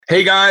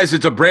Hey guys,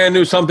 it's a brand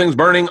new Something's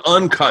Burning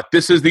Uncut.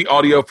 This is the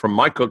audio from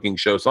my cooking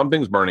show,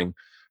 Something's Burning,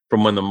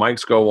 from when the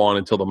mics go on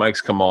until the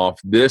mics come off.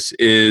 This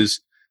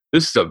is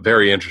a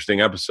very interesting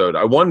episode.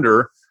 I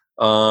wonder,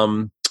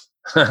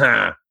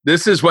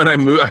 this is when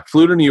I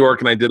flew to New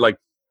York and I did like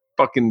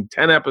fucking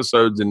 10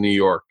 episodes in New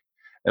York.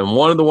 And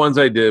one of the ones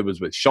I did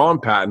was with Sean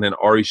Patton and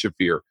Ari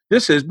Shaffir.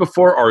 This is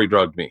before Ari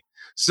drugged me.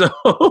 So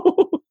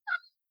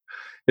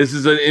this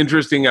is an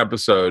interesting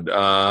episode.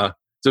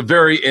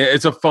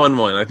 It's a fun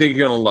one. I think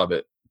you're going to love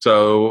it.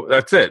 So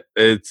that's it.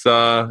 It's,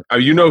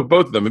 you know,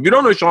 both of them. If you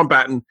don't know Sean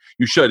Patton,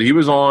 you should. He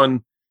was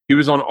on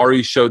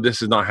Ari's show,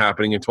 This Is Not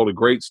Happening, and told a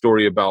great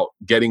story about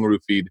getting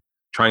roofied,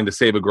 trying to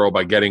save a girl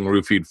by getting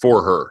roofied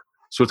for her.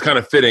 So it's kind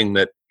of fitting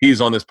that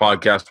he's on this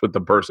podcast with the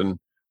person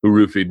who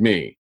roofied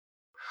me.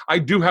 I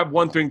do have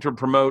one thing to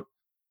promote.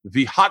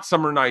 The Hot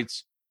Summer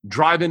Nights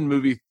drive-in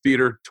movie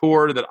theater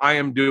tour that I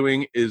am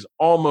doing is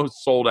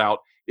almost sold out.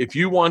 If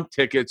you want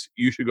tickets,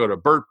 you should go to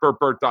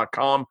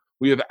BurtBurtBurt.com.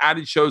 We have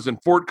added shows in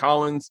Fort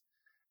Collins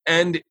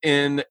and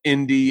in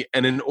Indy.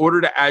 And in order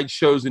to add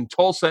shows in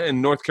Tulsa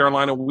and North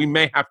Carolina, we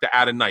may have to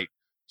add a night.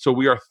 So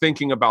we are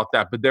thinking about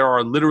that. But there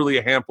are literally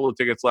a handful of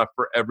tickets left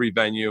for every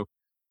venue.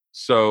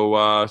 So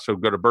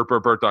go to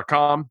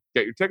BurtBurtBurt.com,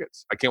 get your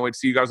tickets. I can't wait to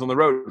see you guys on the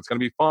road. It's going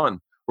to be fun.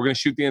 We're going to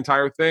shoot the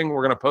entire thing.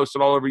 We're going to post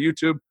it all over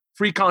YouTube.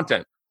 Free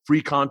content.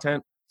 Free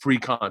content. Free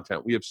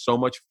content. We have so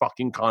much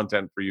fucking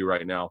content for you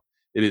right now.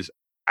 It is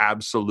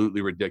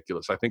absolutely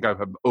ridiculous. I think I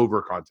have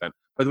over content.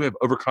 By the way, I have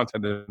over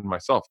content in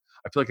myself.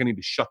 I feel like I need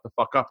to shut the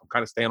fuck up. I'm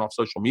kind of staying off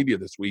social media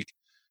this week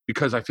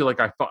because I feel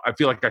like I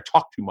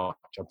talk too much.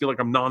 I feel like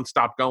I'm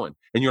nonstop going.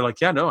 And you're like,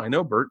 yeah, no, I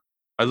know, Bert.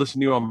 I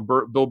listened to you on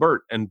Bill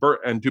Burt and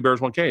Two Bears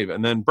One Cave,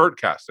 and then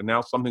Burtcast, and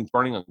now Something's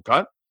Burning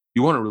Uncut.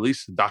 You want to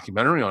release a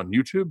documentary on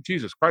YouTube?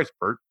 Jesus Christ,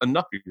 Bert!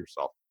 Enough of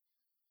yourself.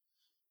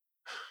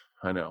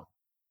 I know.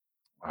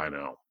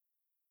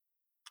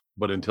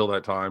 But until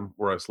that time,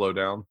 where I slow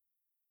down,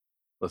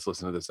 let's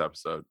listen to this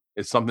episode.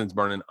 It's Something's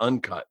Burning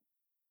Uncut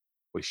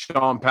with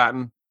Sean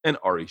Patton and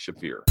Ari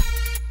Shaffir.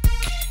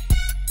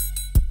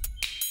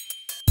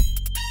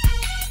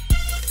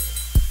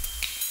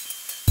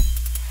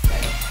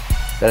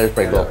 That is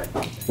pretty cool.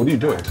 What are you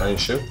doing? Tying your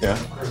shoe? Yeah.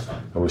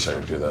 I wish I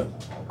could do that.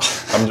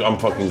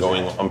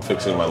 I'm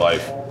fixing my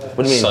life. What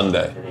do you mean?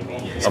 Sunday.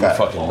 I'm a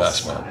fucking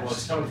mess, man.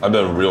 I've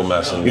been a real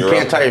mess in Europe. You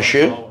can't tie your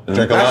shoe?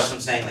 Drink a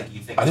lot?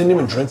 I didn't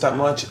even drink that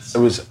much.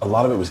 A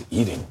lot of it was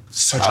eating.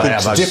 Such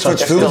good, different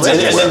foods. And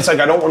it's like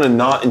I don't want to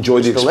not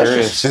enjoy the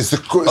experience. It's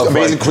the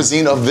amazing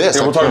cuisine of this.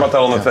 Yeah, we'll talk about that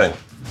on the thing.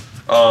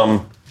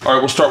 All right,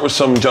 we'll start with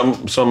some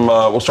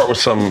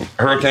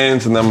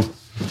hurricanes, and then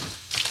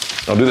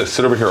I'll do this.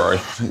 Sit over here, Ari.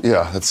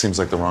 Yeah, that seems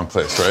like the wrong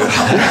place, right?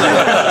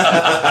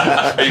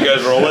 Are you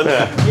guys rolling?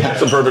 Yeah.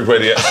 It's a perfect way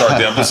to start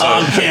the episode.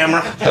 On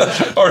camera.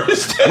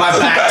 My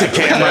back to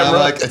camera.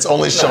 Like it's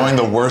only showing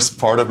the worst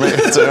part of me, too.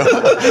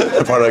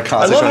 The part I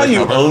I love how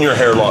you own your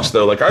hair loss,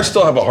 though. Like, I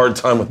still have a hard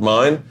time with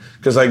mine,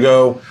 because I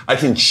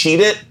can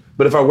cheat it,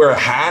 but if I wear a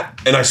hat,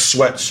 and I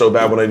sweat so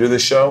bad when I do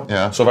this show,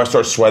 so if I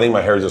start sweating,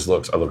 my hair I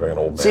look like an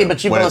old man. See,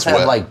 but you both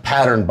have like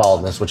pattern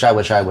baldness, which I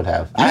wish I would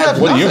have.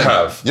 What do you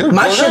have?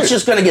 My shit's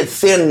just going to get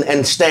thin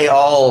and stay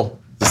all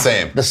the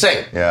same.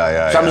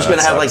 Yeah. So I'm just going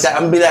to have like that.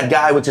 I'm going to be that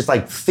guy with just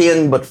like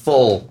thin but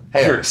full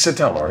hair. Here, sit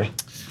down, Ari.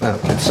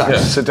 It sucks. Yeah,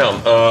 sit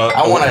down.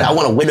 I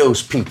want a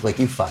widow's peak like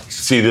you fucks.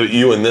 See,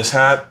 you in this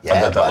hat? Yeah,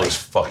 I bet that looks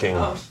fucking...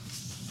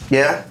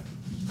 Yeah?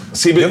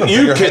 See, but you have a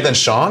bigger head than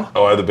Sean?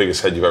 Oh, I have the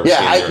biggest head you've ever seen.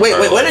 Yeah,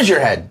 wait, what is your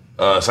head?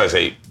 Size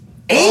 8. 8?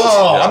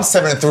 Oh, yeah. I'm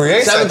 7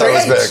 3/8. 7 3/8. I thought it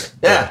was big.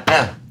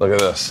 Yeah. Look at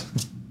this.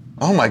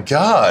 Oh my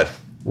God.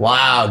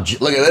 Wow,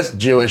 look at this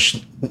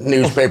Jewish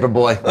newspaper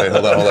boy. Wait,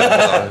 hold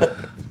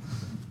on.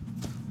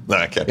 No,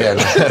 I can't.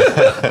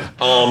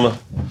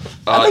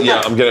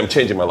 I'm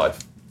changing my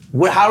life.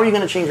 How are you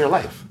going to change your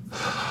life?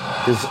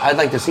 Because I'd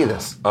like to see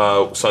this.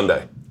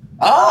 Sunday.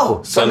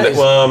 Oh, Sunday.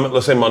 Well,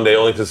 let's say Monday,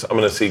 only because I'm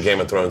going to see Game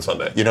of Thrones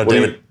Sunday. You know,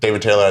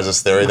 David Taylor has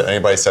this theory that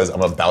anybody says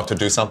I'm about to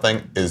do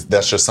something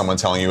that's just someone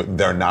telling you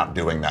they're not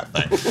doing that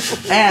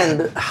thing.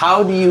 And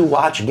how do you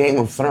watch Game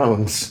of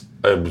Thrones?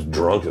 I was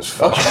drunk as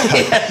fuck.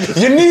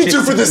 You need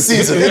to for this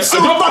season. It's so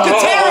fucking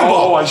terrible.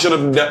 Oh, I should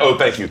have. Oh,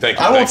 thank you.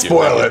 I won't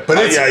spoil it, but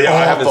it's awful.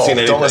 I haven't seen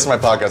anything. Don't listen to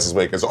my podcast this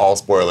week. It's all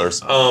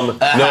spoilers. No,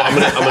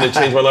 I'm gonna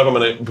change my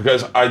life.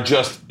 Because I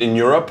just in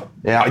Europe.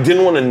 Yeah. I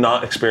didn't want to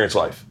not experience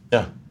life.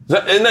 Yeah.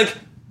 And like,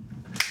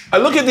 I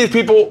look at these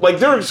people. Like,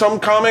 there are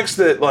some comics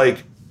that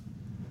like.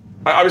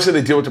 Obviously,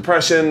 they deal with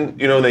depression.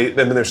 You know, they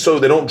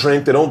don't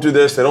drink, they don't do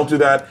this, they don't do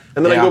that.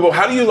 And then I go, well,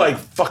 how do you like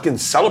fucking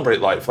celebrate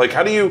life? Like,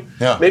 how do you?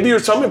 Yeah. Maybe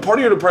part of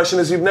your depression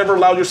is you've never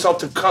allowed yourself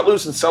to cut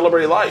loose and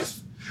celebrate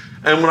life.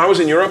 And when I was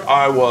in Europe,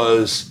 I've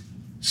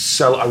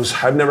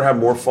never had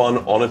more fun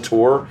on a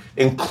tour,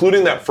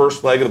 including that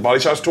first leg of the Body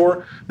Shots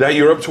tour. That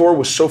Europe tour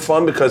was so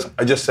fun because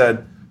I just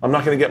said, I'm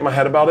not going to get in my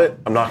head about it.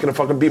 I'm not going to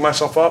fucking beat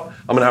myself up.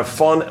 I'm going to have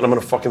fun and I'm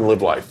going to fucking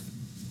live life.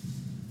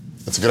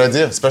 That's a good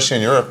idea, especially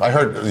in Europe. I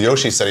heard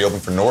Yoshi said he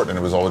opened for Norton, and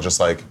it was all just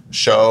like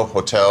show,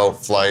 hotel,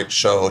 flight,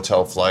 show,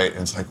 hotel, flight.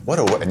 And it's like,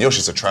 and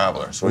Yoshi's a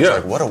traveler. So it's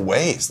like, what a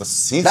waste. Let's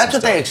see That's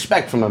what they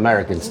expect from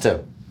Americans,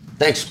 too.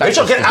 They expect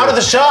Rachel, get out of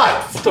the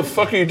shot. What the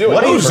fuck are you doing?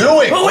 What are you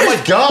doing? Oh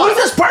my God. Who's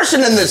this person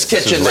in this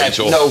kitchen that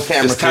no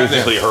camera It's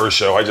technically her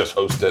show. I just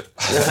host it.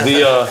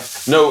 I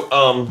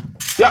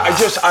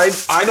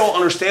don't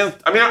understand.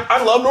 I mean,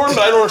 I love Norton,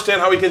 but I don't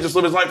understand how he can just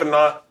live his life and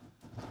not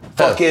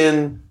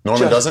fucking...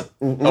 Norman doesn't?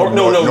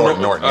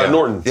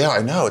 Norton. Yeah,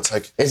 I know. It's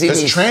like, there's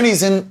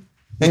trannies in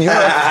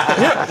Europe.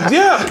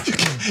 Yeah.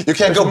 You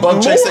can't go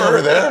bum chasing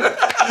over there.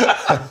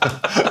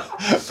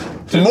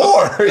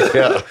 More.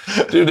 Yeah.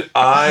 Dude,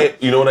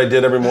 you know what I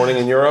did every morning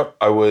in Europe?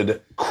 I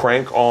would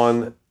crank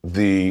on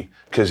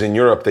because in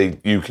Europe,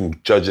 you can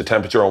judge the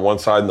temperature on one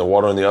side and the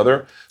water on the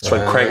other. So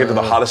I'd crank it to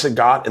the hottest it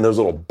got in those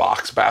little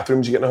box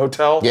bathrooms you get in a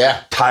hotel.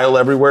 Yeah. Tile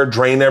everywhere,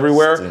 drain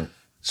everywhere.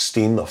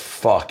 Steam the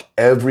fuck.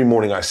 Every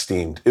morning I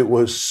steamed. It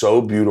was so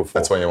beautiful.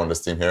 That's why you wanted to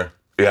steam here?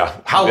 Yeah.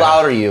 How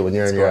loud are you when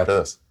you're in Europe?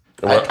 This.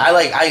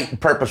 I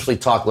purposely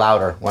talk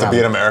louder. To be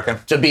an American?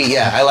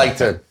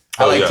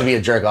 I like to be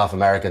a jerk-off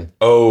American.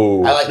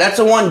 Oh. That's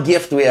the one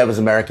gift we have as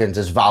Americans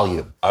is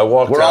volume.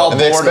 We're all and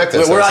they born, expect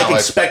it, so we're it's like not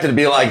expected to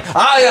be like,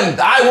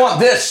 I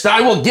want this.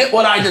 I will get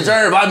what I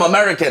deserve. I'm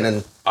American.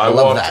 And I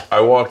love that.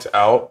 I walked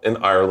out in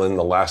Ireland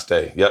the last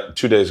day. Yeah,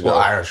 2 days ago. Well,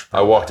 Irish.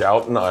 I walked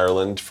out in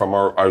Ireland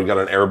I got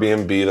an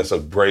Airbnb. That's a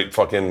great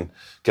fucking,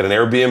 get an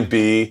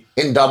Airbnb.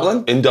 In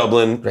Dublin? In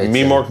Dublin. Great Me,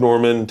 city. Mark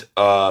Normand,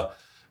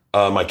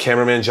 my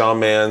cameraman,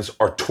 John Mans,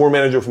 our tour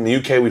manager from the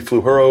UK, we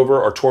flew her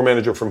over. Our tour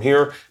manager from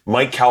here,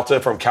 Mike Calta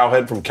from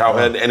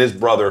Cowhead, and his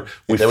brother.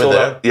 They were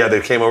there? Yeah, they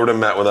came over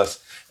and met with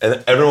us.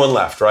 And everyone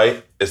left,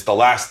 right? It's the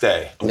last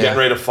day. I'm getting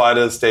ready to fly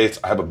to the States.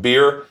 I have a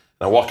beer, and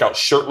I walk out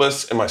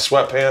shirtless in my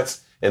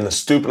sweatpants in the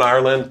stoop in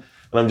Ireland,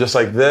 and I'm just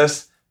like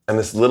this. And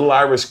this little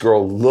Irish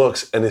girl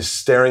looks and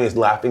is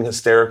laughing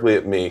hysterically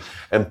at me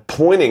and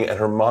pointing, and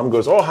her mom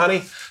goes, "Oh,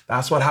 honey,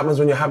 that's what happens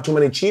when you have too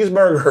many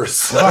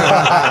cheeseburgers."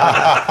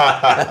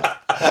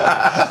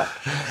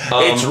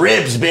 It's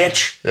ribs,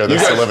 bitch. Yeah, they're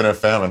still living in a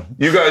famine.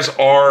 You guys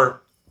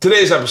are,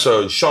 today's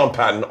episode, Sean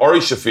Patton, Ari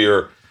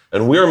Shaffir,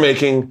 and we are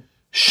making,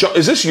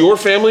 is this your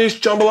family's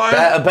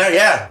jambalaya?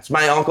 Yeah, it's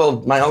my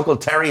uncle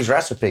Terry's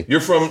recipe. You're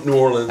from New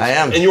Orleans. I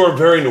am. And you are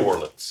very New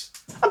Orleans.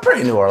 I'm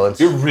pretty New Orleans.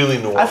 You're really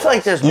New Orleans. I feel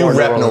like there's You more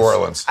rep New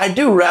Orleans. I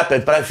do rep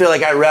it, but I feel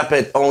like I rep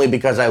it only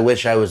because I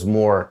wish I was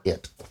more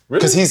it.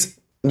 Because he's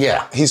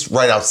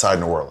right outside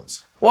New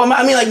Orleans. Well,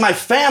 I mean, like my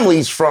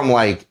family's from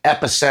like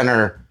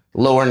epicenter,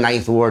 lower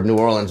Ninth Ward, New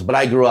Orleans, but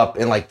I grew up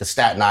in like the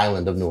Staten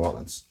Island of New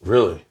Orleans.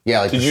 Really?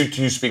 Yeah. Like do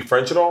you speak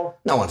French at all?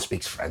 No one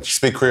speaks French.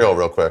 Speak Creole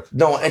real quick.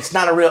 No, it's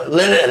not a real.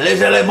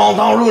 Les bon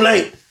temps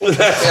roulés.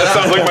 That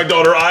sounds like my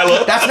daughter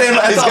Isla.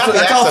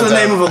 That's also the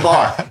name of a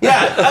bar.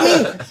 Yeah, I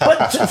mean,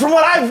 but from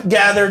what I've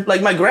gathered,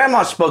 like my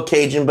grandma spoke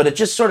Cajun, but it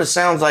just sort of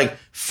sounds like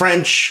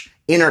French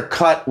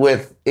intercut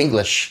with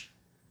English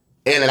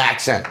in an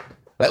accent.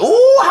 Like,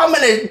 ooh, how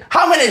many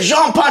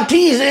Jean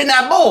Pantis in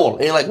that bowl?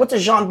 And you're like, what's a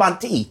Jean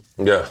Panty?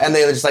 Yeah. And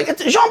they're just like, it's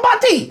a Jean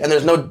Panty. And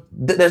there's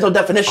no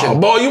definition. Oh,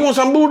 boy, you want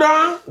some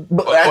boudin?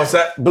 What's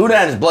that?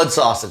 Boudin is blood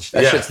sausage.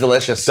 That shit's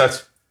delicious.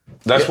 That's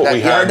what we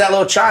You had. heard that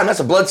little chime? That's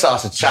a blood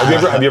sausage chime.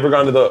 Have you ever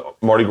gone to the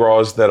Mardi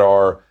Gras that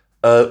are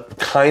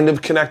kind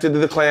of connected to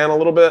the Klan a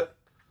little bit?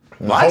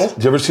 What? Have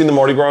you ever seen the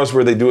Mardi Gras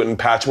where they do it in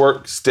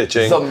patchwork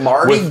stitching? The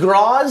Mardi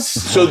Gras?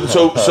 So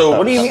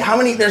What do you mean? How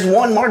many? There's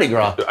one Mardi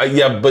Gras.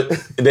 Yeah, but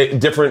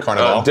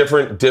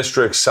different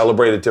districts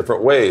celebrate it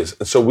different ways.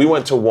 And so we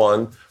went to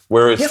one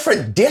where it's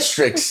Different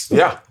districts?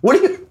 Yeah. What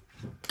do you...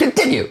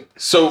 Continue.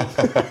 So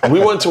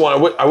we went to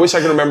one. I wish I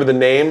could remember the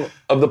name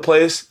of the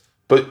place,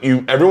 but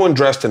everyone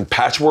dressed in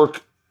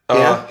patchwork.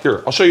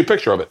 Here, I'll show you a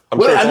picture of it. I'm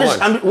sure it's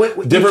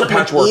online. Different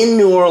patchwork. In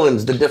New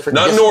Orleans, the different...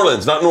 Not New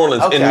Orleans,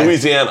 okay. In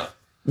Louisiana.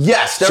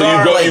 Yes, there so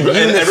are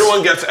and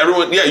everyone.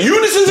 Yeah,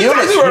 Eunice is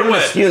exactly where it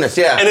went. Eunice,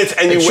 yeah. And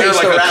you wear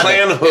like a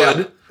Klan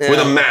hood with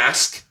a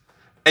mask,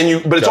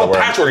 but it's all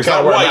patchwork. It's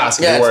not white. Yeah, it's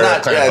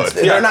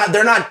not.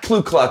 They're not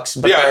Ku Klux,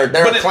 but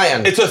they're a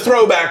Klan. It's a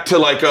throwback to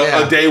like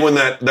a day when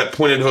that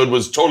pointed hood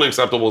was totally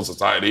acceptable in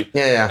society.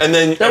 Yeah. And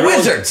then they're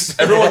wizards.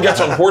 Everyone gets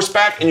on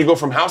horseback and you go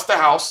from house to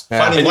house.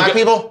 Finding black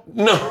people?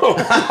 No.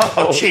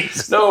 Oh,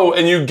 jeez. No,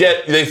 and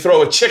they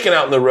throw a chicken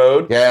out in the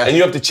road. Yeah. And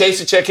you have to chase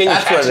a chicken. You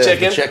catch a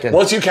chicken.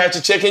 Once you catch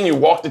a chicken, you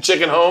walk the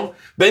chicken home.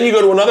 Then you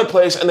go to another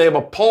place and they have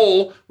a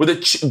pole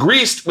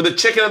greased with a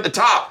chicken at the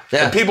top.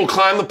 Yeah. And people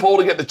climb the pole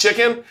to get the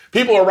chicken.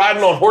 People are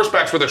riding on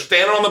horsebacks where they're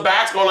standing on the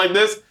backs going like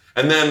this.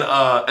 And then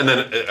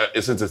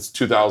since it's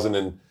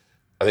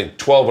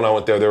 2012 when I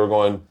went there, they were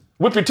going,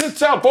 whip your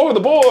tits out for the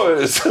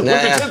boys. Whip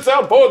your tits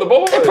out for the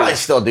boys. They probably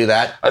still do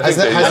that. I think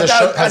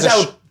That's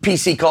how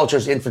PC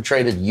culture's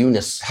infiltrated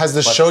Eunice. Has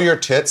the show your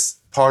tits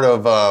part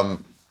of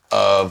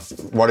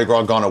Mardi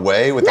Gras gone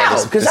away with all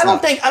this? No, because I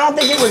don't think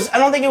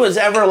it was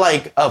ever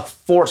like a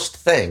forced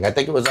thing. I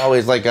think it was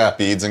always like a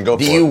beads and go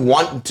for do it. you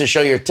want to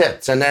show your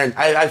tits? And then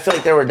I feel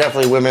like there were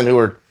definitely women who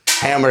were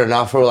hammered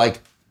enough who were like,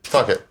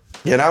 fuck it.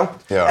 you know?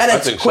 Yeah, and I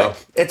it's think quick.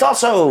 so. It's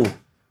also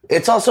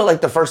It's also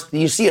like the first,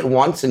 you see it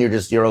once and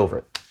you're over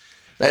it.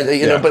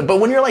 You know, but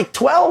when you're like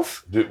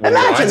 12,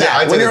 imagine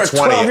that. When you're a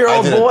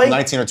 12-year-old boy.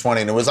 19 or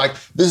 20, and it was like,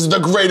 this is the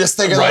greatest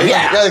thing. Right.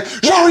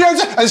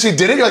 And she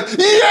did it, you're like,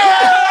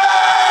 yeah!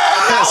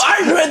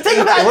 Think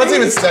about it. It wasn't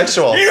even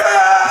sexual. Yeah!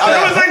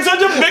 It was like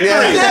such a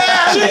victory.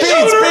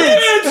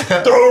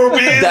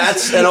 Beats.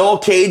 That's an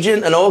old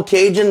Cajun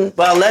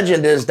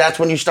legend is that's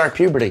when you start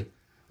puberty.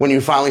 When you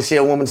finally see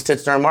a woman's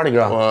tits during Mardi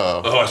Gras.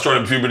 Whoa. Oh, I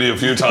started puberty a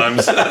few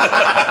times.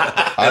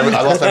 I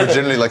lost my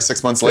virginity like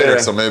 6 months later,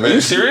 so maybe. Are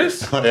you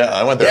serious? Yeah,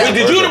 I went there. Wait,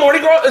 did you go to Mardi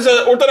Gras as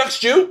an Orthodox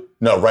Jew?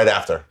 No, right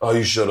after. Oh,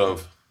 you should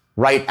have.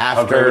 Right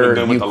after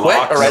you quit,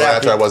 locks? or right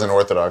after I wasn't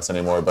Orthodox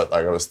anymore, but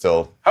like I was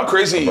still a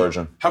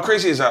virgin. How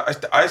crazy is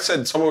that? I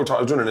said I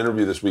was doing an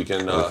interview this week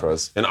in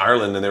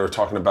Ireland, and they were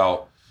talking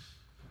about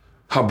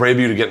how brave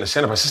you to get into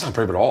stand-up. I said, it's not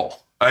brave at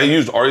all. I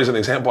used Ari as an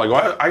example. I go,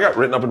 I got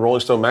written up in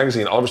Rolling Stone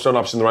magazine. Oliver Stone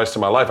option the rest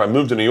of my life. I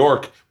moved to New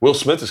York. Will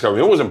Smith discovered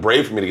me. It wasn't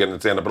brave for me to get into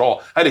stand-up at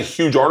all. I had a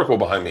huge article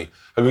behind me.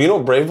 I go, you know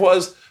what brave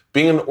was?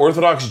 Being an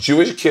Orthodox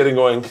Jewish kid and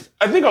going,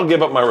 I think I'll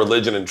give up my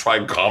religion and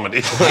try comedy.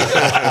 How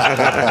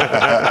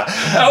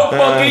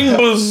fucking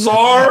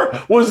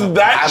bizarre was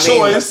that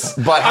choice?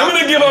 But I'm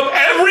going to give up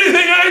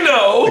everything I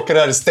know. I could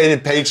have had a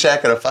stated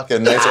paycheck at a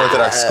fucking nice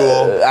Orthodox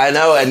school. I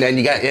know, and then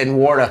you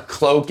wore a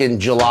cloak in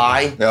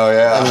July. Oh,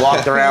 yeah. And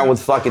walked around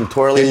with fucking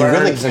twirly you birds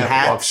really and can't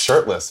hats. walk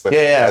shirtless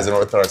as an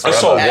Orthodox rabbi. I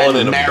saw one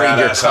in a married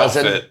your badass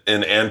cousin. outfit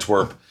in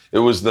Antwerp. It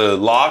was the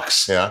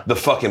locks, Yeah. the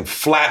fucking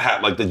flat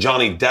hat, like the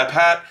Johnny Depp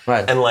hat,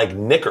 Right. and like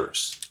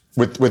knickers.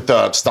 With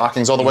the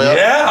stockings all the way up?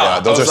 Yeah.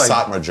 Those I are was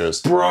like, Satmar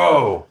Jews.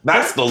 Bro,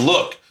 that's the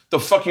look. The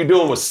fuck you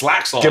doing with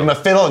slacks on? Give him a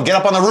fiddle and get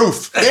up on the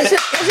roof.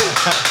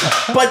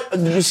 But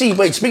you see,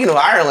 speaking of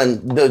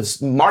Ireland, the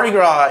Mardi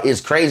Gras is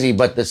crazy,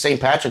 but the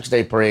St. Patrick's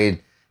Day parade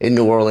in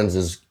New Orleans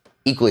is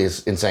equally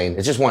as insane.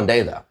 It's just one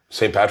day, though.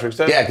 St. Patrick's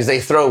Day? Yeah, because they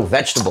throw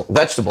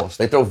vegetables.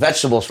 They throw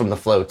vegetables from the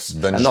floats.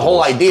 Vegetables. And the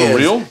whole idea For is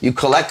real? you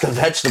collect the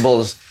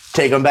vegetables,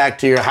 take them back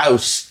to your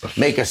house,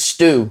 make a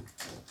stew,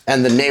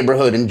 and the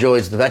neighborhood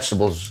enjoys the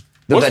vegetables,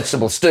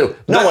 vegetable stew.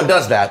 No one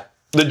does that.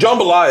 The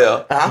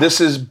jambalaya,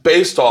 this is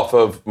based off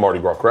of Mardi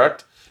Gras,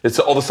 correct? It's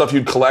all the stuff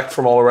you'd collect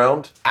from all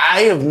around?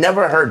 I have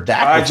never heard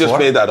that I before. just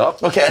made that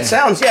up. Okay, it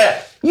sounds,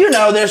 you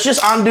know, there's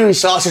just andouille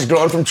sausage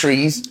growing from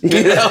trees.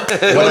 You know?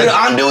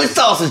 Andouille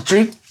sausage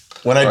tree.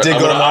 When I did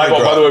go to Mardi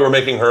Gras. By the way, we're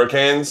making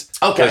hurricanes.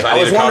 Okay, I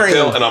was wondering,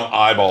 and I'm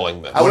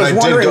eyeballing this. I was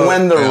wondering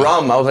when the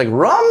rum. I was like,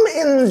 rum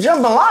in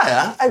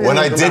jambalaya. When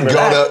I did go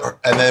to,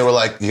 and they were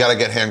like, you got to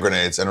get hand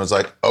grenades, and it was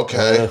like,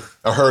 okay,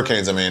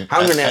 hurricanes. I mean,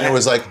 and it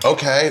was like,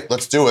 okay,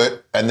 let's do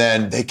it. And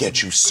then they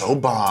get you so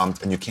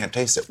bombed, and you can't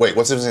taste it. Wait,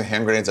 what's the difference between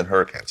hand grenades and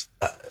hurricanes?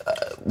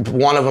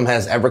 One of them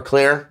has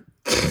Everclear.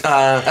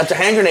 That's a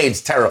hand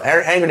grenade's terrible.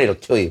 Hand grenade will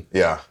kill you.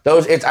 Yeah.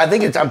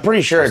 I'm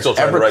pretty sure it's Still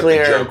trying to write the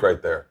Everclear. joke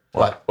right there.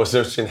 What? What's the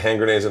difference between hand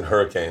grenades and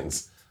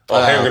hurricanes?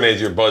 Hand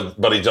grenades, your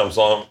buddy jumps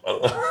on.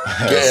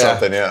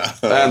 Something, yeah.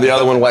 And the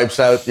other one wipes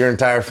out your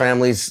entire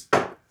family's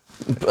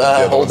The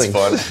other holdings.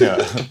 one's fun. Yeah.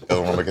 The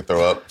other one we could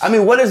throw up. I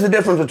mean, what is the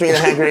difference between a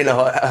hand grenade and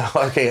a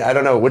hurricane? I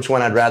don't know which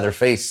one I'd rather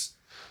face.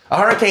 A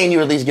hurricane,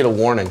 you at least get a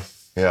warning.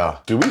 Yeah.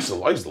 Dude, I used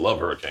to love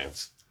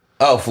hurricanes.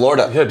 Oh,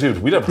 Florida. Yeah, dude,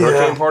 we'd have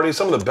hurricane parties.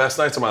 Some of the best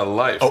nights of my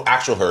life. Oh,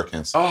 actual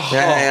hurricanes. Oh,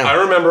 Yeah. I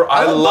remember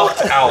I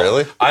lucked out.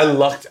 Really? I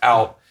lucked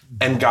out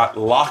and got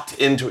locked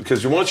into it.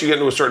 Because once you get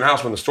into a certain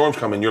house, when the storms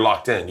come in, you're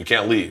locked in. You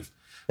can't leave.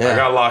 Yeah. I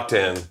got locked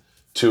in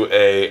to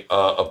a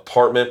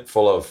apartment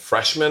full of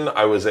freshmen.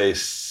 I was a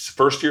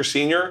first-year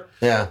senior.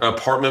 Yeah. An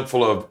apartment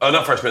full of,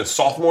 not freshmen,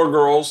 sophomore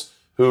girls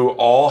who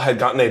all had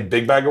gotten a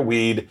big bag of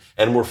weed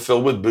and were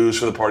filled with booze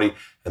for the party.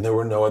 And there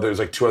were no others,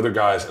 like two other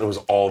guys, and it was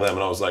all them.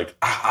 And I was like,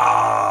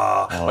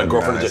 my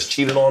girlfriend had just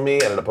cheated on me.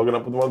 I ended up hooking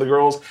up with one of the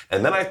girls.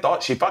 And then I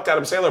thought she fucked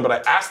Adam Sandler, but I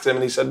asked him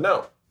and he said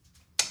no.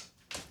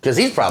 Because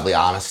he's probably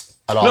honest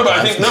at all No,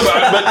 but times.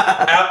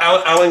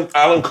 but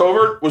Alan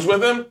Covert was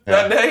with him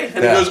that day, and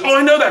he goes, "Oh,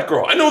 I know that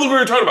girl. I know the girl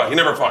you're talking about. He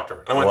never fucked her."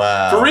 And I went,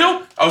 Wow. "For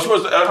real? I was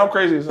supposed to? How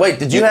crazy is that?" Wait,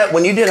 did you have,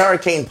 when you did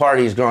hurricane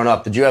parties growing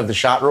up, did you have the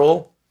shot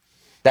rule?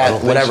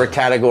 That whatever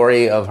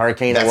category of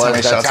hurricane it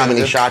was, that's how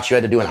many shots you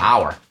had to do an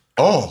hour.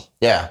 Oh.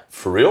 Yeah.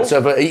 For real?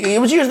 So, but it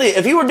was usually,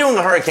 if you were doing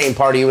a hurricane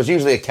party, it was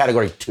usually a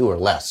category 2 or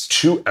less.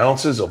 2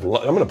 ounces of.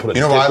 I'm gonna put a.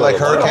 You know why I like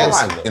hurricanes?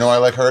 Why? You know why I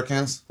like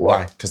hurricanes?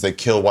 Why? Because they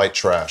kill white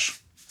trash.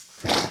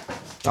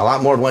 A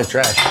lot more than white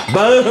trash.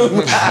 Boom!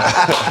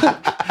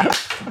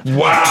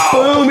 Wow.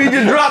 Boom! He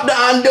just dropped the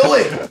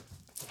andouille.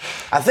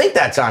 I think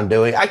that's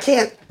andouille. I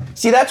can't.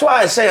 See, that's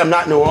why I say I'm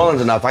not New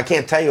Orleans enough. I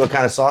can't tell you what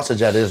kind of sausage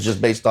that is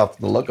just based off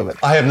the look of it.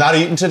 I have not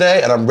eaten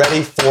today, and I'm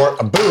ready for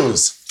a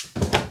booze.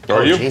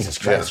 Are you? Jesus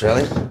Christ,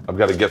 really? I've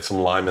got to get some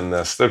lime in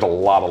this. There's a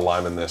lot of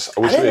lime in this.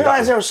 I didn't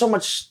realize there was so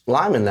much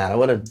lime in that. I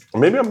would have.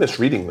 Maybe I'm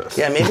misreading this.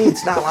 Yeah, maybe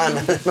it's not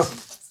lime.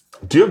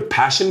 Do you have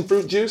passion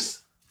fruit juice?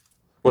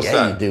 What's Yeah,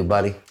 that? you do,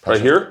 buddy.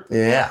 Right here?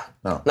 Yeah.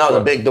 No.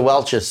 No, the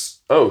Welch's.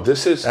 Oh,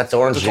 this is. That's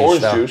orange this juice.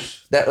 Orange though.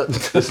 juice. That,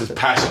 This is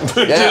passion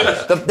fruit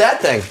yeah, juice.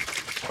 that thing.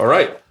 All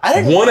right. I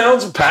didn't- 1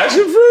 ounce of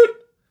passion fruit?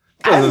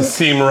 Doesn't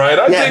seem right.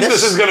 I think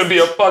this is going to be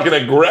a fucking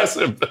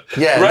aggressive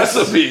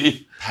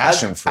recipe.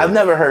 Passion fruit. I've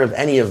never heard of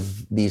any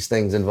of these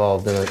things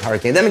involved in a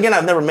hurricane. Then again,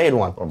 I've never made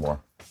one. Or more.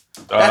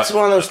 That's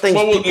one of those things.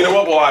 Well, you know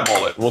what? We'll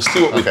eyeball it. We'll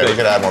see what we think. We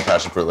can add more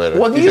passion fruit later.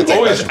 Well, do you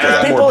always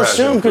add people more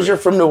assume passion because you're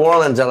from New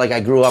Orleans that like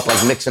I grew up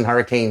like mixing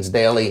hurricanes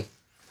daily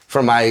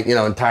for my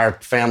entire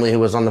family who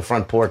was on the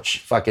front porch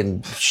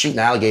fucking shooting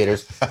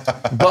alligators.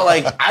 But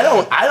like I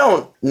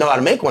don't know how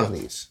to make one of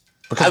these.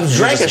 I've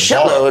drank a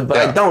shitload, but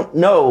I don't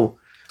know.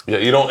 Yeah,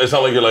 you don't. It's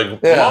not like you're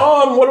like,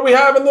 Mom, what do we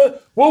have in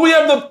the? Well, we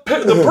have the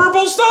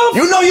purple stuff.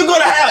 You know you're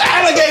gonna have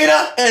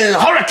alligator and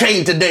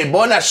hurricane today,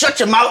 boy. Now shut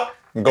your mouth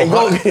and go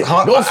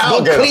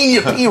clean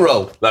your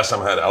P-roll. Last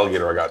time I had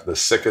alligator, I got the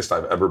sickest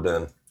I've ever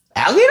been.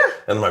 Alligator?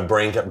 And my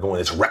brain kept going,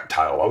 it's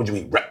reptile. Why would you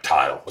eat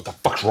reptile? What the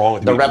fuck's wrong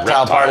with you? The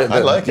reptile part of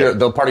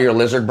the part of your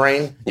lizard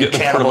brain. You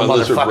cannibal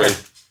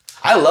motherfucker.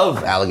 I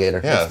love alligator.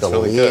 Yeah, it's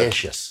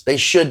delicious. Really, they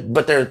should,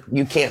 but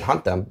you can't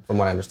hunt them, from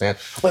what I understand.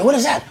 Wait, what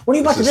is that? What are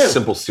you about to do?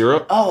 Simple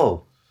syrup.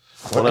 Oh,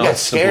 I got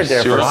scared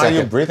there for a second. Why are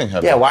you breathing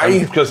heavy? Yeah, why are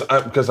you?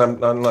 Because I'm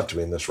not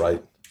doing this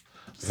right.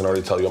 I can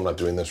already tell you I'm not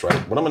doing this right.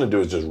 What I'm going to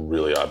do is just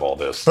really eyeball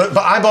this. But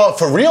eyeball it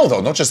for real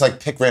though. Don't just like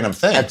pick random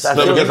things. No,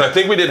 because I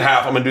think we did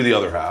half. I'm going to do the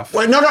other half.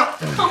 Wait, no.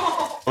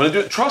 I'm going to do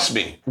it. Trust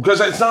me,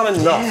 because it's not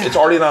enough. Yeah. It's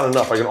already not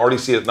enough. I can already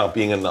see it not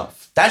being enough.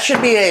 That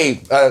should be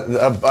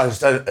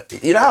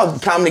you know how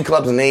comedy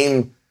clubs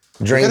name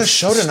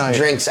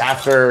drinks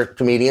after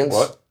comedians?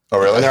 What? Oh,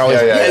 really?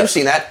 Yeah, you've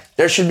seen that.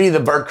 There should be the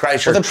Bert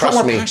Kreischer,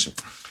 trust me.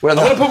 I'm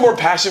going to put more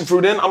passion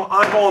fruit in. I'm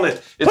eyeballing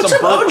it. Put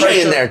some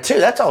OJ in there, too.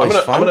 That's always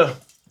fun.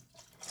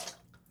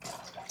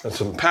 That's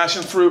some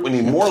passion fruit. We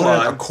need more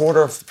lime. A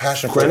quarter of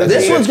passion fruit.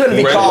 This one's going to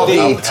be called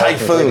the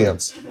Typhoon.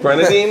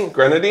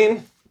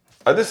 Grenadine.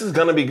 This is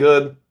going to be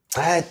good.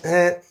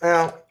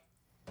 Well,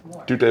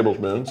 2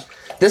 tablespoons.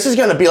 This is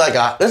going to be like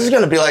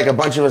a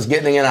bunch of us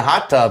getting in a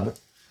hot tub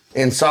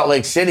in Salt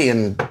Lake City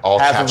and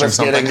half of us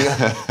getting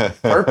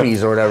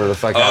herpes or whatever the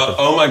fuck happened.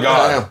 Oh my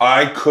God.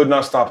 I could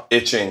not stop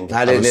itching.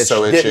 I didn't itch.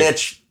 So itchy. Didn't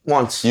itch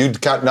once. You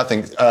got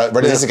nothing.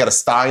 He's got a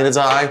sty in his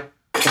eye.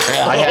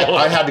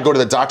 I had to go to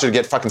the doctor to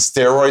get fucking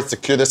steroids to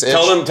cure this itch.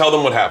 Tell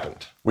them what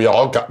happened. We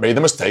all made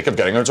the mistake of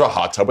getting into a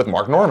hot tub with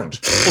Mark Normand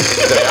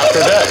day after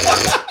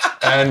day.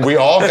 And we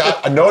all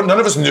none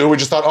of us knew. We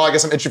just thought, I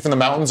guess I'm itchy from the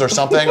mountains or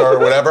something or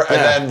whatever.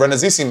 And then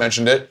Renazizi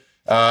mentioned it.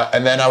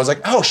 And then I was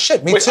like, oh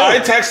shit, me too. I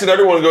texted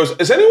everyone and goes,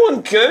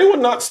 can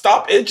anyone not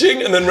stop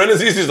itching? And then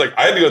Renazizi's like,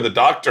 I had to go to the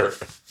doctor.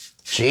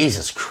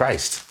 Jesus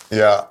Christ.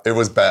 Yeah, it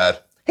was bad.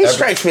 He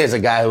strikes me as a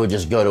guy who would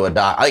just go to a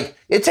doctor. Like,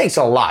 it takes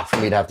a lot for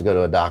me to have to go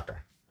to a doctor.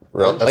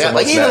 Really?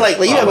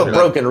 You have a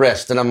broken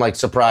wrist, and I'm like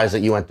surprised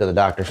that you went to the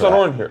doctor for that. It's not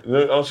orange here.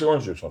 I don't see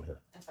orange juice on here.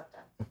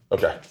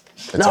 Okay.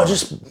 No,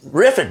 just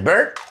riff it,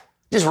 Bert.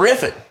 Just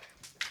riff it.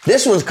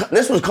 This one's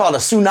called a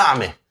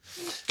tsunami.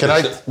 Can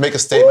I make a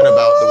statement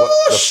about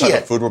the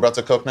type of food we're about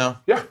to cook now?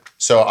 Yeah.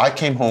 So I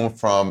came home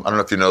from, I don't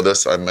know if you know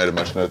this, I might have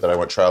mentioned it, that I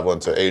went traveling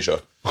to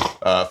Asia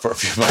for a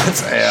few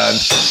months. And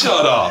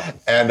shut up.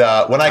 And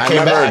when I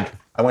came back,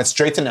 I went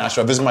straight to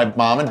Nashville. I visited my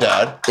mom and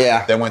dad.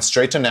 Yeah. Then went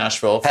straight to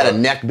Nashville. Had a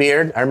neck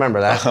beard. I remember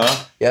that.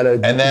 Uh-huh. You had a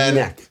and then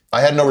neck. I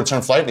had no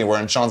return flight anywhere.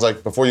 And Sean's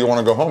like, before you want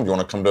to go home, you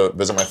want to come to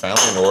visit my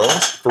family in New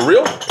Orleans? For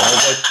real? And I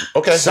was like,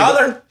 okay.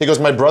 Southern. He goes,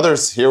 my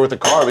brother's here with the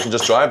car. We can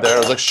just drive there. I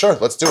was like, sure,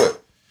 let's do it.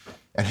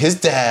 And his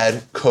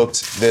dad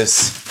cooked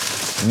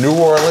this New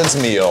Orleans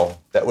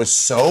meal that was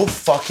so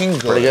fucking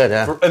good. Pretty good,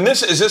 yeah. And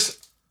is this?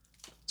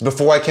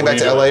 Before I came back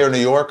to LA or New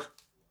York.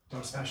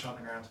 Don't smash it on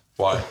the ground.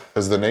 Why?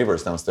 Because the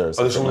neighbor's downstairs.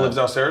 Oh, there's someone who lives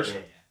downstairs? Yeah.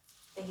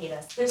 They hate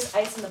us. There's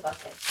ice in the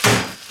bucket.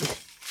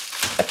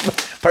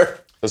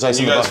 There's ice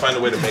you in the guys bucket. find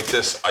a way to make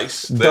this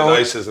ice? The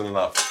ice isn't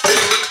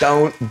enough.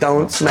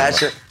 Don't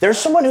smash it. There's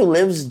someone who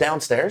lives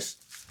downstairs.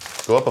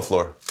 Go up a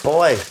floor.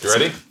 Boy. You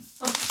ready?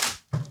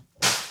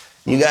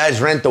 You guys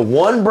rent the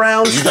one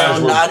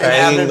brownstone not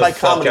inhabited by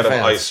comedy out of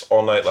fans. ice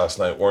all night last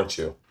night, weren't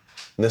you?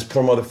 And this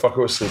poor motherfucker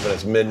was sleeping.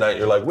 It's midnight.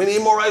 You're like, we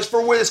need more ice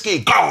for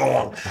whiskey. Go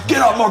on.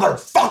 Get up,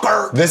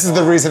 motherfucker. This is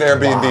the reason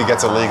Airbnb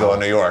gets illegal in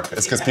New York.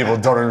 It's because people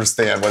don't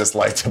understand what it's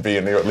like to be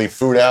in New York. Leave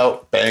food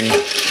out, bang.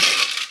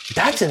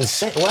 That's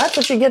insane. Well, that's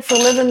what you get for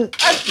living.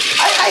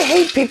 I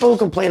hate people who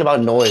complain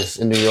about noise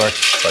in New York.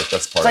 It's like,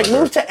 that's part It's like of it.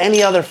 move to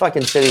any other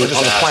fucking city on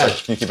the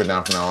planet. Can you keep it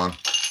down from now on?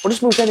 Or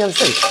just move to any other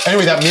city.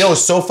 Anyway, that meal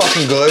was so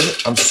fucking good.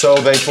 I'm so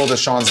thankful to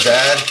Sean's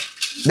dad.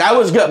 That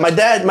was good. My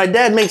dad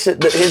makes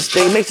it.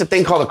 He makes a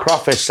thing called a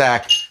crawfish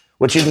sack,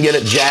 which you can get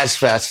at Jazz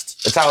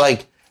Fest. It's how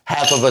like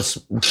half of us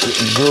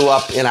grew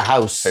up in a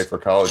house. Paid for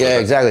college. Yeah,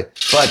 exactly.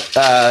 But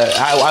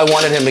I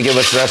wanted him to give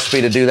us a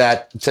recipe to do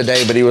that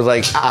today, but he was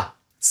like,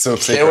 So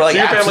secret. They were like,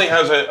 your family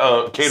has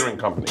a catering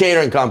company.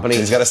 Catering company.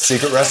 He's got a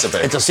secret recipe.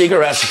 It's a secret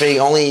recipe.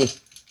 Only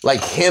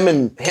like him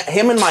and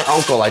my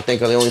uncle, I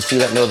think, are the only two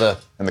that know the.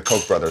 And the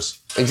Koch brothers.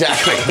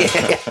 Exactly.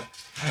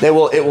 It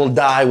will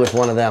die with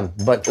one of them.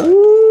 But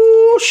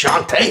ooh,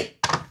 Shantae.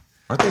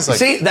 Aren't these like?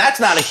 See, that's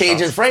not a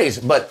Cajun phrase,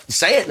 but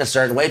say it in a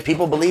certain way,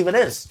 people believe it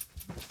is.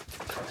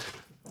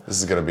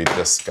 This is gonna be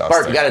disgusting.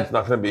 Bart, you got It's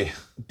not going to be.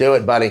 Do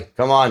it, buddy.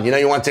 Come on. You know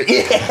you want to.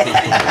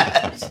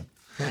 Yeah.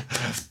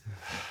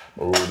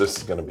 Oh, this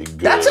is gonna be good.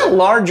 That's a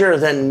larger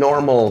than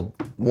normal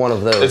one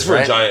of those. It's for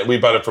right? a giant. We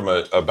bought it from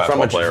a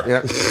basketball player.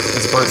 Yeah.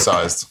 It's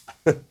bird-sized.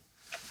 I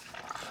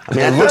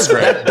mean,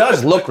 that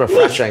does look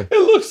refreshing. It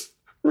looks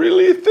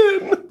really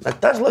thin. That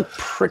does look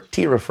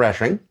pretty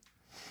refreshing.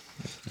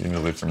 You need to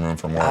leave some room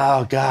for more.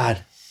 Oh,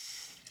 God.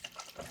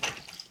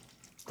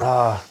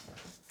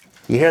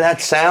 You hear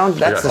that sound?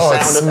 That's the it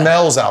sound of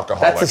smells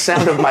alcoholic. That's the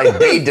sound of my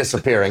day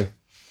disappearing.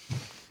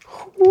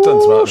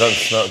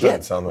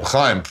 Doesn't sound like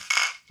Chaim.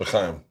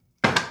 L'chaim.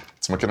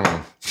 Smoke it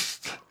on.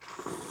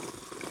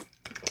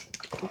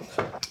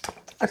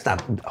 That's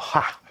not...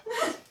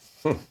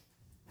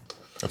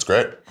 That's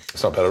great.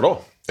 It's not bad at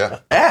all. Yeah.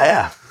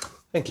 Yeah.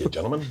 Thank you,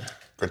 gentlemen.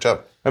 Great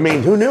job. I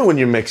mean, who knew when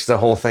you mix the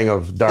whole thing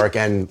of dark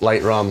and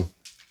light rum,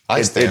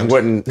 it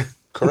wouldn't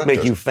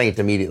make you faint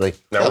immediately.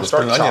 Now we Put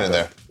start an onion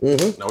chopping. in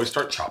there. Now we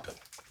start chopping.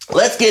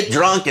 Let's get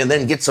drunk and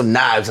then get some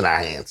knives in our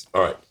hands.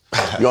 All right.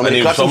 You want me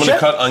to cut some someone shit? to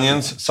cut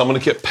onions, someone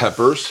to get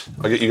peppers.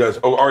 I'll get you guys.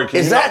 Oh, Ari,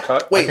 can you not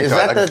cut? Wait, is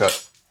that the...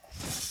 cut.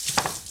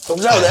 No,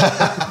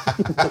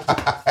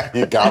 that...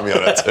 You got me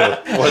on it too.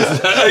 What's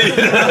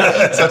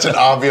that? Such an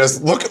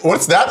obvious look.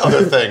 What's that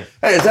other thing?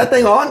 Hey, is that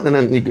thing on? And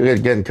then you go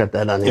ahead and cut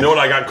that onion. You know what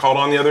I got caught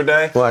on the other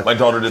day? What? My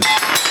daughter did.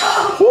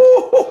 I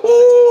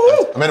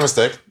made a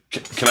mistake.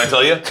 Can I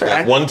tell you?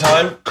 Okay. One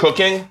time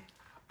cooking,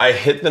 I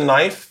hit the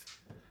knife,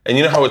 and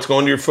you know how it's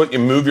going to your foot? You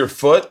move your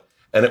foot,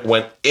 and it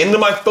went into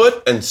my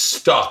foot and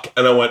stuck.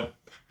 And I went,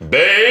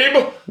 babe,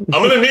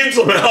 I'm gonna need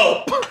some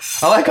help.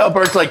 I like how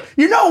Bert's like,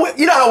 you know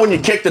how when you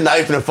kick the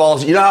knife and it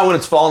falls, you know how when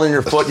it's falling in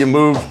your foot, you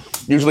move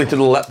usually to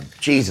the left.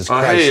 Jesus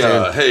Christ,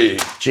 dude. Hey.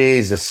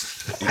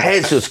 Jesus.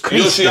 Jesus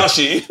Christ.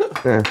 Yoshiashi.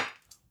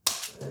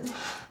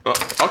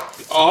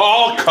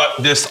 I'll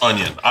cut this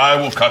onion. I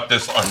will cut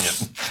this onion.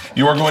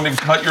 You are going to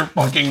cut your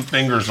fucking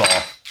fingers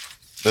off.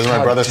 This is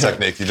my brother's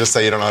technique. You just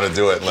say you don't know how to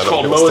do it and let It's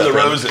called other people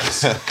mowing the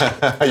step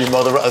in. roses. You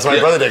mow the roses. That's what my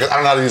brother did. He goes, I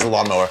don't know how to use a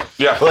lawnmower.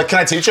 Yeah. We're like, can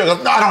I teach you? I go,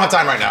 no, I don't have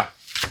time right now.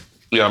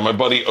 Yeah, my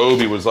buddy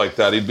Obi was like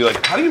that. He'd be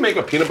like, how do you make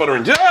a peanut butter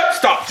and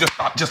stop.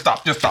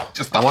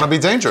 I want to be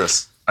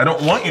dangerous. I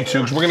don't want you to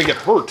because we're going to get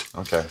hurt.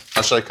 Okay.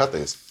 How should I cut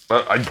these?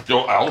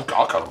 I'll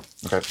cut them.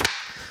 Okay.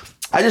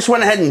 I just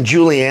went ahead and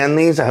julienne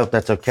these. I hope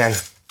that's okay.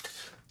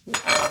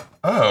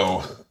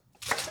 Oh.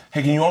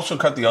 Hey, can you also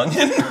cut the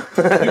onion?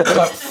 You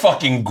cut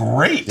fucking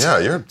great. Yeah,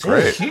 you're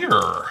great. Here.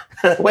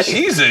 Wait,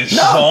 Jesus,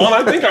 Sean,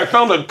 I think I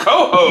found a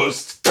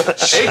co-host,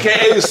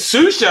 a.k.a.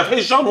 sous chef.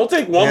 Hey, Sean, we'll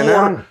take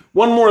one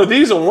more of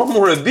these and one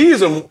more of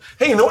these. And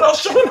hey, you know what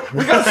else, Sean?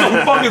 We got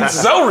some fucking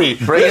celery.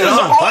 Bring it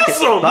on.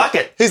 Awesome. Fuck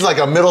it. He's like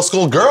a middle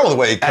school girl the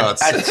way he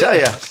cuts. I tell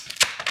you,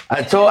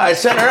 I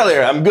said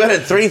earlier, I'm good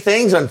at 3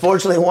 things.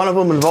 Unfortunately, one of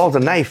them involves a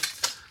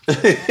knife.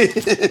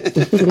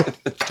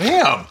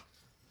 Damn.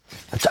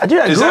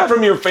 Dude, Is that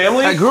from your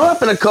family? I grew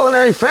up in a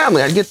culinary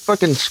family. I'd get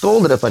fucking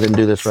scolded if I didn't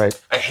do this right.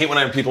 I hate when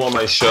I have people on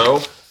my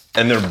show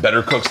and they're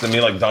better cooks than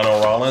me, like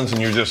Donnell Rollins,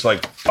 and you're just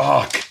like,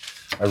 fuck,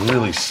 I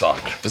really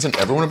suck. Isn't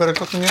everyone a better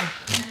cook than you?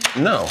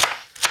 No.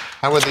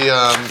 How were the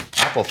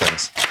apple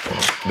things?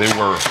 They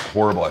were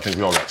horrible. I think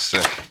we all got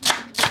sick.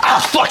 Ah,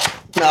 fuck.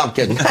 No, I'm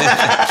kidding.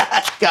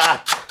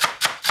 God.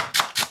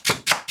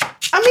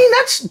 I mean,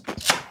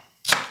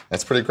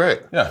 That's pretty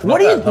great. Yeah.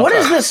 What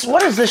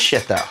is this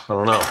shit though? I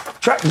don't know.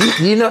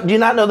 Do you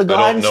not know the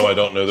glide? I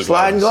don't know the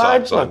slide and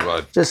glide. Slide and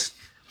glide. Just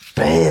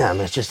bam,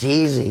 it's just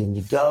easy, and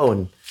you go,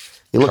 and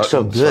you look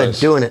so good slice.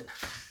 doing it.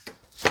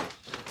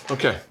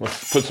 Okay,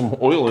 let's put some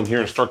oil in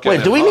here and start getting.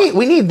 Wait, do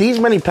we need these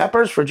many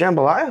peppers for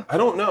jambalaya? I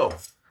don't know.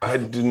 I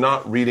do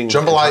not reading.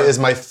 Jambalaya is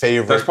my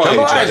favorite. That's probably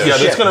Jambalaya is yeah.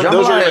 shit. Those are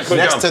Jambalaya gonna is cook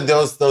Next down.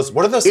 to those,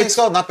 what are those things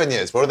called? Not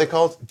beignets. What are they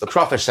called? The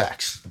crawfish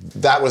sacks.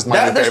 That was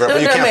my new favorite,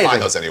 but you can't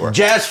find those anywhere.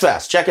 Jazz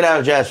Fest. Check it out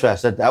at Jazz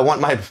Fest. I want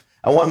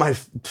my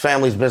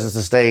family's business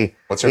to stay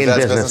What's your in dad's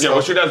business. business? Yeah,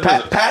 what's your dad's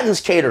business?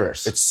 Patton's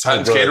Caterers. It's so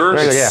Patton's good.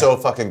 Caterers? It's Yeah. so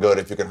fucking good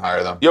if you can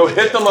hire them. Yo,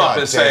 hit them up God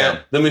and say damn.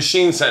 the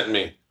machine sent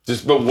me.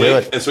 Just but wait,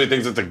 it. and so he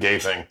thinks it's a gay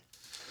thing.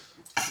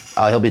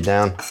 Oh, he'll be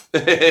down.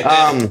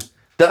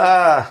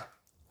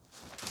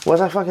 What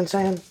was I fucking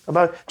saying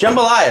about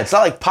jambalaya? It's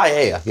not like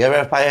paella. You ever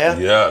have paella?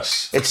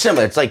 Yes. It's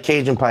similar. It's like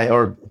Cajun paella,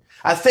 or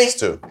I think,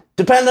 Stew.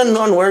 depending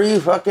on where you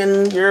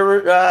fucking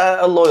your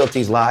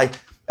loyalties lie,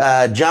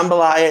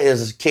 jambalaya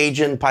is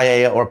Cajun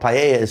paella, or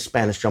paella is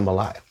Spanish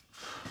jambalaya.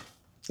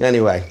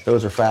 Anyway,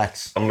 those are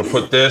facts. I'm gonna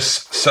put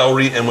this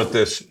celery in with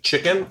this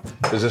chicken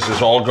because this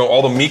is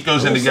all the meat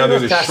goes in together.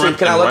 The shrimp.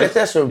 Can I and look rice. at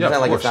this, or Yeah, pretend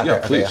of like course. it's not Yeah,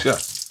 there? please. Okay, Yeah.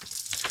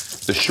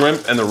 The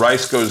shrimp and the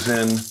rice goes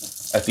in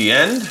at the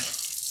end.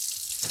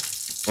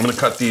 I'm gonna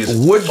cut these.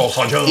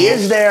 sausages.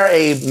 Is there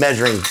a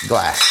measuring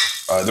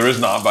glass? There is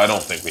not, but I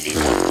don't think we need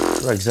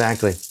one.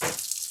 Exactly.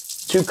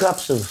 3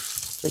 cups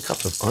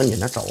of onion.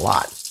 That's a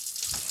lot.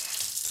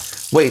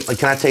 Wait,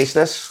 can I taste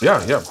this?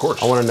 Yeah, of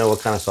course. I want to know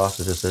what kind of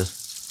sausage this is.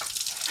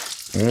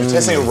 You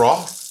tasting it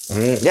raw?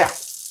 Yeah.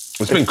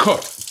 It's been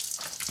cooked.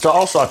 So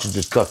all sausage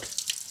is cooked.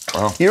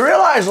 Wow. You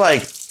realize,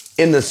 like,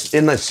 in the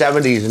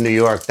 70s in New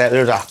York, that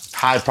there's a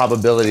high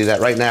probability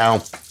that right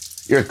now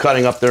you're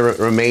cutting up the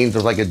remains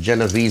of like a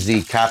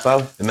Genovese capo.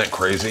 Isn't that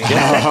crazy?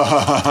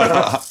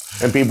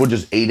 And people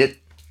just ate it.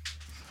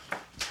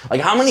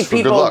 Like how many For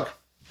good people? luck.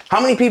 How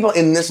many people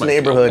in this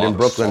neighborhood in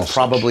Brooklyn sausage.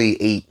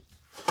 probably ate?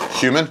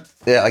 Human?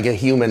 Yeah, like a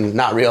human,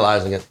 not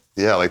realizing it.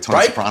 Yeah, like Tony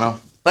Right? Soprano.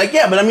 Like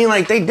yeah, but I mean,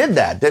 like they did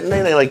that, didn't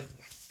they? They like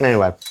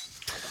anyway.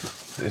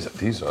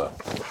 These Let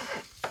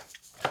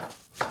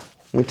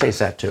me taste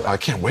that too. I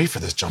can't wait for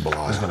this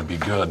jambalaya. is gonna be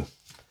good.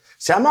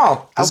 See, I'm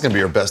all. This is gonna be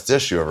your best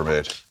dish you ever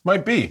made.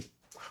 Might be.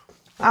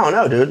 I don't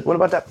know, dude. What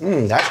about that?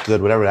 That's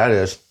good. Whatever that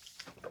is.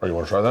 Oh, you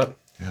want to try that?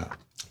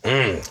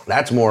 Yeah.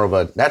 That's more of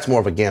a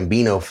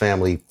Gambino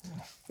family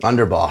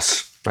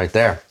underboss right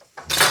there.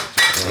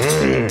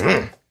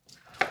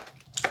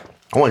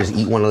 I want to just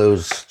eat one of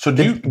those. So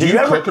do you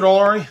ever cook it all,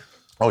 Ari?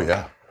 Oh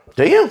yeah.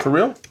 Do you? For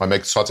real? I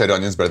make sauteed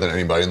onions better than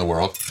anybody in the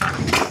world.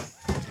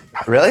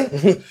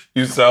 Really?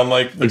 You sound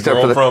like the Except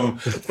girl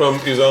for from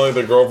you sound like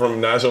the girl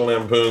from National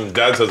Lampoon.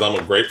 Dad says I'm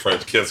a great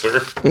French kisser.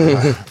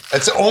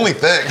 It's the only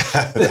thing.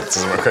 This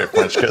is a great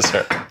French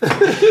kisser.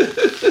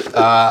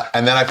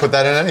 And then I put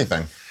that in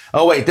anything.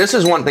 Oh wait, this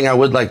is one thing I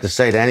would like to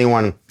say to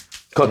anyone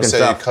cooking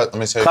stuff. Let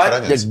me say you cut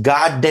Cut onions. the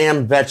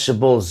goddamn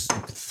vegetables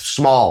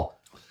small.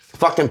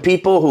 Fucking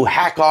people who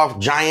hack off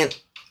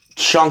giant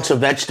chunks of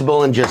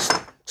vegetable and just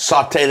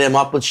saute them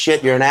up with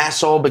shit. You're an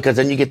asshole because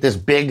then you get this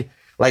big,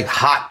 like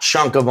hot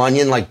chunk of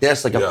onion like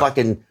this, like a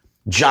fucking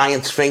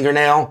giant's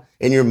fingernail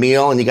in your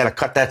meal, and you got to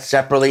cut that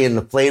separately, and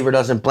the flavor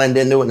doesn't blend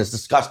into it, and it's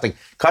disgusting.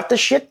 Cut the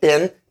shit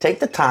thin.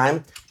 Take the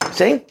time.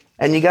 See?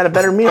 And you got a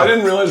better meal. I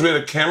didn't realize we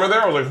had a camera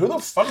there. I was like, who the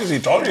fuck is he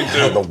talking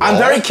to? I'm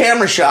very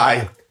camera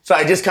shy, so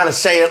I just kind of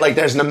say it like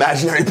there's an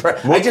imaginary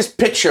person. I just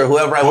picture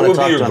whoever I What want would to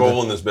talk be your to.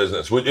 goal in this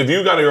business? If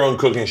you got your own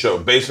cooking show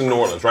based in New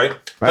Orleans, right?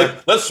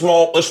 Like, let's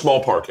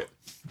small park it.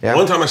 Yeah.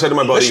 One time I said to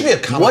my buddy, There should be a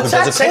comic What's that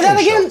that? does a Say that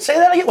cooking again. show. Say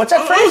that again. What's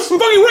that I'm phrase? fucking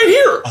right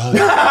here.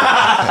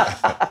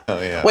 Oh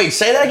yeah. Wait,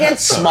 say that again.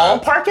 Small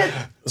park it?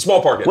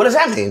 Small park it. What does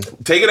that mean?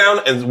 Take it down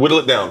and whittle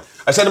it down.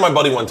 I said to my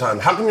buddy one time,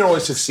 how come you're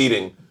always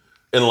succeeding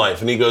in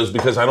life? And he goes,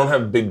 because I don't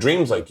have big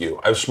dreams like you.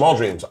 I have small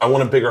dreams. I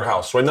want a bigger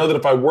house. So I know that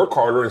if I work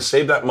harder and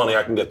save that money,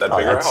 I can get that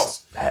bigger that's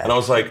house. bad. And I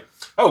was like,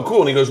 oh,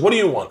 cool. And he goes, what do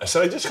you want? I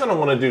said, I just kind of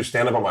want to do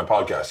stand-up on my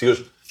podcast. He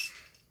goes,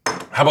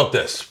 how about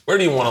this? Where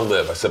do you want to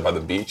live? I said, by the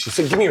beach. He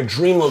said, give me your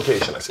dream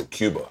location. I said,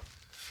 Cuba.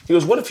 He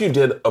goes, what if you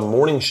did a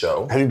morning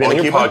show Have you been on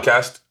to your Cuba?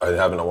 podcast? I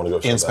haven't. I want to go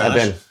so In bad.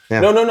 Spanish? I've been.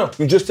 Yeah. No.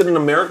 You just did an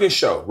American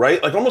show,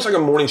 right? Like almost like a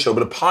morning show,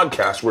 but a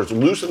podcast where it's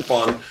loose and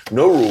fun,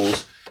 no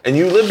rules. And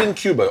you lived in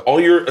Cuba. All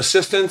your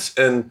assistants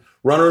and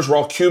runners were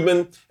all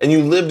Cuban, and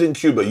you lived in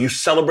Cuba. You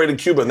celebrated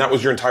Cuba, and that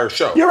was your entire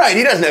show. You're right.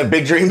 He doesn't have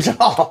big dreams at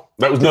all.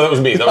 That was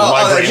me. That was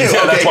my that's dreams. you.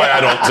 Yeah, that's Okay. why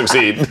I don't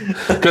succeed.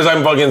 Because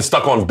I'm fucking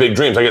stuck on big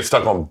dreams. I get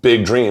stuck on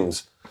big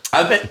dreams.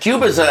 I bet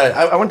Cuba's.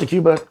 I went to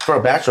Cuba for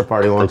a bachelor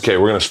party once. Okay,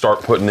 we're gonna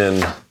start putting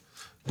in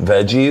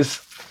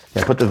veggies.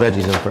 Yeah, put the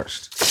veggies in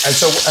first. And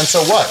so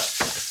what?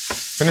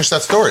 Finish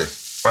that story.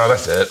 Oh,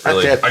 that's it.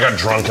 Really. it. I got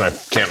drunk and I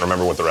can't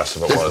remember what the rest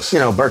of it was. You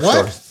know, Bert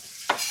What? stories.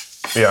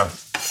 Yeah.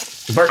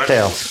 Bert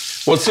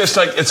tales. Well, it's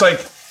like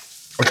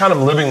I'm kind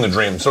of living the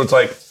dream. So it's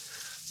like,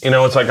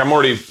 I'm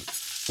already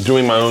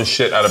doing my own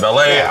shit out of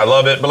LA. Yeah. I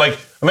love it. But like,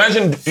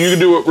 imagine you could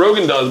do what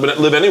Rogan does, but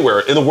live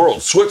anywhere in the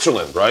world.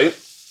 Switzerland, right?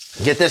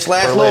 Get this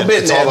last Berlin. little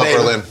bit It's in all there,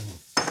 about baby.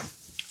 Berlin.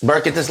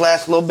 Bert, get this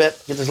last little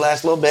bit. Get this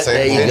last little bit. Same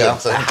There you page, go.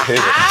 same page.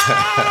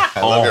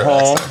 I love your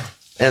accent.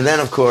 And then,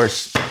 of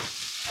course,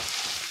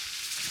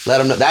 let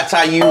them know. That's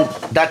how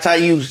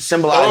you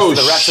symbolize Oh,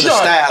 to the rest of the shut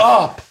staff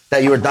up.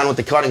 that you were done with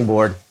the cutting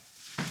board.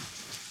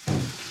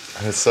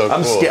 It's so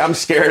I'm cool. I'm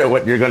scared of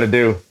what you're gonna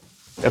do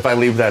if I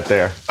leave that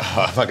there.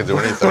 I'm not gonna do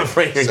anything. I'm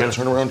afraid you're Is that gonna-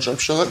 turn around jump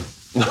shot?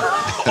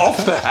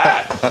 Off the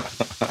hat.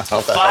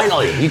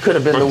 Finally, you could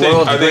have been the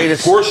world's I think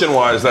greatest.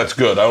 portion-wise, that's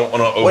good. I don't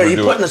want to overdo Wait, are you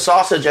putting it. the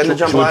sausage and the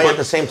Should we jambalaya put- at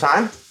the same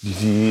time?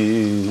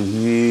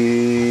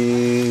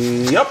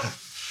 Yep.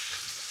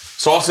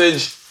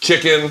 Sausage,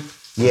 chicken,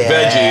 Yeah.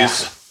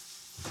 veggies.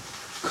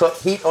 Cook,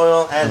 heat,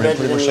 oil, add mean,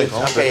 pretty veggies. much and take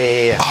all of it.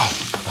 Okay, yeah.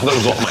 That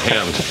was off my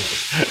hand.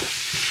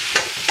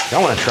 I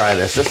want to try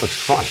this. This looks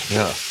fun.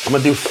 Yeah. I'm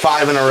gonna do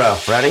 5 in a row.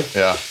 Ready?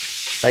 Yeah.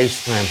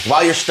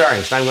 While you're stirring,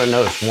 it's not even gonna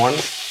notice. 1,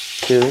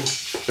 2,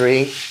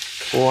 3,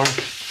 4,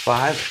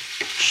 5.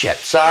 Shit.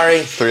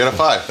 Sorry. 3 out of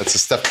 5. That's a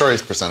Steph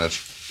Curry's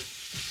percentage.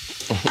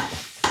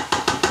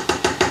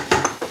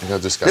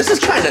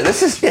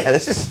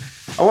 This is.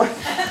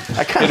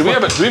 I kind Hey, of. do we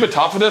have a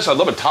top for this? I'd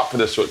love a top for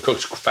this so it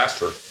cooks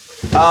faster.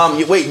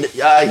 Wait.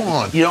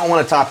 You don't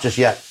want a top just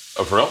yet.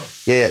 Oh, for real?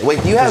 Yeah. Wait.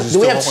 Do we you have still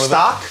want one of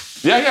stock?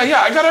 Yeah.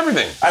 I got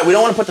everything. All right. We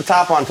don't want to put the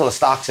top on until the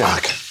stock's in.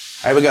 Okay.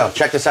 Here we go.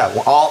 Check this out.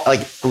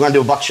 We're gonna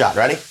do a buckshot.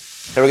 Ready?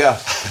 Here we go.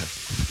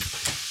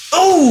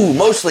 Ooh,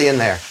 mostly in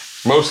there.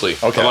 Mostly.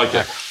 Okay. I like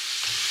it.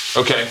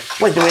 Okay.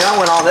 Wait, do we not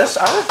want all this?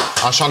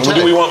 Enchanté.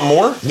 Do we want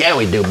more? Yeah,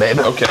 we do, baby.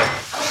 Okay.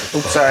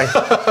 Oops, sorry.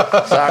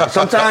 Sorry.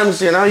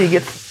 Sometimes, you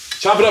get.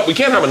 Chop it up. We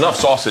can't have enough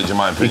sausage, in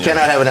my opinion. You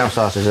cannot have enough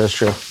sausage. That's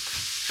true.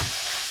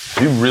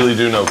 You really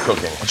do know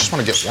cooking. I just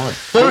want to get one.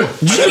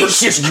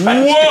 Jesus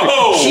Christ.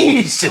 Whoa!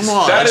 Jesus. Come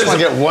on, I just want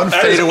to get one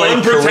fadeaway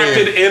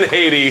unprotected Korean. in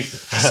Haiti.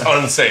 It's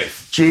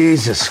unsafe.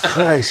 Jesus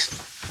Christ.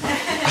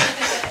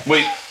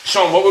 Wait,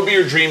 Sean, what would be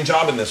your dream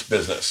job in this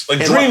business?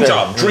 Like In dream what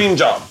job, dream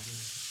job.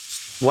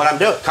 What I'm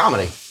doing?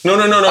 Comedy. No.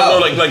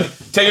 Like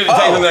take it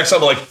to the next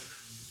level. Like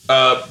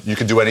You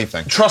can do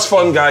anything. trust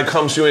fund guy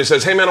comes to you and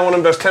says, "Hey man, I want to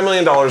invest $10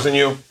 million in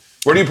you."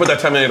 Where do you put that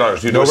 $10 million?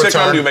 Do you do a sitcom?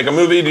 return. Do you make a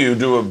movie? Do you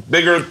do a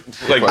bigger?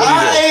 Like what do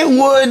you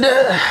do? I would.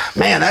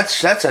 Man,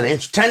 that's an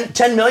inch.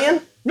 10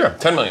 million. Yeah,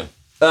 10 million.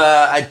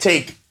 I'd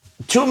take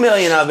 2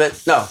 million of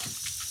it. No,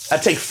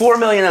 I'd take 4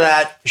 million of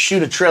that.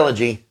 Shoot a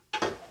trilogy.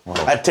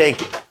 I'd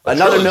take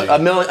another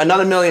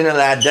million of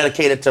that.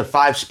 Dedicate it to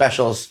 5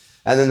 specials,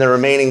 and then the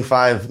remaining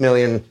 5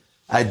 million,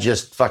 I'd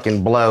just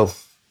fucking blow.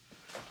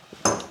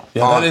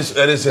 Yeah, that is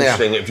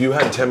interesting. If you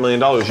had $10 million,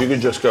 you could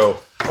just go,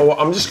 "Oh, well,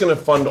 I'm just going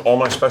to fund all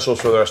my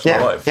specials for the rest of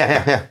my life."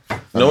 Yeah.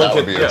 No one that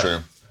could would be your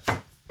dream.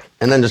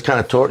 And then just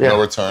kind of tour. Yeah.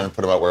 No return.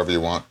 Put them out wherever you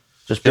want.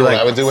 Just You be know like,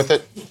 what I would do with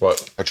it?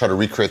 What? I try to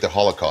recreate the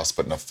Holocaust,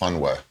 but in a fun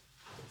way.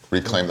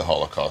 Reclaim the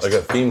Holocaust. Like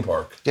a theme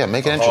park. Yeah,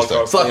 make it interesting.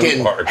 Holocaust fucking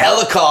theme park.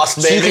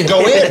 Holocaust, So you baby.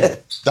 can go in.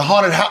 The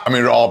haunted house. I mean,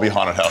 it'll all be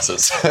haunted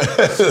houses.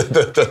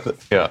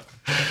 Yeah.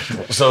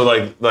 So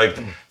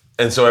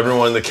and so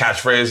everyone, the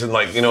catchphrase in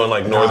in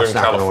Northern it's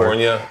not gonna work.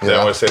 California, they Yeah.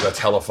 always say that's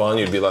hella fun.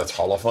 You'd be like, that's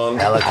hella fun.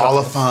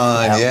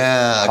 Holophon.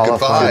 Yeah. Good Holophon.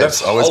 vibes.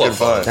 That's Always good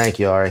holophon. vibes. Thank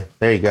you, Ari.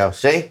 There you go.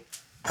 See?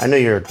 I knew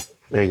you're.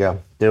 There you go.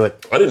 Do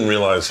it. I didn't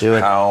realize Do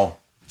it. how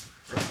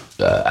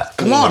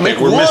Come on, make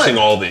we're one. missing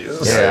all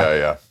these.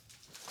 Yeah.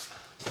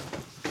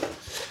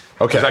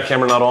 Okay. Is that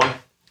camera not on?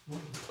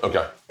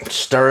 Okay.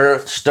 Stir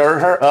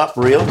her up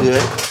real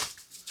good.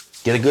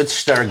 Get a good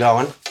stir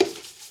going.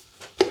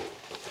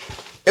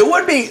 It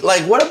would be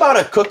like, what about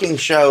a cooking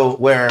show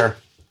where,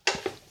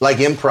 like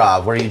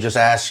improv, where you just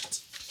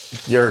asked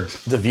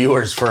the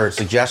viewers for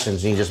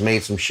suggestions and you just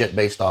made some shit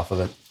based off of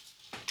it?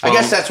 I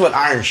guess that's what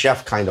Iron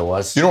Chef kind of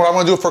was. You know what I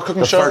want to do for a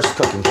cooking The show? first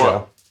cooking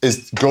show.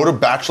 Is go to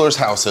bachelors'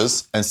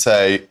 houses and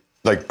say,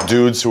 like,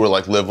 dudes who are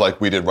like live like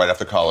we did right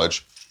after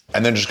college,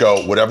 and then just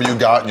go, whatever you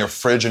got in your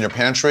fridge and your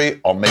pantry,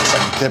 I'll make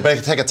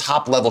something. Take a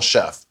top level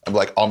chef and be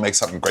like, I'll make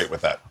something great with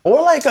that.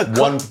 Or like a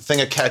One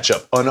thing of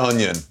ketchup, an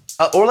onion.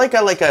 or like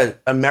a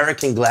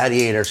American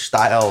Gladiator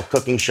style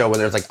cooking show where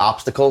there's like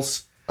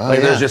obstacles.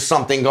 There's just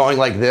something going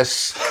like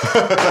this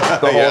the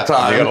whole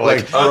time. You gotta,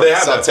 like, They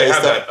have that. They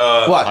have that.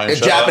 What? Iron In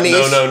Chef?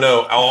 Japanese?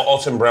 No.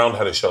 Alton Brown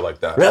had a show like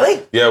that.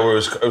 Really? Yeah, where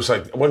it was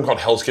like, it wasn't called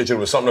Hell's Kitchen. It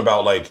was something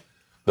about like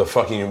the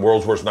fucking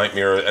world's worst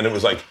nightmare. And it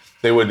was like,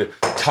 they would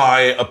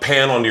tie a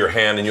pan onto your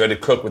hand and you had to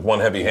cook with one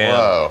heavy hand.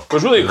 Whoa. It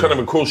was really kind of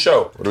a cool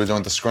show. What are we doing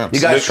with the scrimps?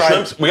 You guys The tried?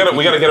 shrimps, we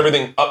gotta get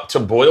everything up to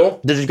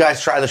boil. Did you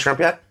guys try the shrimp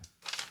yet?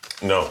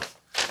 No.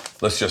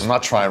 Let's just I'm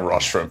not trying raw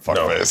shrimp, No.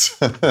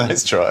 fuckface.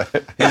 Nice try.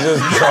 He's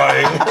just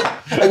trying.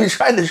 Have you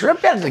tried the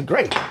shrimp yet? It's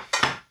great.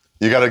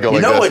 You gotta go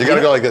like know this. what- You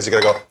gotta go like this. You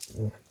gotta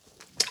go.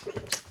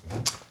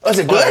 Was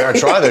it Oh, I gotta good?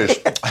 try this.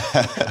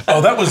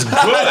 Oh, that was good.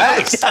 Wait,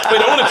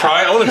 I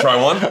want to try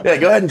one. Yeah,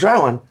 go ahead and try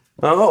one.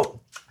 Oh,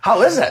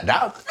 how is that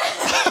now?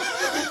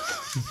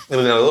 It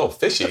was a little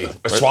fishy.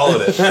 I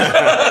swallowed it.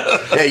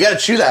 Yeah, you gotta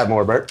chew that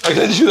more, Bert. I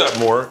gotta do that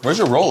more. Where's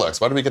your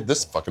Rolex? Why did we get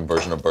this fucking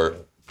version of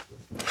Bert?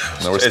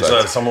 No respect.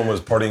 It's someone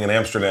was partying in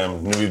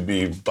Amsterdam, knew he'd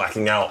be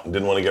blacking out and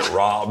didn't want to get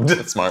robbed.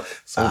 That's smart.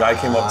 Some guy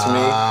came up to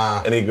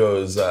me and he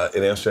goes,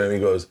 in Amsterdam, he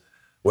goes,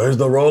 "Where's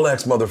the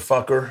Rolex,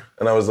 motherfucker?"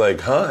 And I was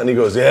like, "Huh?" And he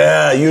goes,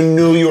 "Yeah, you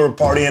knew you were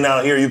partying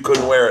out here. You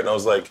couldn't wear it." And I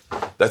was like,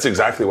 "That's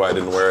exactly why I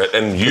didn't wear it."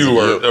 And you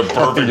are a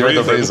perfect You're the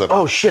reason. reason.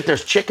 Oh shit,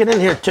 there's chicken in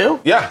here too?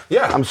 Yeah.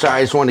 I'm sorry,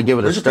 I just wanted to give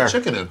it Where'd a you put stir.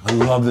 chicken in? I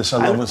love this.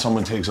 I love when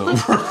someone takes over.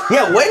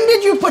 Yeah, when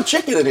did you put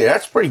chicken in here?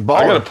 That's pretty I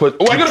baller. gotta put.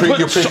 Oh, I gotta put.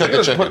 You pre-cook I the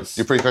gotta chicken. put-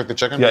 You pre-cook the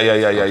chicken?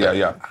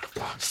 Yeah.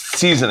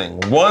 Seasoning: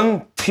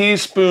 1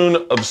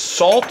 teaspoon of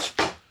salt,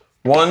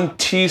 1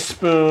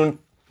 teaspoon.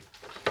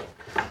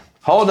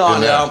 Hold on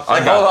Good man. now. I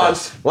got Hold on.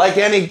 this. Like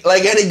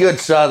any good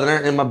Southerner,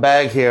 in my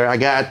bag here, I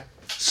got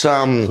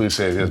some Please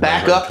say it is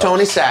backup my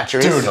Tony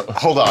Satcheries. Dude,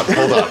 hold on.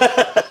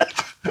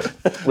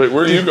 Wait,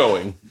 where are you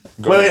going?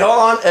 Wait, hold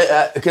on,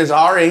 because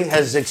Ari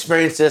has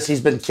experienced this. He's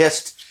been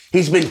kissed.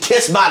 He's been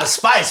kissed by the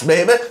spice,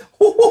 baby.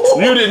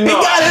 You did He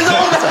not. got his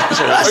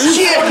own. Are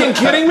you fucking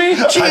kidding me?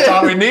 I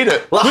thought we need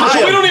it. We don't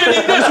even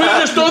need this. We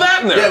can just throw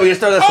that in there. Yeah, we just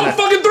throw this in Oh, there.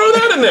 fucking throw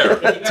that in there.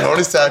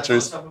 Tony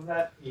Satchers. Some of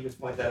that, you just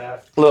point that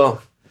out. Little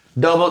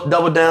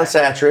double down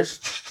Satcheries.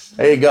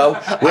 There you go.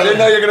 I didn't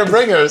know you were gonna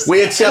bring hers.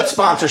 We accept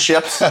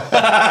sponsorships.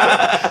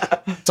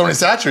 Tony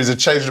Satchers, it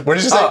changed. What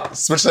did you say?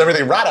 Switched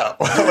everything right up.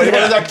 What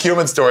is that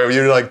cumin story where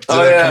you like did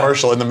a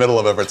commercial in the middle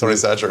of it for Tony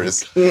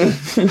Satchers?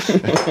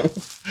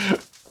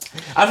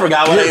 I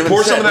forgot what I Here, even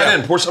pour said. some of that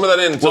Yeah. in. Pour some of that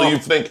in until you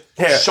think.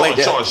 Here, wait,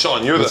 yeah.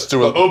 Sean, you're Let's the.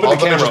 do it. Open I'll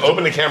the camera. just-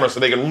 Open the camera so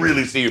they can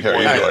really see you. Here,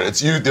 pouring you it. do it.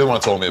 It's you. The one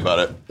that told me about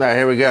it. All right,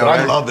 here we go. But I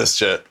Right? love this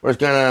shit. We're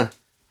gonna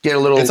get a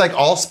little It's like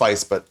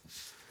allspice, but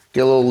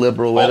get a little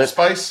liberal with it.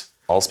 Allspice?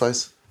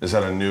 allspice. Is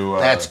that a new?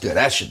 That's good.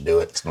 That should do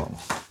it. It's normal.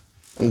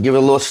 And give it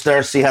a little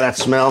stir. See how that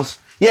smells.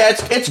 Yeah,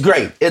 it's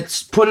great.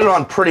 It's put it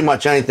on pretty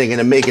much anything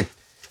and make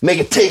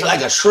it taste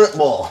like a shrimp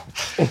ball.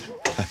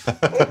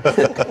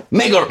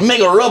 make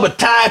a rubber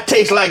tie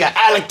taste like an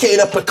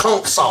alligator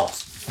pecan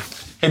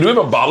sauce. Hey, do we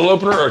have a bottle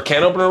opener or a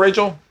can opener,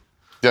 Rachel?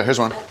 Yeah, here's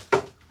one.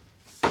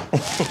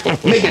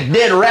 Make a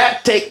dead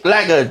rat taste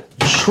like a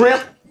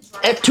shrimp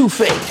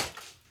etouffee.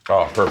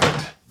 Oh,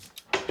 perfect.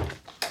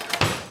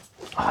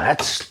 Oh,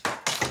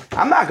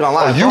 I'm not gonna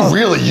lie. Oh, you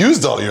really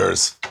used all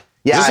yours.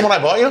 Yeah, Is this the one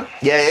I bought you?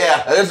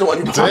 Yeah. This is the one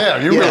you bought.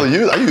 Damn, you really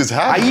used. I used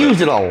half. I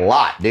used it a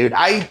lot, dude.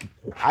 I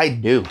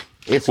do.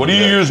 What do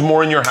you use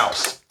more in your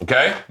house?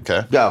 Okay.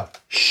 Okay. Go.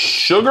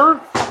 Sugar,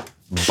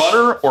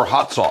 butter, or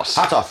hot sauce?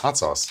 Hot sauce. Hot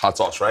sauce. Hot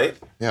sauce, right?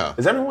 Yeah.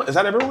 Is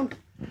that everyone?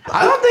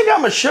 I don't think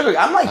I'm a sugar.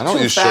 I'm like I don't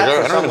too use fat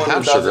sugar. for I don't even someone have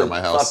who sugar doesn't in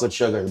my house. fuck with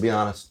sugar, to be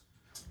honest.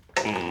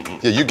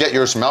 Yeah, you get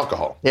yours from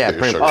alcohol. Yeah. You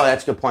get your sugar. Oh,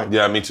 that's a good point.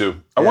 Yeah, me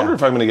too. I wonder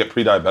if I'm going to get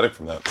pre-diabetic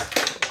from that.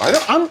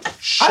 I'm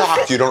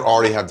shocked you don't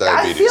already have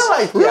diabetes.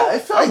 I feel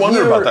like I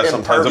wonder about that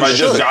sometimes. If I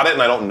just should. got it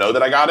and I don't know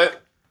that I got it.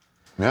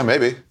 Yeah,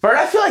 maybe. Bert,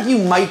 I feel like you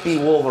might be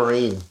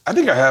Wolverine. I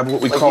think I have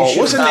what we Like call, you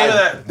what's the should name of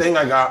have- that thing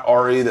I got,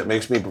 Ari, that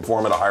makes me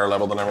perform at a higher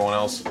level than everyone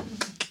else?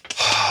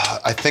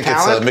 I think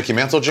Talent? it's a Mickey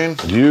Mantle gene.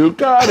 You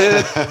got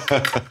it.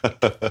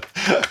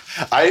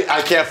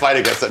 I can't fight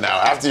against it now.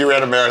 After you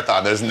ran a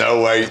marathon, there's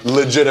no way,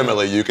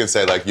 legitimately, you can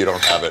say, like, you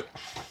don't have it.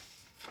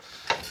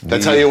 Did I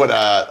tell you what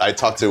I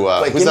talked to,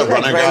 Wait, who's give that me that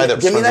runner grand- guy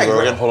that's give me friends with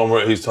that Rogan? Hold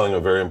on, he's telling a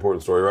very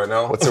important story right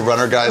now. What's the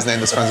runner guy's name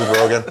that's friends with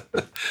Rogan?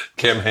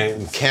 Cam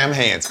Haines. Cam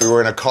Haines. We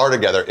were in a car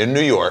together in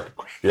New York,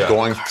 Yeah.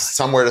 going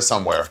somewhere to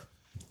somewhere.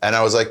 And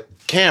I was like,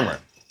 Cameron,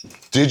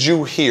 did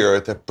you hear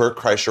that Bert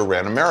Kreischer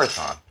ran a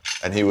marathon?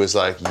 And he was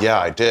like, yeah,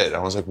 I did. And I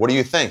was like, what do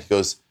you think? He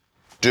goes,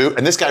 dude,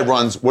 and this guy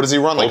runs, what does he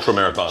run? Like Ultra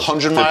marathons.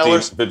 100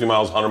 milers? 50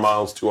 miles, 100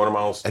 miles, 200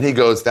 miles. And he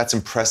goes, that's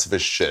impressive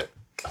as shit.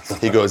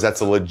 He goes,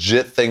 that's a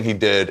legit thing he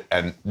did,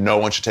 and no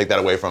one should take that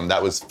away from him.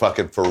 That was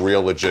fucking for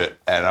real legit.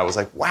 And I was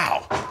like,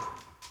 wow.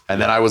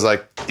 And then I was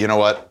like, you know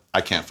what?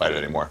 I can't fight it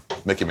anymore.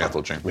 Mickey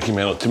Mantle gene. Mickey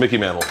Mantle. To Mickey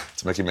Mantle.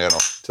 It's Mickey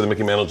Mantle. To the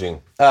Mickey Mantle gene.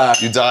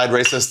 You died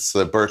racist so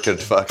that Bert could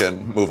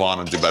fucking move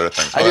on and do better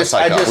things. Oh, I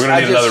psycho. just- We're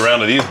going to need another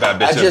round of these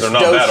bad bitches. They're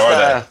not bad,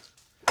 are they?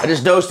 I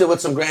just dosed it with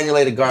some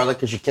granulated garlic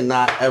because you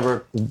cannot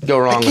ever go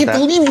wrong with that.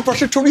 believe you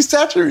brushed your Tony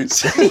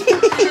Statues.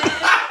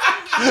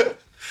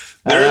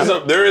 There are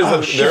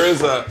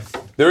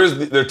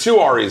two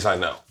Aris I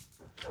know.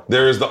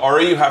 There is the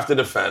Ari you have to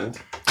defend.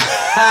 A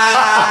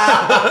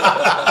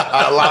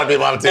lot of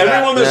people have to do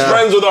Everyone that's Yeah.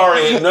 friends with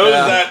Ari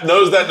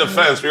knows that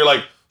defense. Where you're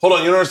like, hold on,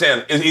 you don't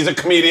understand. He's a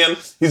comedian.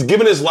 He's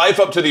given his life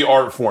up to the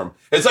art form.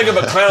 It's like if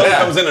a clown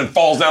comes in and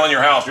falls down on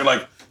your house. You're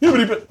like,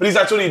 yeah, but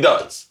that's what he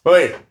does.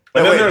 Wait.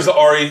 And then there's the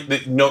Ari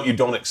that you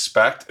don't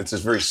expect. It's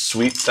this very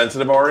sweet,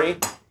 sensitive Ari.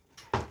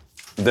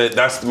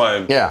 That's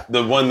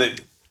the one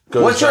that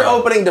goes. What's your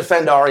opening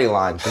defend Ari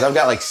line? Because I've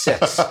got like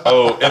 6.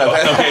 Oh, it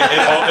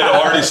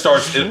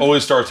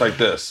always starts like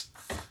this.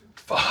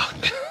 Fuck.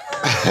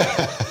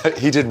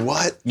 He did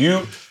what?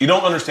 You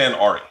don't understand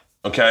Ari,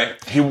 okay?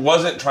 He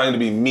wasn't trying to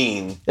be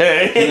mean.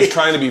 He was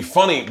trying to be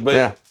funny,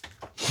 but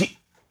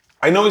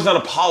I know he's not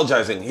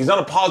apologizing. He's not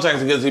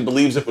apologizing because he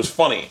believes it was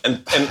funny.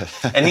 And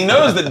he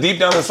knows that deep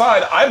down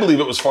inside, I believe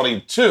it was funny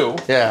too.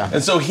 Yeah.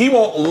 And so he's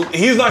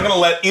not going to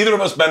let either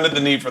of us bend at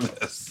the knee for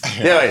this.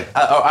 Yeah, wait.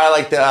 I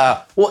like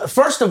the. Well,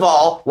 first of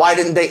all, why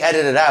didn't they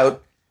edit it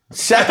out?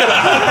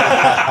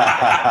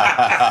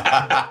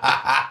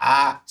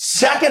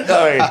 Second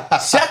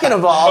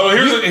of all,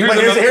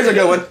 here's a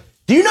good one.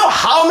 Do you know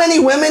how many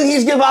women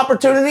he's give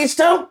opportunities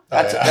to?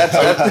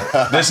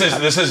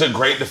 This is a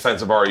great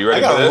defense of Ari. You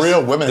ready I for got this? a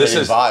real women This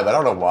hating is vibe. I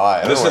don't know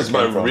why. this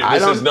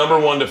is number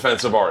one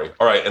defense of Ari.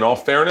 All right, in all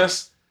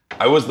fairness,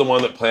 I was the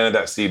one that planted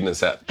that seed in his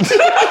head.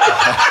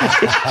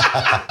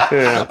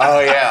 Oh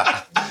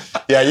yeah,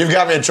 yeah. You've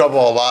got me in trouble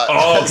a lot.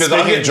 Oh, because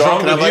I get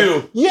drunk and with I'm you.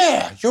 like,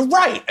 yeah, you're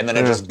right. And then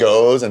it just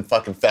goes and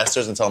fucking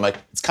festers until I'm like,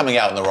 it's coming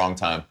out in the wrong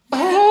time.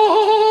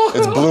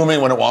 It's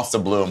blooming when it wants to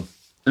bloom.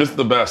 It's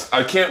the best.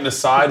 I can't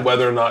decide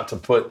whether or not to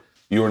put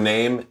your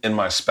name in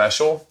my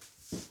special.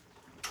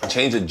 I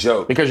changed a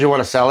joke. Because you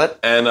want to sell it?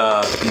 And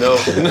no.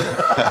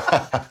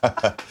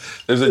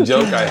 There's a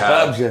joke I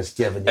have. I'm just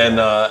giving you and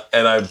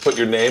I put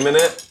your name in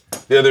it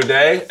the other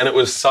day, and it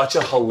was such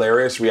a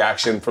hilarious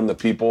reaction from the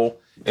people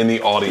in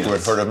the audience. You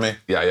had heard of me?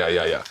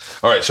 Yeah.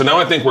 All right, so now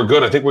I think we're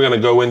good. I think we're going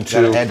to go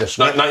into... Gotta add the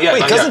script. Not yet, Wait,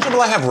 not doesn't yet.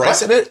 Triple I have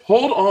rice in it?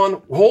 Hold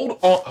on.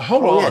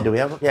 yeah, do we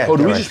have- yeah, Oh,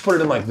 do we right. just put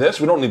it in like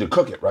this? We don't need to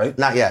cook it, right?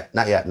 Not yet.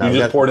 No, You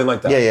just pour it in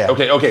like that? Yeah.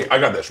 Okay, I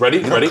got this. Ready?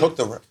 Ready? Cook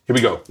the rice. Here we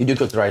go. You do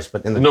cook the rice,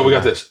 but in the No, we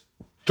got this.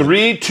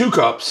 3 2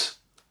 cups.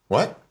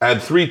 What?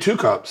 Add 3 2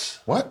 cups.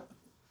 What?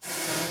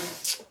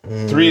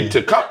 3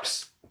 2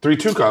 cups. 3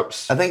 2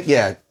 cups. I think,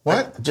 yeah.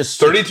 What? Just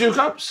 32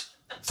 cups?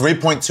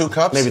 3.2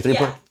 cups? maybe 3.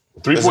 Yeah.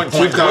 3.2 Where are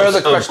cups the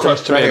of crushed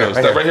crushed tomatoes? tomatoes.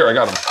 Right here. Right here, I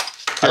got them.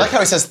 I like how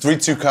he says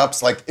 3.2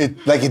 cups, like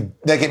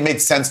it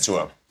made sense to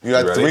him. You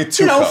had ready? 3.2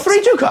 You know, cups.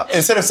 3 2 cups.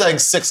 Instead of saying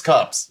 6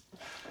 cups,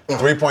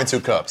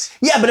 3.2 cups.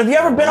 Yeah, but have you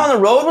ever been on the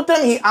road with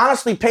him? He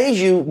honestly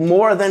pays you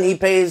more than he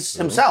pays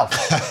himself.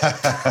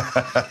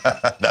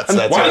 That's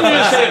That's Why didn't you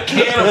just say a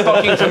can of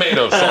fucking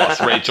tomato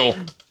sauce, Rachel?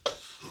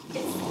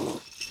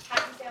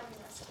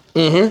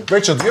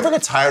 Rachel, do you ever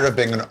get tired of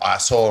being an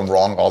asshole and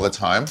wrong all the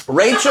time?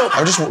 Rachel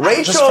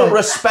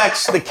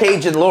respects the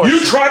Cajun lore. You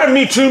try to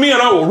Me Too me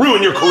and I will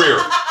ruin your career.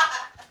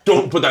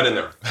 Don't put that in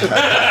there.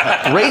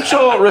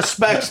 Rachel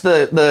respects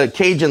the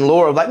Cajun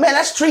lore of like, man,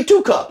 that's 3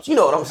 2 cups. You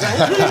know what I'm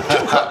saying? 3 2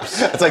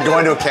 cups. It's like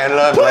going to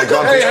Canada and like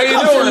going Hey, how you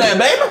doing? In there,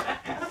 baby.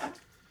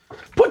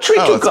 Put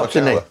 3 2 cups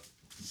in there.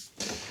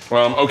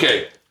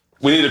 Okay.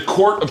 We need a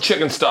quart of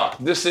chicken stock.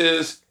 This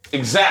is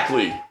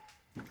exactly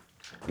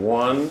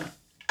one.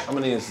 How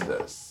many is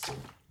this?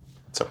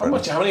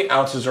 How many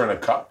ounces are in a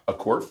cup? A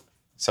quart?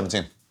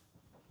 17.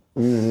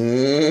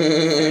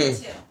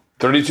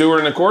 32 are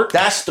in a quart?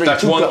 That's three.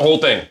 That's two one cups. whole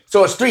thing.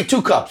 So it's 3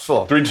 2 cups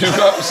full. 3 2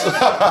 cups? 3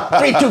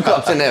 2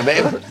 cups in there,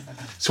 baby.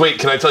 So wait,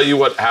 can I tell you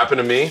what happened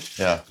to me?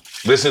 Yeah.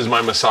 This is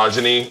my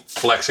misogyny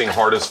flexing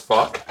hard as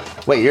fuck.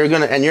 Wait, you're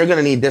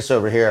gonna need this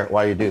over here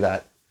while you do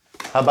that.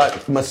 How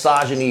about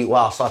misogyny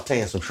while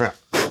sauteing some shrimp?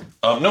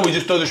 No, we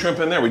just throw the shrimp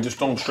in there. We just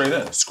throw them straight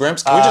in.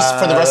 Scrimps? Can we just,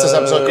 for the rest of this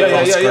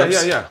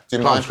episode, Yeah. Do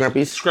you Palm mind?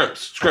 scrimpies.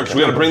 Scrimps. We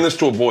got to bring this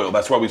to a boil.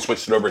 That's why we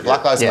switched it over here.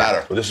 Black Lives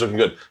Matter. Well, this is looking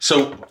good.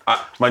 So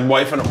my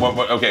wife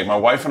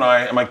and I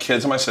and my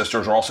kids and my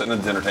sisters are all sitting at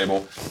the dinner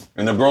table,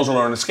 and the girls are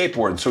learning to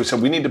skateboard. So we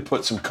said we need to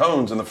put some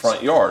cones in the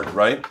front yard,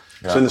 right?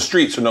 Yeah. So in the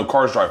street, so no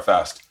cars drive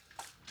fast.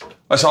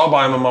 I said, I'll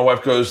buy them, and my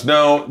wife goes,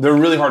 no, they're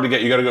really hard to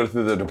get. You got to go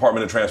through the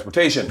Department of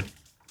Transportation.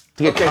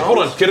 Okay, hold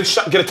on. Get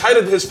it tight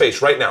into his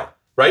face right now.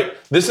 Right?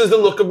 This is the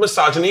look of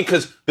misogyny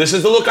because this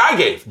is the look I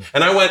gave.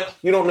 And I went,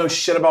 you don't know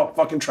shit about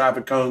fucking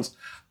traffic cones.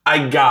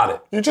 I got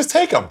it. You just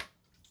take them.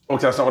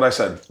 Okay, that's not what I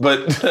said.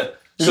 But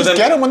You just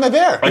get them when they're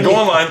there. I go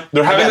online.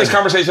 They're having this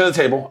conversation at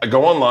the table. I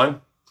go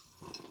online,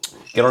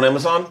 get on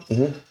Amazon,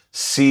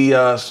 see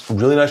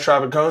really nice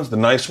traffic cones, the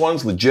nice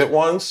ones, legit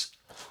ones.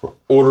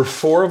 Order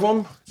 4 of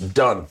them,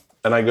 done.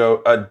 And I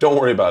go, don't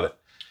worry about it.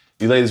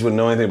 You ladies wouldn't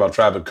know anything about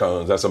traffic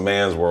cones. That's a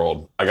man's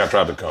world. I got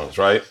traffic cones,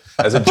 right?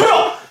 As a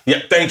joke. Yeah,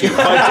 thank you. Dick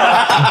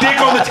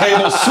on the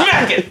table,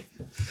 smack it.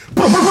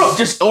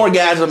 Just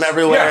orgasm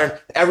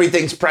everywhere. Yeah.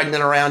 Everything's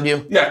pregnant around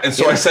you. Yeah, and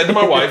so I said to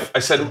my wife,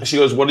 she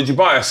goes, what did you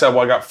buy? I said,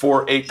 well, I got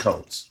 4 8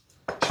 cones.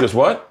 She goes,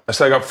 what? I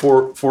said, I got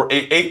 4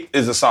 8. 8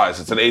 is the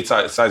size. It's an 8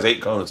 size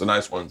 8 cone. It's a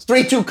nice one.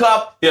 3 2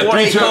 cup. Yeah, 4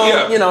 3 8 2, cone.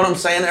 yeah. You know what I'm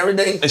saying?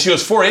 Everything. And she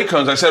goes, 4 8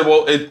 cones. I said,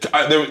 well,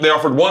 they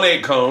offered 1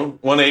 8 cone.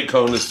 1 8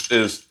 cone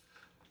is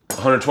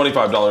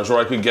 $125, or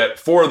I could get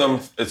 4 of them.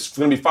 It's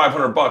going to be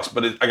 $500,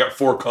 but I got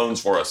 4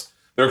 cones for us.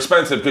 They're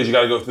expensive because you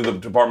got to go through the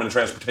Department of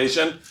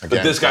Transportation. But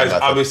this guy's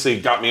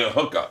obviously got me a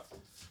hookup.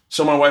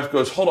 So my wife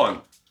goes, hold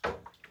on.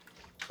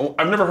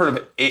 I've never heard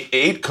of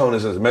 8 cone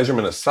as a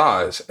measurement of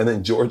size. And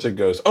then Georgia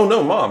goes, oh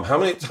no, Mom, how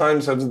many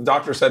times has the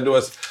doctor said to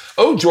us,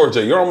 oh,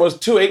 Georgia, you're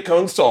almost 2 8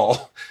 cones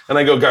tall. And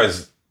I go,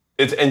 guys,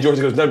 and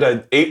Georgia goes, no,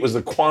 Dad, 8 was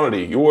the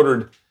quantity. You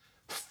ordered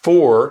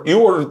 4, you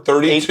ordered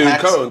 32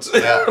 cones.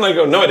 Yeah. And I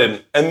go, no, I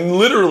didn't. And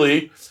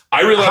literally,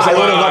 I realized I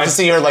would have loved to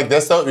see her like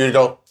this, though. You'd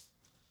go,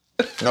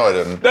 no, I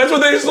didn't. That's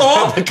what they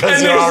saw. Because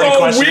and you're they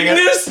already saw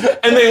weakness,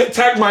 and they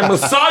attacked my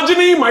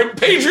misogyny, my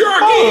patriarchy.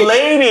 Oh,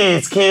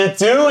 ladies can't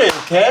do it,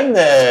 can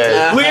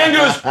they? Leanne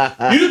goes,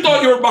 you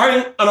thought you were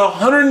buying an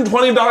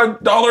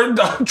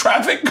 $120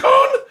 traffic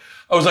cone?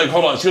 I was like,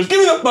 hold on. She goes, give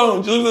me the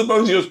phone. She looks at the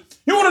phone. She goes,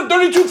 you ordered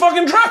 32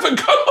 fucking traffic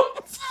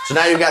cones. So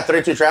now you got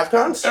 32 traffic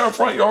cones? In our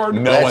front yard.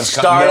 No one's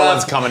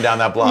coming down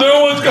that block.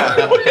 No one's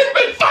coming.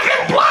 They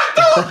fucking blocked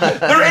them.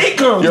 They're 8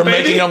 cones, You're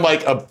baby. making them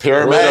like a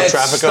pyramid of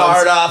traffic cones.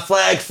 Start a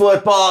flag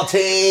football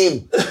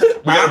team.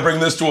 We gotta bring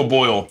this to a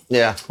boil.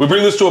 Yeah. We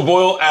bring this to a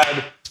boil,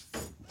 add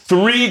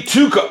 3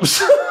 2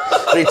 cups.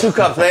 3 2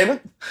 cups, baby.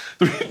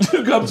 3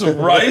 2 cups of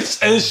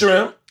rice and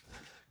shrimp.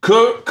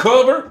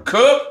 Cover.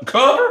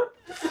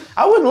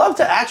 I would love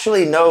to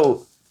actually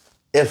know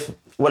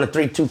what a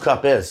 3 2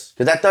 cup is.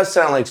 Because that does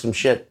sound like some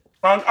shit.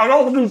 I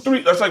don't do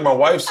 3. That's like my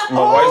wife's. My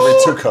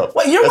wife's 3 2 cup.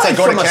 Wait, your wife's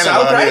from the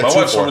South, right? My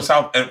wife's from the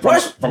South. And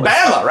from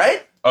Bama,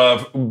 right?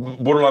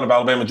 Borderline of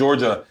Alabama,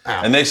 Georgia.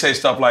 And they say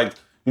stuff like,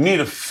 you need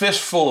a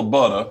fistful of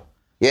butter.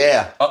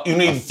 Yeah. You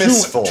need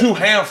 2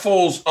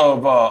 handfuls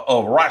of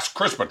Rice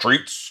Krispie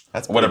treats.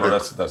 That's whatever.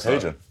 good. That's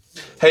Cajun.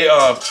 Hey,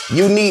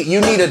 you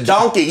need a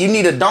donkey. You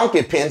need a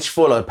donkey pinch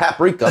full of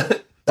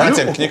paprika.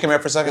 Patton, can you come here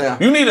for a second? Yeah.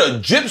 you need a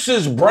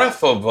gypsy's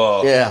breath of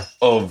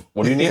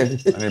what do you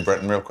need? I need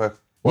Brenton real quick.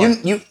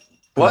 You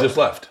what? You just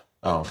left.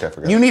 Oh, okay, I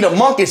forgot. You need a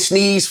monkey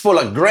sneeze full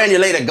of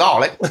granulated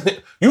garlic.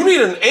 You need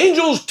an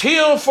angel's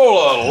tear full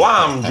of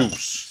lime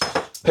juice.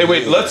 Hey,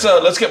 wait, let's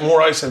get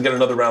more ice and get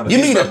another round of You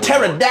these need a red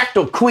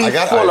pterodactyl queen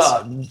full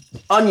of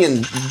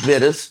onion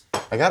bitters.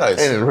 I got ice.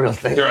 Ain't a real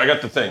thing. Here, I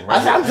got the thing.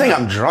 Right I think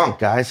I'm drunk,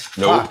 guys.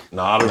 Nope, Fuck.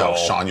 not at all.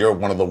 Sean, you're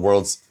one of the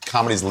world's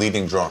comedy's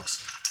leading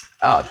drunks.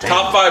 Oh, damn.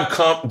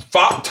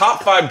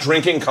 Top 5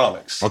 drinking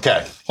comics.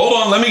 Okay. Hold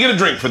on, let me get a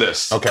drink for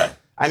this. Okay.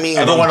 I mean,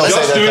 Everyone will say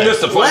Just that doing thing. this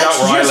to find out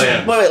where I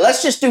land. wait,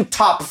 let's just do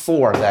top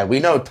 4 then. We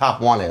know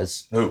top 1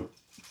 is. Who?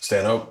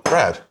 Stanhope.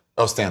 Brad.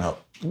 Oh, Stanhope.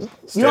 You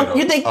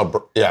think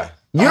Oh, yeah.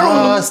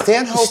 you're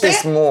Stanhope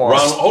is more.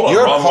 Ron, hold on.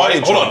 You're Ron a party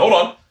White. Hold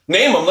on.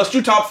 Name them. Let's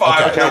do top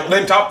 5. Okay.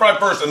 Name top 5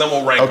 first, and then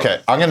we'll rank them.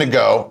 Okay, I'm going to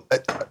go.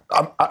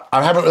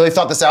 I haven't really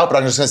thought this out, but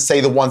I'm just going to say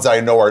the ones that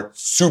I know are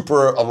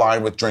super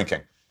aligned with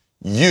drinking.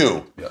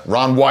 You,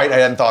 Ron White, I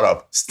hadn't thought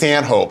of.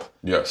 Stanhope.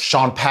 Yes.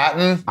 Sean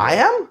Patton. I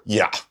am?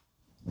 Yeah.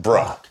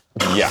 Bro.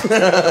 Yeah.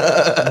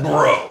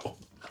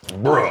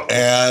 Bro.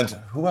 And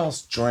who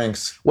else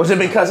drinks? Was it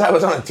because I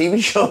was on a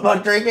TV show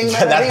about drinking?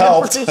 Yeah, that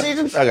helped. For 2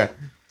 seasons? Okay.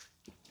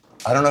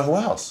 I don't know who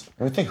else.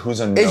 Let me think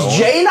who's a known. Is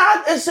Jay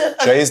not?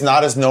 Jay's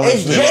not as known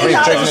as drinking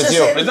as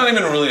you. He's not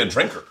even really a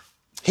drinker.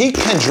 He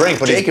can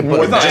drink, but he's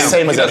more the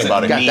same as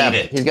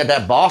anybody. He's got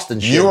that Boston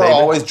shit. You are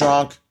always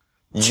drunk.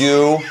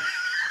 You,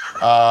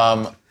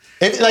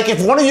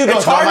 if one of you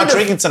goes, no, I'm not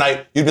drinking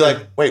tonight, you'd be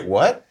like, wait,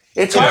 what?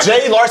 If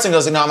Jay Larson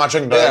goes, no, I'm not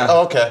drinking. Like,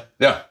 oh, okay.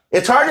 Yeah.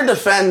 It's hard to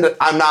defend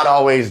I'm not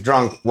always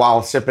drunk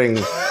while sipping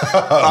the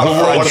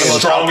world's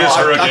strongest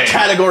hurricane. A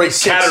category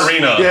 6.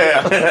 Katarina.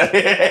 Yeah.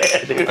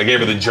 I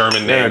gave her the German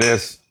name. There it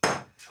is.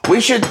 We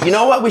should, you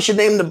know what? We should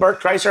name the Bert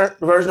Kreischer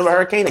version of a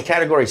hurricane a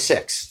category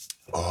 6.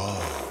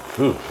 Oh.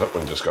 Ooh, that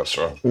one just got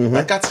strong. Mm-hmm.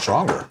 That got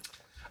stronger.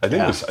 I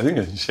think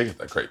you should get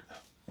that great.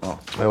 Oh.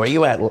 Wait, where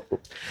you at? Wait,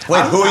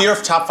 who are your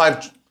top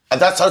 5?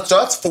 That's 4.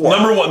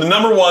 The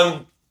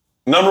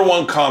number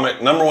one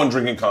comic, number one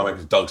drinking comic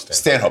is Doug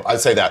Stanhope.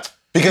 I'd say that.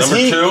 Because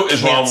number 2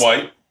 is Ron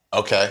White.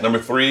 Okay. Number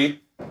 3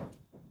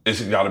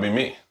 is Gotta Be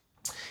Me.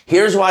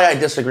 Here's why I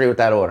disagree with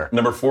that order.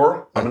 Number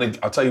 4,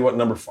 I'll tell you what.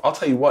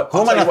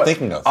 Who am I not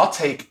thinking of? I'll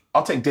take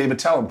David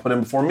Tell and put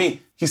him before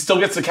me. He still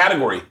gets the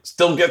category.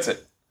 Still gets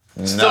it.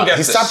 He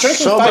stopped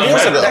drinking 5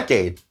 years ago. A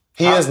decade.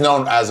 He is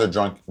known as a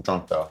drunk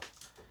though.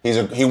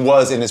 He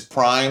was in his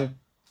prime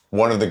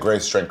one of the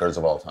greatest drinkers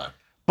of all time.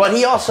 But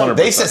he also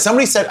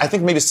somebody said, I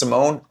think maybe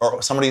Simone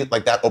or somebody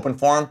like that opened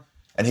for him,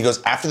 and he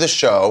goes, after the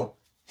show,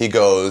 he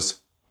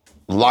goes,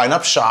 line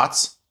up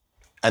shots,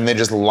 and they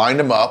just lined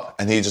him up,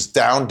 and he just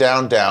down,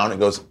 and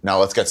goes, now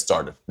let's get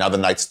started. Now the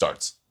night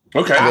starts.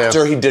 Okay.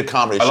 After he did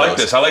comedy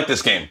shows. I like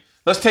this game.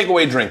 Let's take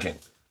away drinking.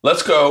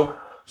 Let's go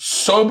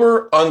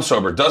sober,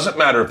 unsober. Doesn't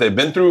matter if they've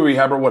been through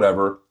rehab or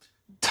whatever.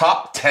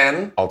 Top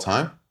 10. All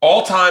time?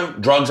 All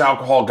time drugs,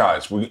 alcohol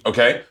guys.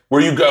 Okay?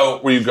 Where you go?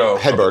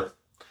 Hedberg.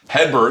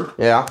 Hedberg.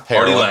 Yeah.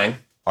 Artie Lang.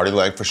 Artie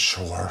Lang for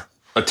sure.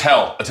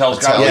 Attell's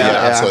got yeah,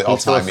 absolutely. All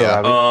time,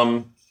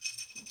 yeah.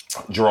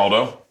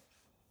 Geraldo.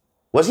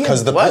 Was he?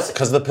 Because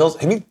the pills.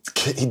 I mean,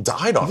 he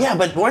died on it. Yeah,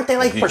 but weren't they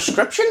like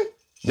prescription?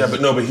 Yeah, but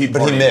he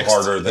mixed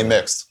harder than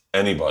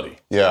anybody.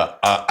 Yeah.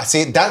 I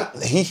see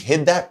that he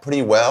hid that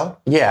pretty well.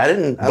 Yeah, I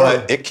didn't.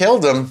 But it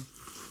killed him.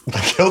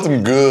 It killed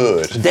him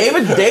good.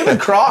 David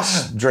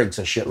Cross drinks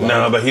a shitload.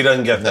 No, but he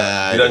doesn't get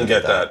that. He doesn't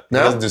get that. No?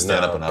 He doesn't do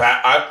stand-up enough.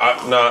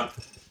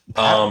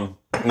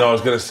 I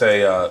was going to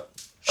say...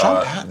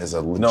 Sean Patton is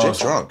a legit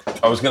drunk.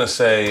 I was going to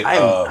say...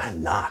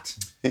 I'm not.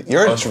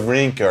 You're a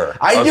drinker.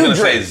 I do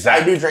drink.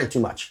 I do drink too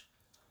much.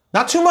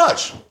 Not too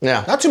much.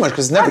 Yeah. Not too much,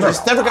 because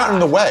it's never gotten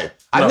in the way.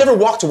 I've never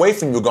walked away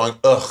from you going,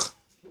 ugh,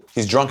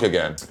 he's drunk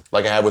again,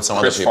 like I had with some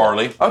other people.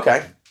 Farley.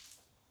 Okay.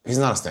 He's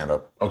not a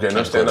stand-up. Okay,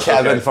 no stand-up.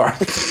 Kevin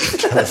Farley.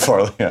 Kevin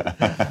Farley, yeah.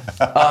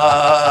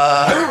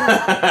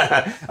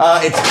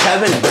 It's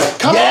Kevin.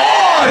 Come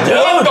on, dude!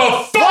 What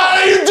the fuck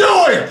are you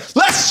doing?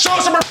 Let's show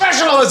some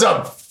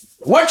professionalism!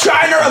 We're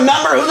trying to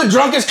remember who the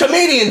drunkest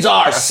comedians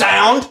are,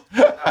 Sound.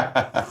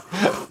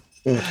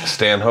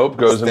 Stanhope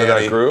goes into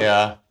that group.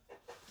 Yeah.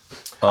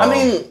 I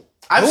mean,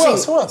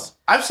 who else?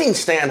 I've seen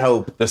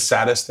Stanhope. The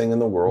saddest thing in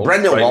the world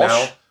Brendan right Walsh.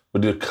 now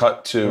would do a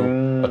cut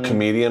to a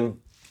comedian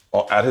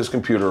at his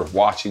computer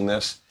watching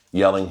this,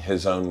 yelling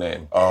his own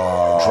name.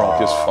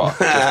 Drunk as fuck.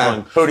 Just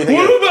going, Who do you think?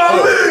 What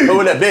about me? Who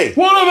would that be?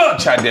 What about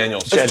Chad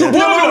Daniels? It's 2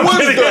 p.m. on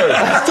Wednesday.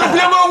 It's 2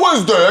 p.m. on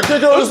Wednesday. I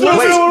can't get on this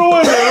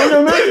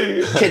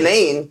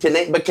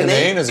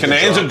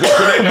Kanane's a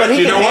good. But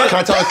you know what? Can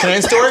I tell a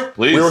Kanane story?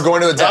 Please. We were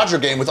going to a Dodger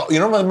game with all,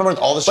 remember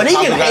all the Chicago guys. But he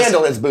can guys?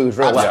 handle his booze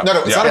real well.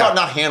 No, it's not about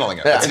not handling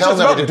it. It's just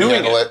about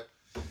doing it.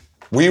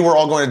 We were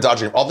all going to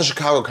Dodger game. All the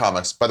Chicago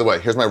comics. By the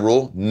way, here's my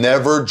rule: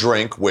 never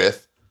drink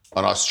with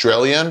an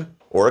Australian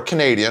or a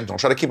Canadian. Don't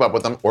try to keep up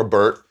with them. Or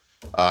Bert,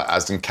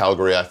 as in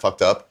Calgary, I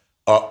fucked up.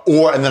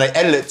 And then I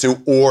edit it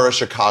to or a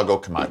Chicago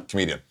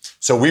comedian.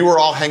 So we were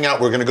all hanging out.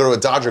 We were going to go to a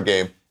Dodger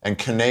game, and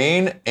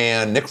Kanane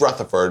and Nick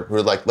Rutherford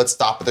were like, "Let's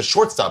stop at the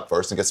shortstop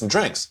first and get some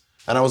drinks."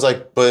 And I was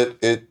like,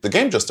 "But the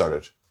game just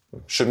started.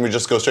 Shouldn't we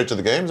just go straight to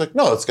the game?" He's like,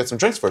 "No, let's get some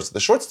drinks first at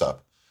the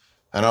shortstop."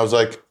 And I was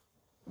like,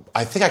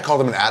 I think I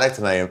called him an addict,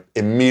 and I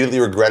immediately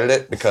regretted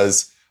it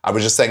because I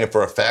was just saying it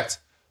for effect.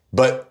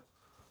 But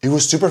it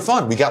was super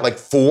fun. We got like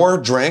 4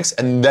 drinks,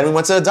 and then we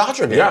went to the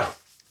Dodger game. Yeah.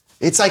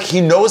 It's like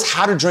he knows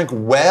how to drink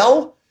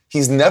well.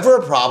 He's never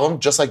a problem,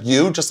 just like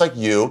you. Who,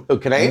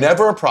 Kanane?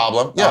 Never a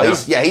problem.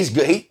 Yeah, he's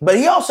good. But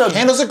he also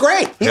handles it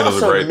great. He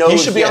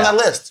should be on that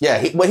list. Yeah,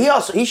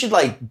 he should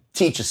like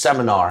teach a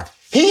seminar.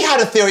 He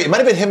had a theory. It might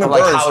have been him and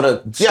like Burns. How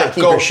to keep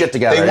your shit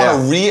together. They want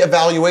to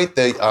reevaluate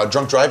the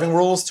drunk driving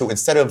rules to,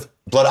 instead of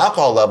blood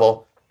alcohol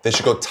level, they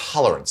should go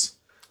tolerance.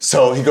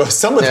 So he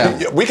goes,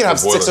 we can have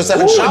 6 or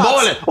 7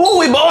 shots.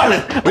 We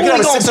boiling. We can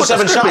have 6 or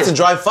 7 shots and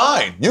drive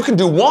fine. You can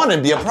do 1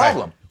 and be a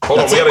problem. Hold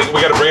on,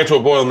 we gotta bring it to a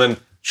boil and then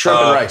shrimp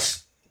and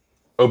rice.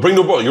 Oh, bring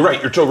to a boil. You're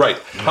right. You're so right.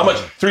 How much?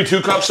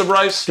 2 cups of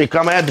rice? 3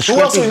 cups. Who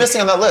else are we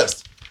missing on that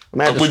list?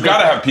 We've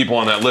got to have people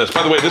on that list.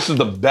 By the way, this is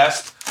the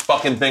best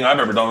fucking thing I've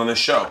ever done on this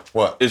show.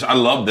 What? I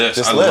love this.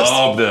 I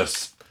love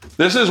this.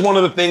 This is one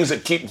of the things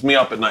that keeps me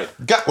up at night.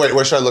 Wait,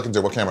 where should I look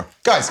into? What camera?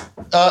 Guys, in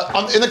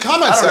the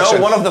comments section. I don't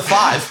know, one of the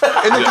 5.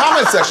 In the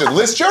comments section,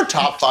 list your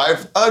top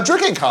 5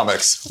 drinking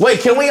comics.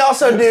 Wait, can we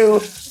also do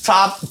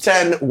top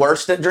 10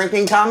 worst at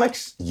drinking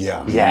comics?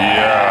 Yeah.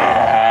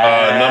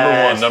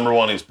 Number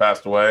one, he's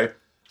passed away.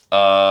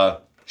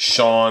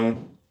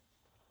 Sean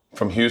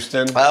from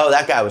Houston. Oh,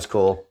 that guy was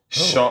cool.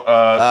 Sean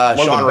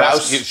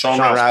Rouse. Sean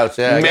Rouse,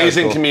 yeah.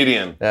 Amazing cool.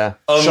 comedian. Yeah.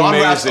 Sean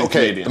Rouse,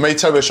 comedian. Let me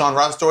tell you a Sean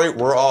Rouse story.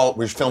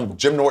 We filmed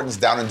Jim Norton's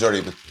Down and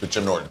Dirty with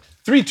Jim Norton.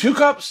 2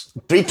 cups?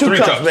 3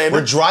 cups, baby.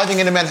 We're driving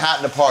into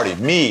Manhattan to party.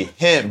 Me,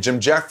 him, Jim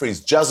Jeffries,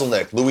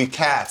 Jeselnik, Louis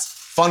Katz,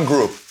 fun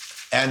group.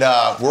 And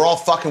we're all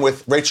fucking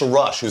with Rachel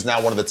Rush, who's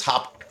now one of the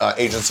top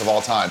agents of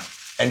all time.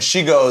 And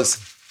she goes,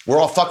 we're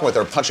all fucking with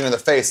her, punching her in the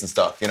face and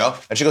stuff, you know?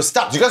 And she goes,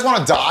 stop, do you guys want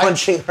to die?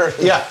 Punching her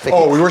in the face.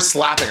 Oh, we were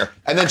slapping her.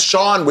 And then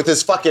Sean, with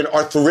his fucking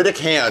arthritic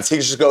hands, he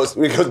just goes,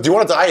 do you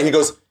want to die? And he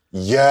goes,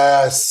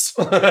 yes.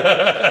 You put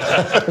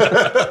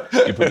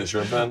the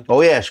shrimp in?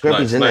 Oh yeah,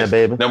 shrimpy's in there,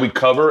 baby. Now we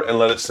cover and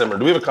let it simmer.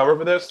 Do we have a cover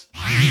for this?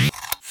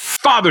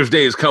 Father's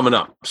Day is coming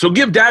up, so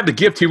give Dad the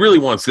gift he really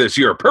wants this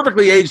year.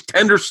 Perfectly aged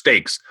tender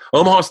steaks.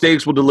 Omaha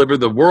Steaks will deliver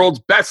the world's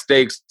best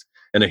steaks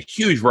and a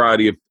huge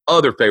variety of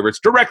other favorites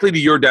directly to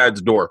your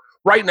dad's door.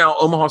 Right now,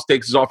 Omaha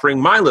Steaks is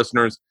offering my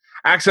listeners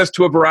access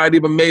to a variety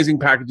of amazing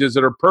packages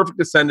that are perfect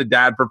to send to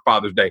Dad for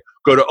Father's Day.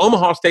 Go to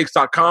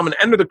omahasteaks.com and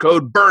enter the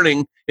code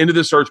BURNING into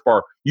the search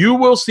bar. You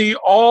will see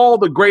all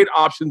the great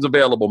options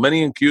available.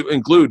 Many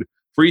include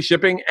free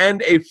shipping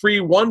and a free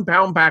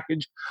 1-pound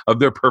package of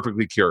their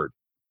perfectly cured,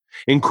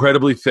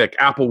 incredibly thick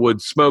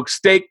applewood smoked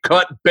steak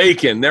cut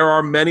bacon. There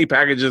are many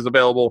packages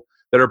available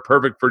that are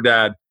perfect for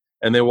Dad,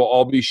 and they will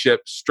all be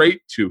shipped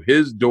straight to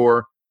his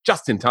door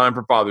just in time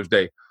for Father's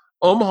Day.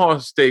 Omaha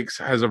Steaks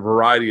has a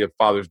variety of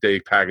Father's Day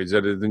packages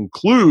that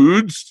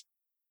includes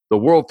the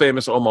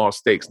world-famous Omaha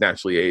Steaks,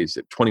 naturally aged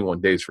at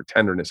 21 days for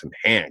tenderness and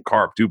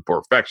hand-carved to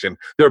perfection.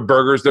 Their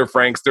burgers, their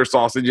franks, their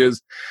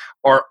sausages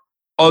are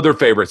other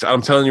favorites.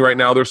 I'm telling you right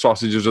now, their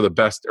sausages are the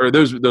best. Or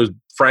those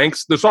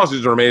franks, their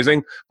sausages are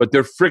amazing, but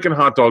their freaking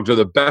hot dogs are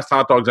the best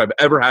hot dogs I've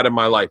ever had in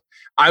my life.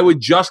 I would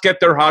just get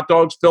their hot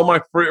dogs, fill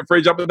my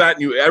fridge up with that,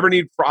 and you ever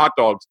need hot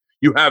dogs,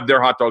 you have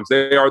their hot dogs.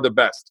 They are the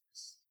best.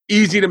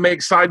 Easy to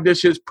make side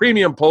dishes,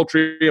 premium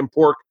poultry and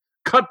pork,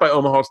 cut by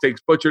Omaha Steaks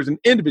butchers and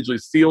individually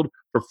sealed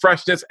for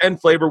freshness and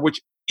flavor,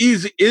 which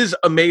is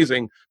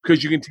amazing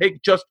because you can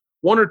take just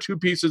 1 or 2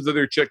 pieces of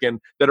their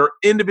chicken that are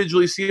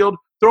individually sealed,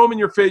 throw them in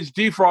your fridge,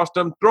 defrost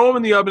them, throw them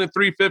in the oven at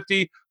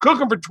 350, cook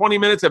them for 20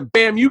 minutes, and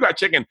bam, you got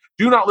chicken.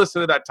 Do not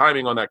listen to that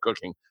timing on that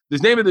cooking. The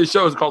name of this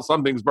show is called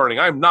Something's Burning.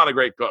 I'm not a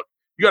great cook.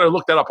 You got to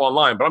look that up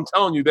online, but I'm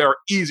telling you, they're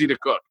easy to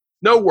cook.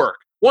 No work.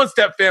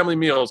 One-step family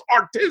meals,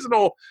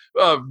 artisanal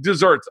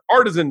desserts,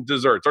 artisan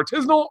desserts,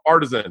 artisanal,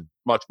 artisan,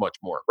 much, much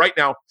more. Right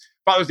now,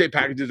 Father's Day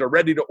packages are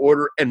ready to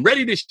order and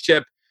ready to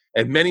ship,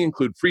 and many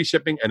include free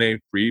shipping and a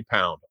free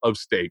pound of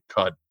steak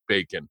cut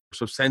bacon.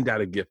 So send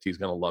Dad a gift he's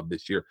going to love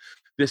this year.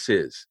 This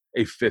is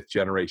a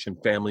 5th-generation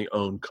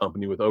family-owned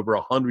company with over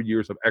 100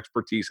 years of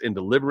expertise in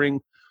delivering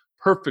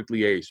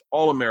perfectly aged,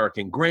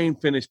 all-American,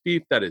 grain-finished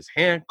beef that is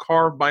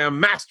hand-carved by a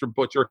master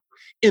butcher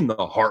in the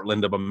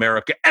heartland of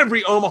America.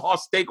 Every Omaha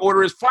steak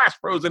order is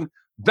flash-frozen,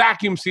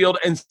 vacuum-sealed,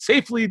 and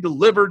safely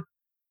delivered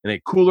in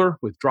a cooler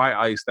with dry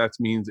ice. That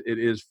means it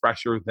is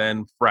fresher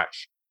than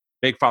fresh.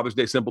 Make Father's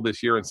Day simple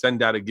this year and send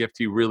Dad a gift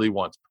he really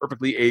wants.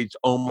 Perfectly aged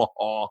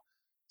Omaha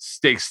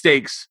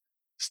steaks,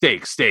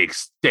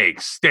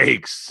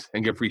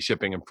 and get free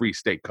shipping and free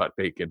steak cut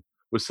bacon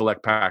with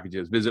select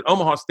packages. Visit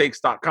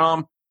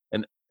omahasteaks.com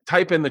and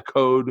type in the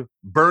code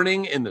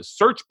BURNING in the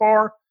search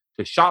bar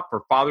to shop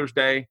for Father's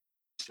Day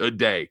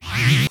today.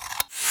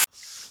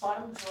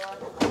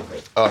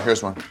 Oh,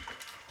 here's one.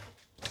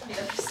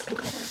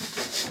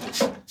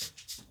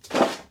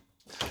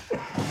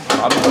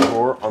 Bottom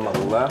drawer on the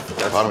left.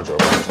 Bottom drawer.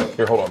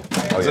 Here, hold on.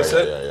 Is this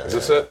it? Yeah. Is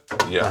this it?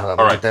 Yeah. All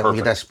right, Get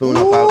perfect. that spoon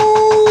up out.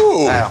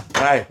 Ooh. Wow.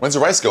 All right. When's the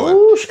rice going?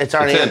 Whoosh, it's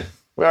already It's in. in.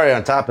 We're already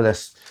on top of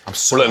this. I'm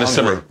so We're letting it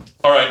hungry. simmer.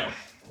 All right.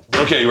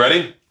 Okay, you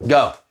ready?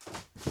 Go.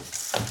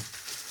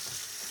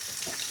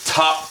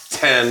 Top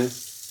 10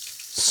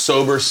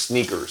 sober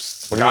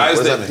sneakers. What do you mean? Guys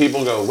What does that that mean?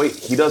 people go, wait,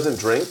 he doesn't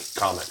drink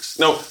comics.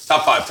 No,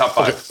 top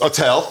 5.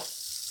 Attell.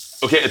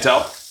 Okay,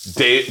 Attell,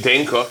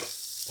 Dane Cook,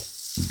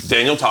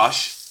 Daniel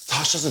Tosh.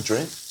 Tosh doesn't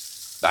drink?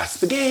 That's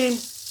the game.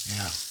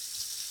 Yeah.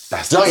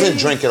 That's the Doesn't game.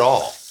 drink at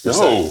all.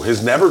 No,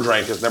 has never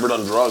drank, has never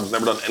done drugs,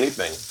 never done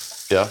anything.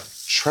 Yeah.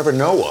 Trevor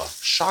Noah,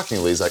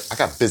 shockingly, is like, I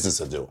got business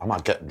to do. I'm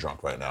not getting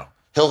drunk right now.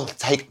 He'll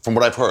take, from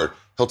what I've heard,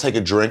 he'll take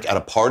a drink at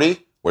a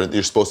party where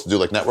you're supposed to do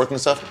like networking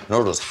and stuff, and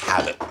he'll just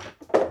have it.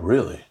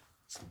 Really?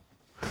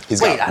 He's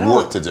got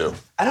work to do.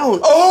 I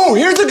don't. Oh,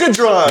 here's a good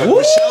drug. Woo!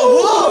 Michelle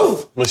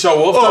Wolf. Michelle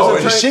Wolf Oh,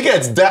 doesn't drink? she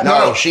gets that.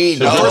 No, she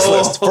First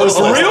list. First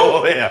For list. real?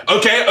 Oh, yeah.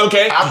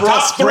 Okay.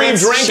 Top 3 Spritz,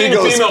 she drinking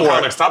goes female for it.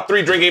 comics. Top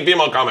 3 drinking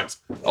female comics.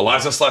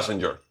 Eliza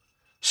Schlesinger.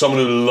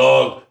 Someone who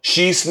loves,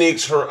 she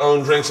sneaks her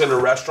own drinks into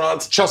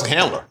restaurants. Chelsea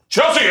Handler.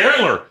 Chelsea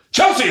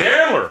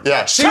Handler.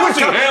 Yeah, she would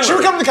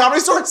come to the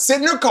Comedy Store,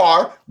 sit in her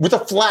car with a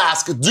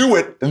flask, do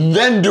it, and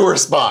then do her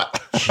spot.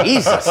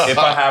 Jesus. If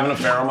I have an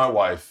affair on my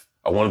wife,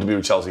 I want it to be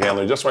with Chelsea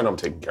Handler, just so I know I'm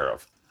taken care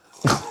of.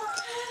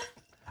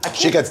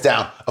 She gets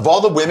down. Of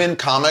all the women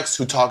comics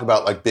who talk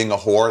about like being a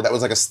whore, that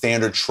was like a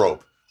standard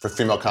trope for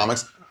female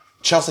comics.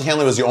 Chelsea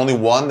Handler was the only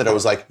one that I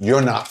was like,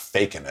 you're not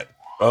faking it.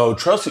 Oh,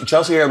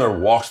 Chelsea Handler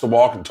walks the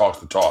walk and talks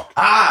the talk.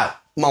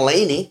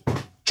 Mulaney.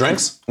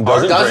 Drinks?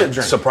 Doesn't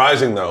drink.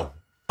 Surprising though.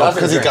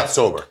 Because he got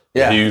sober.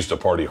 Yeah. He used to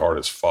party hard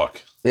as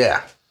fuck.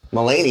 Yeah.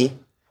 Mulaney.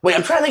 Wait,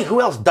 I'm trying to think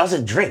who else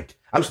doesn't drink.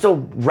 I'm still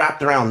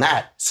wrapped around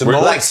that.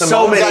 Simone, like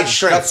so many got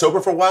shrinks. sober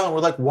for a while, and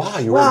we're like, why?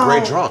 You were a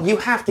great drunk. You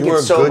have to You were get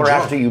a good sober drunk.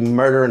 after you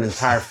murder an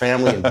entire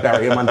family and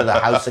bury them under the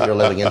house that you're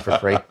living in for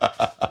free.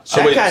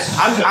 wait,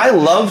 I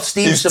love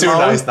Steve He's too Simone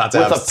nice not to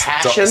with have a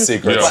passion,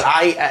 secrets. but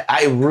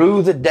I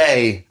rue the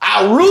day.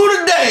 I rue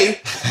the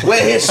day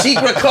when his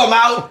secret come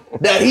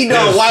out that he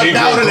done His wiped secret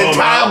out an come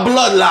entire out.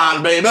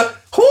 bloodline, baby.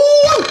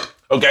 Whoo!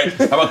 Okay,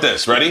 how about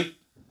this? Ready?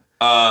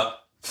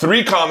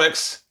 3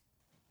 comics.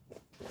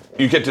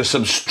 You get to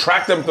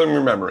subtract them from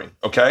your memory,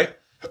 okay?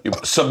 You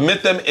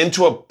submit them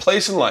into a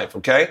place in life,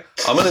 okay?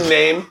 I'm gonna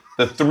name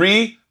the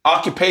 3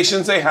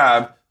 occupations they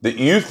have that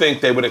you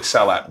think they would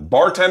excel at.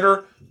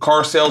 Bartender,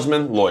 car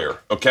salesman, lawyer,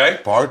 okay?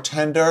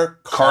 Bartender,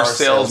 Car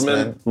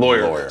salesman,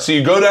 lawyer. So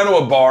you go down to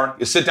a bar,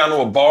 you sit down to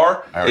a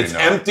bar, already it's know.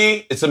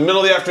 empty, it's the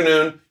middle of the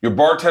afternoon, your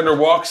bartender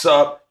walks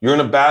up, you're in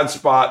a bad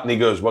spot, and he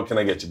goes, what can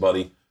I get you,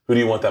 buddy? Who do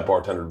you want that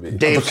bartender to be?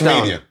 Dave A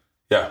comedian. Stone.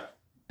 Yeah.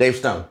 Dave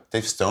Stone.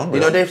 Dave Stone? You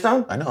know Dave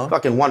Stone? I know him.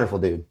 Fucking wonderful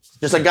dude.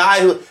 Just a guy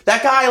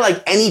that guy,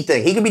 like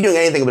anything. He could be doing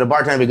anything, but a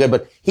bartender would be good.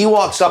 But he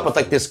walks up with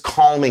like this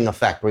calming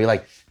effect where you're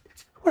like,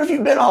 where have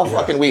you been all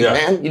fucking week, Yeah.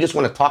 man? You just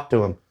want to talk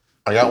to him.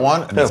 I got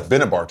one, and it's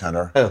been a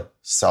bartender. Who?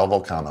 Sal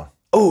Volcano.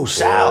 Oh,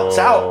 Sal.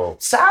 Whoa.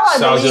 Sal, I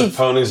Sal believe. just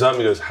ponies up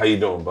and he goes, how you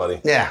doing, buddy?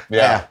 Yeah.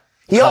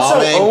 He also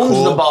Calming, owns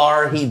cool. the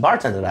bar he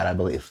bartended at, I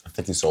believe. I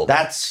think he sold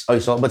it.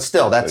 But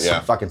still, that's Yeah.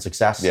 fucking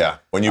success. Yeah.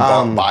 When you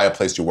buy a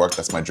place you work,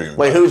 that's my dream.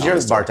 Wait, who's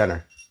your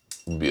bartender?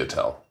 Be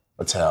Attell.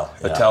 Attell.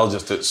 Yeah. Attell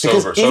just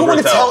sober. even when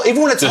Attell.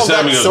 even when Attell just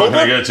said to me, got he goes, what can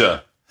I sober- get you?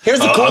 Here's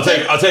the cool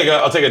thing. I'll take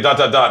a ...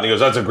 And he goes,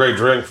 that's a great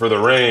drink for the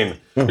rain.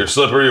 You're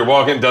slippery, you're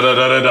walking,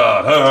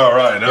 da-da-da-da-da. All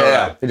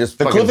right. He just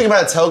The cool thing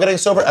about Attell getting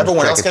sober,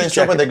 everyone else getting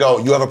check sober, it. they go,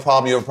 you have a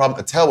problem.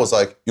 Attell was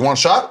like, you want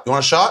a shot? You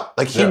want a shot?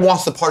 Like, he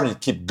wants the party to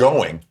keep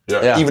going,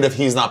 Yeah. even if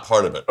he's not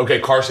part of it. Okay,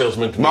 car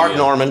salesman, comedian. Mark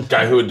Norman.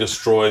 Guy who would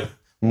destroy.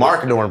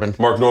 Mark Norman.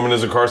 Mark Norman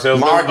is a car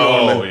salesman? Mark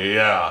Norman. Oh,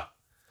 yeah.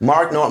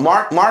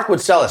 Mark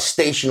would sell a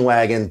station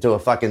wagon to a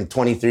fucking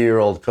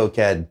 23-year-old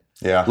cokehead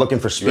Yeah. looking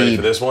for You ready speed.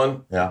 for this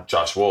one? Yeah.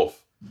 Josh Wolf.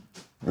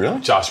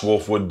 Really? Josh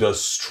Wolf would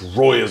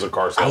destroy as a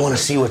car salesman. I want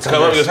to see what's Come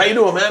on up and this. goes, how you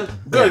doing, man?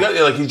 Good.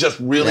 Like, he's just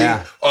really...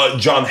 Yeah.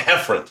 John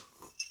Heffron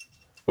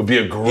would be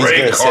a He's great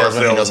good at car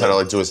salesman. He knows how to salesman.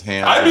 like do his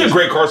hands. I'd be a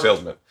great car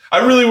salesman.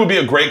 I really would be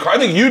a great car. I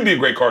think you'd be a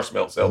great car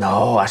salesman.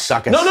 No, I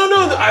suck at No.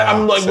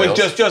 I'm like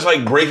Sales. just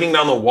like breaking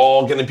down the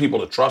wall, getting people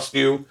to trust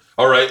you.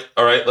 All right.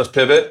 Let's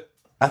pivot.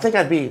 I think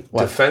I'd be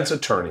what? Defense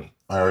attorney.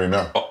 I already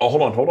know. Oh,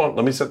 hold on.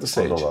 Let me set the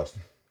stage. I'll go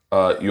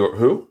last. You're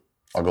who?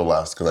 I'll go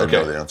last because I Okay.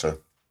 know the answer.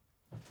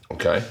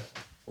 Okay.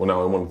 Well,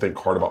 now I want to think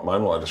hard about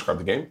mine while I describe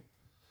the game.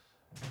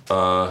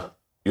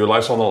 Your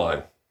life's on the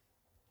line.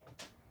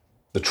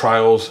 The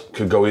trials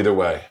could go either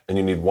way, and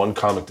you need one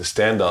comic to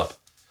stand up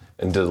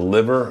and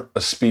deliver a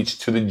speech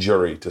to the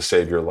jury to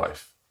save your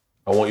life.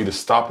 I want you to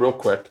stop real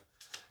quick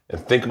and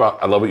think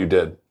about, I love what you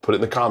did. Put it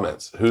in the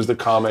comments. Who's the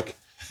comic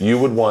you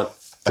would want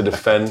to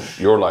defend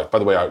your life? By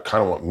the way, I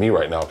kind of want me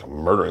right now. I'm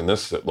murdering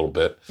this a little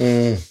bit.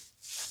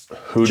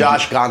 Who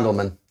Josh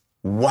Gondelman.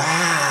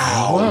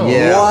 Wow.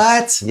 Yeah.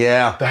 What?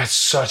 Yeah. That's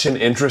such an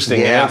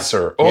interesting Yeah.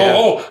 answer.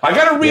 Yeah. I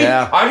gotta read.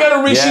 Yeah. I gotta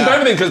resheep Yeah.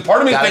 everything because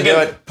part of me is Gotta thinking do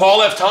it.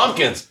 Paul F.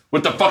 Tompkins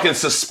with the fucking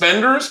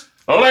suspenders.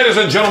 Oh, ladies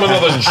and gentlemen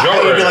of the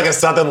jury. He'd be like a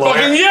Southern lawyer.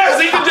 Fucking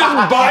yes, he could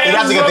just buy it. You'd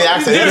have to get the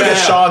accent. You'd have to get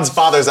Sean's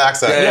father's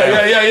accent.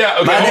 Yeah.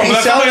 Okay, But hold on, he's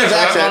that's not selling my his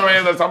answer.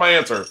 accent. That's not my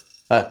answer.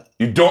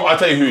 You don't. I'll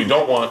tell you who you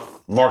don't want.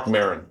 Mark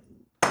Maron.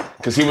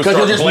 Because he would Because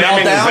start he'll just melt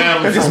blaming down.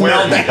 them He'll for just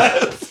wearing melt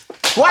down. it.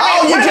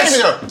 Oh, you just.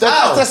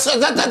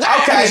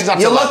 Okay, Okay,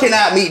 you're looking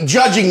at me,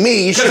 judging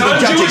me. You should be I'm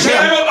judging Jewish,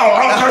 him.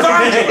 because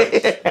I'm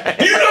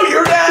Jewish. You know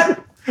your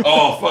dad?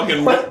 Oh,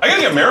 fucking. I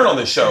gotta get Maron on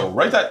this show.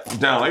 Write that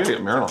down. I gotta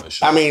get Maron on this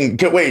show. I mean,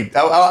 wait.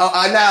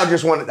 I now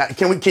just want.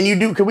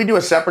 Can we do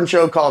a separate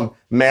show called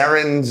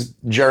Maron's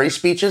jury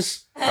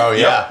speeches? Oh,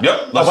 yeah. Yep.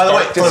 Oh, by the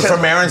way, Let's for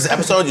Maron's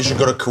episode, you should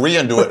go to Korea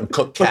and do it and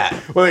cook cat.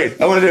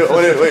 Wait, I want to do.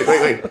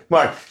 Wait,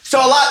 Mark. So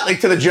a lot, like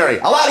to the jury.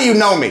 A lot of you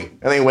know me.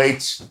 And he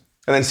waits.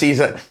 And then sees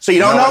it. So you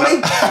don't know me?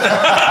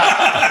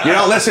 You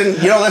don't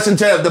listen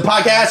to the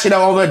podcast? You know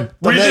all the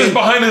reaches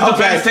behind his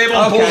defense table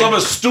and pulls up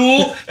a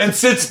stool and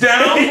sits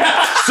down.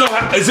 So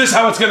is this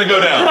how it's going to go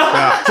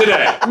down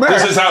today?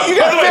 This is how. You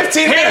got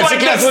 15 minutes. Hand like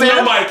this with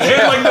no mic.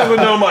 Hand like this with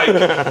no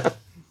mic.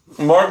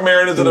 Mark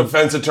Maron is a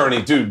defense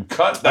attorney. Dude,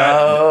 cut that.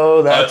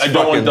 Oh, that's I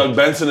don't want Doug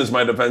Benson as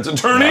my defense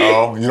attorney.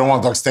 No, you don't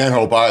want Doug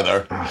Stanhope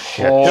either. Oh,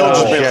 shit.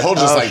 He'll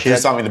just do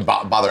something to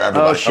bother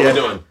everybody. Oh, shit. How we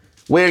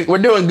doing? We're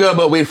doing good,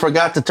 but we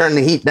forgot to turn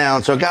the heat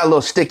down, so it got a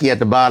little sticky at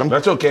the bottom.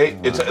 That's okay.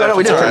 We did turn the heat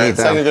It's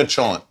like down. a good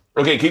cholent.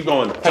 Okay, keep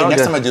going. Hey,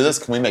 next good. time I do this,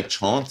 can we make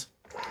cholent?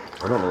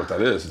 I don't know what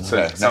that is. It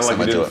Okay, sounds like I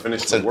you do didn't it.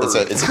 finish It's the word. it's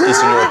an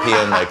Eastern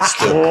European like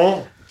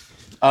stew.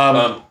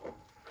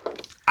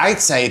 I'd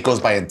say it goes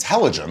by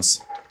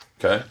intelligence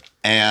Okay.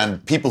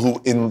 and people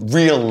who in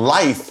real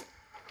life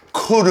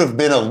could have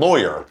been a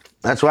lawyer.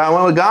 That's why I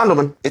went with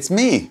Gondelman. It's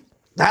me.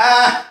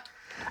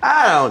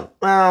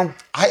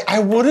 I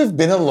would have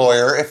been a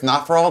lawyer if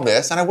not for all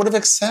this, and I would have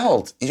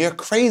excelled. You're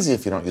crazy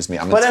if you don't use me.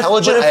 I'm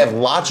intelligent. I have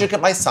logic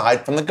at my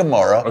side from the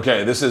Gemara.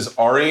 Okay, this is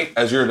Ari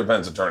as your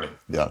defense attorney.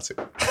 Yeah, that's it.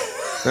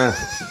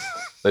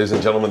 Ladies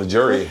and gentlemen, the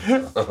jury.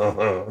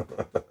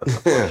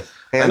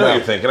 I know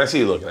you're thinking. I see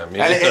you looking at me.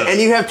 And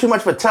you have too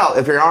much of a tell.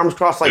 If your arms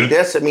cross like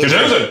this, it means He's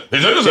innocent.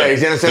 He's innocent. Yeah,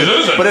 he's innocent. He's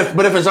innocent.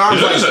 But if his arms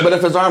He's innocent. but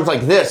if his arms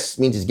like this, it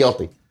means he's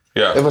guilty.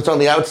 Yeah. If it's on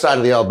the outside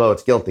of the elbow,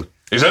 it's guilty.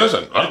 He's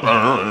innocent.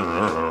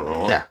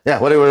 Yeah.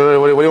 What do you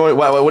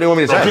want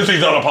me to say? Because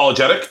he's not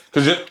apologetic.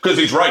 Because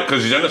he's right.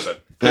 Because he's innocent.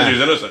 Because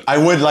he's innocent. I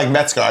would like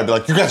Metzger. I'd be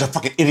like, you guys are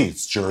fucking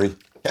idiots, jury.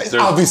 Yeah, he's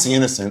obviously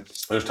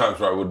innocent. There's times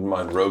where I wouldn't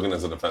mind Rogan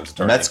as a defense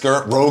attorney.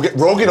 Metzger,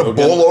 Rogan to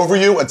bowl over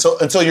you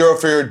until you're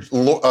up for your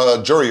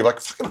jury. You're like,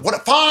 fucking,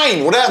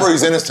 fine, whatever,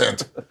 he's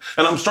innocent.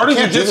 And I'm starting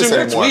Can't do jiu-jitsu this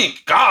next anymore.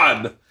 week.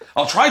 God.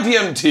 I'll try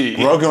DMT.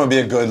 Rogan would be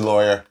a good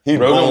lawyer. He'd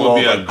Rogan bowl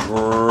would be over.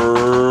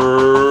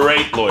 a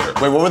great lawyer.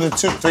 Wait, what were the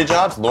three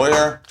jobs?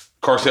 Lawyer?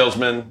 Car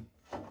salesman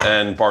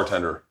and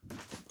bartender.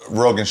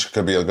 Rogan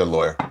could be a good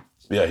lawyer.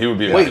 Yeah, he would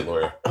be a great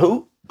lawyer.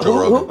 Who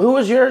Rogan.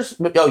 was yours?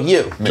 Oh,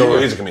 you.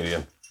 He's a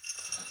comedian.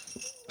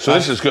 So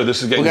this is good.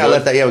 This is getting We gotta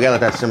good. let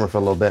that simmer for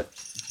a little bit.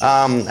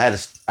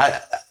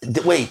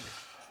 Wait.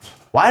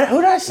 Why?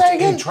 Who did I say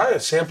again? Try a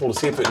sample to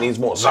see if it needs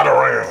more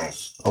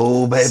Zatarans.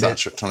 Oh, baby. Tony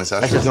That's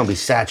Satcher. just gonna be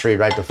saturated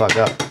right the fuck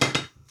up.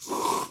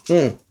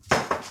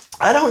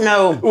 I don't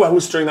know. Ooh, I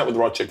was stirring that with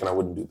raw chicken. I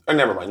wouldn't do that.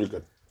 Never mind. You're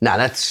good. Nah,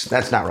 that's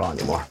not raw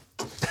anymore.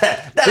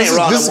 that This ain't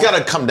raw. has no more. got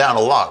to come down a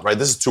lot, right?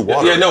 This is too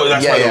watery. Yeah, no,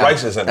 that's why Yeah. the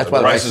rice is in That's there. why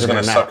The the rice rice is is going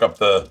in to there suck up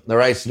the... The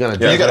rice is gonna.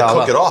 You got to all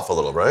cook up. it off a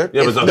little, right?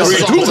 Yeah, but No, three,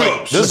 it's two almost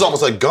cups. This is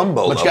almost like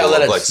gumbo. But you gotta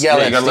let it. like, You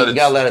You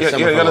gotta let it simmer.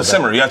 you for a gotta little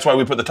simmer. That's why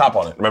we put the top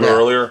on it. Remember Yeah.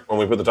 earlier when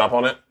we put the top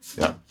on it?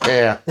 Yeah.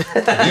 bit.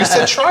 Yeah. You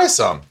said try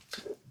some.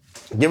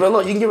 Give it a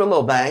little. You can give it a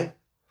little bang.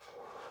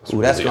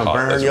 Ooh, that's really gonna hot.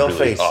 burn That's your really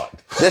face. hot.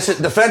 This is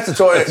defense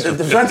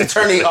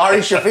attorney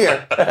Ari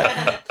Shaffir.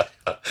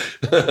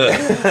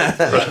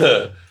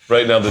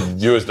 Right now, the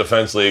U.S.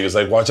 Defense League is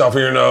like, watch out for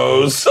your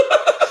nose.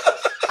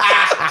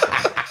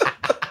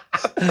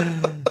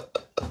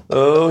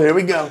 Oh, here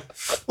we go.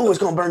 Oh, it's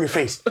gonna burn your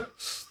face.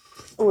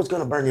 Oh, it's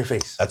gonna burn your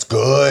face. That's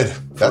good.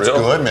 That's real?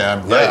 good,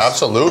 man. Nice. Yeah,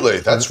 absolutely.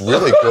 That's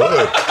really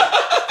good.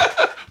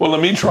 Well,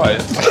 let me try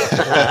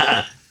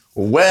it.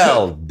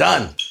 Well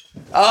done.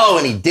 Oh,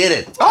 and he did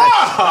it.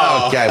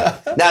 Oh! Okay.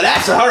 Now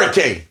that's a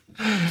hurricane.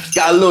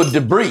 Got a little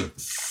debris.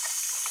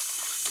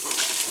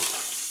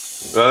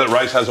 That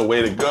rice has a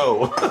way to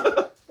go.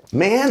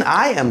 Man,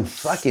 I am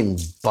fucking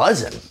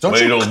buzzing. Don't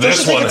Wait till don't this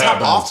you take one the top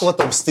happens. off to let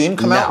the steam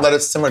come out, No. let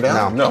it simmer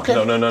down? No.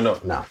 No, no.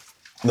 No.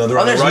 Another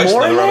round of there's rice,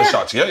 more in another round of there?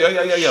 shots.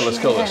 Yeah. Let's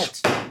kill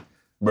this.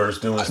 Burr's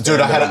doing this. Dude,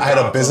 I had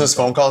a business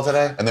phone call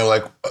today, and they were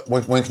like,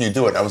 when can you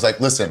do it? I was like,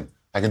 listen,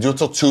 I can do it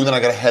till 2, then I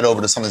gotta head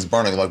over to something's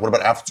burning. They're like, what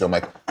about after 2? I'm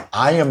like,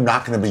 I am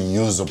not gonna be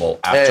usable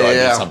after I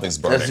do something's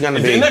burning. It's gonna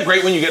be. Isn't that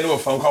great when you get into a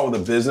phone call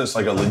with a business,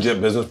 like a legit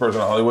business person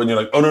in Hollywood, and you're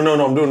like, oh,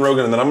 no, I'm doing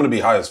Rogan, and then I'm going to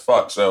be high as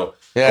fuck, so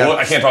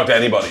I can't talk to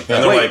anybody. And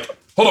they're Wait. like,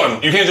 hold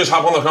on, you can't just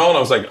hop on the phone? I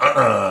was like,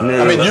 I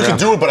mean, you can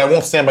do it, but I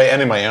won't stand by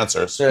any of my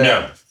answers.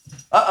 Yeah.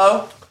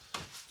 Uh-oh.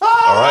 All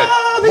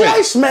right. The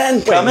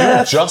Iceman coming.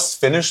 You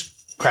just finished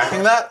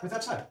cracking that? It's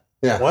outside.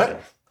 Yeah.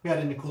 What? We got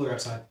it in the cooler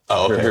outside.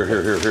 Oh,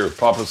 okay. Here.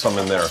 Pop some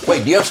in there.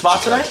 Wait, do you have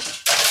spots tonight?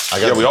 I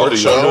got we the all Burt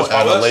do. You wanna do a show spot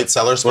and with a us? late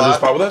seller Want to do a spot.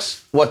 spot with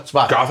us? What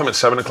spot? Gotham at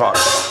 7 o'clock.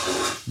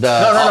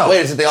 No. Wait,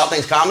 is it the All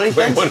Things Comedy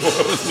thing?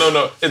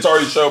 No. It's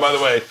Ari's show, by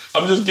the way.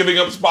 I'm just giving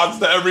up spots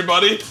to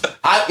everybody.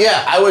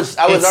 I was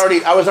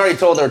already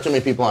told there were too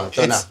many people on it.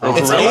 So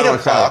It's no. 8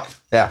 o'clock.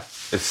 Yeah.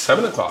 It's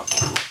 7 o'clock.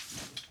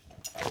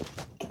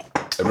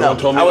 No, Everyone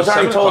told me I it was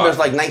already 7 told o'clock. there's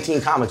like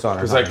 19 comics on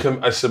it.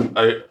 Because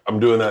I'm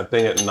doing that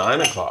thing at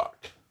 9 o'clock.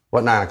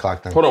 What 9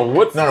 o'clock thing? Hold on,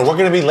 what? No, we're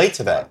going to be late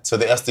to that. To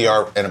the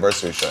SDR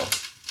anniversary show.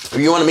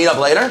 You want to meet up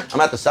later?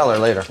 I'm at the cellar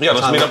later. Yeah,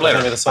 let's meet up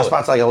later. My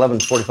spot's like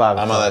 11:45.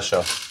 I'm on that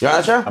show. You're on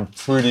that show? I'm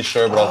pretty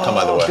sure, but I'll come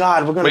either way. Oh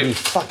God, we're gonna Wait. be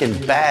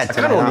fucking bad I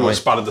tonight. don't aren't do we? a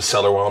spot at the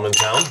cellar while I'm in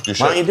town. You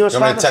Why don't you do a want me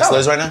spot to text in the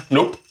Liz right now?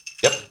 Nope.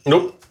 Yep.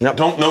 Nope. Nope.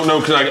 Don't. No.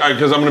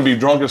 Because I'm gonna be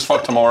drunk as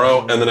fuck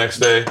tomorrow and the next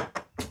day.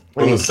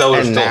 When the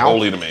cellar's and still now?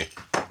 holy to me.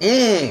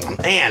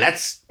 Man,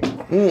 that's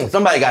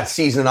somebody got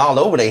seasoning all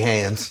over their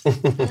hands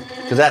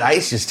because that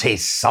ice just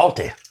tastes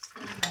salty.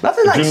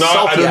 Nothing like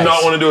salty I do ice.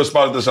 not want to do a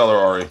spot at the cellar,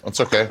 Ari. That's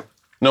okay.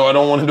 No, I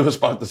don't want to do a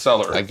spot at the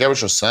cellar. I get what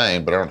you're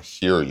saying, but I don't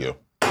hear you.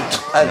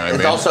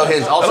 It's also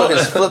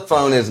his flip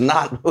phone is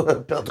not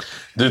built.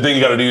 The thing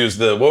you got to do is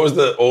what was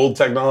the old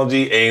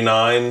technology?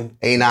 A9?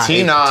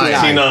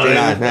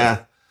 T9.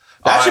 Yeah.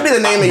 That should be the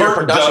name of your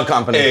production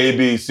company. A,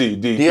 B, C,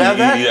 D, Do you have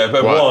that? E, F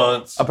at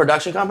once. A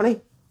production company?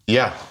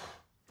 Yeah.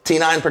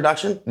 T9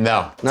 Production?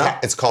 No.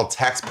 It's called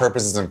Tax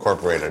Purposes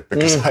Incorporated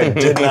because I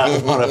did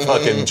not want to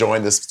fucking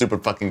join this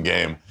stupid fucking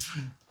game.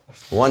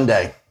 One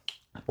day.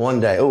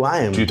 Oh, I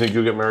am. Do you think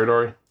you'll get married,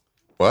 Ari?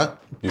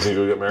 What? You think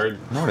you'll get married?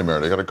 I'm already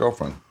married. I got a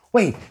girlfriend.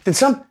 Wait,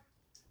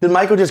 did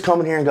Michael just come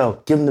in here and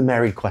go, give him the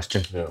married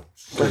question? Yeah.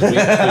 Because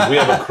we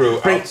have a crew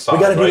outside. We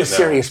got to do right the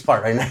serious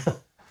part right now.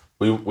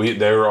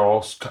 They're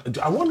all.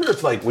 I wonder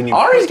if when you.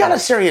 Ari's got a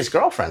serious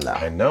girlfriend though.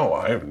 I know.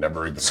 I've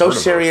never even. So heard of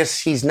her. serious,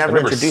 he's never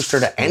introduced her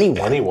to anyone.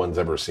 Anyone's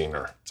ever seen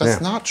her. That's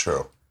not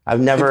true. I've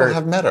never. People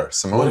have met her.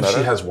 Simone What if met she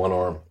her. has one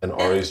arm and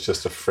Ari's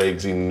just afraid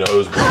because he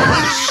knows we're going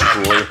to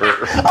destroy her?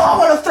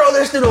 Oh, I'm gonna throw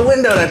this through the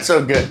window. That's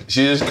so good.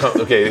 She just comes.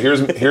 Okay,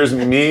 here's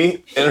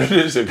me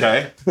introduced.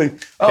 Okay.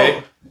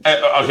 Okay.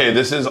 Okay.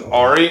 This is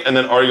Ari, and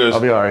then Ari goes. I'll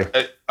be Ari.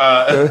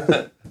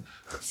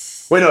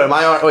 Wait, no, am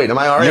I Ari? You're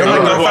my know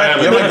who I girlfriend.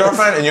 am. You're my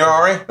girlfriend, and you're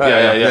Ari.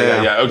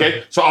 Yeah.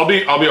 Okay. So I'll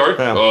be Ari.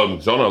 Yeah.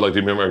 Zona, I'd like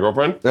to be my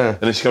girlfriend. Yeah. And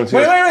then she comes to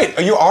Wait. me.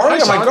 Are you Ari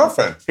or my Sean.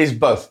 girlfriend? He's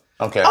both.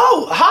 Okay.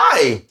 Oh,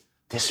 hi.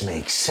 This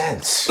makes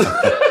sense.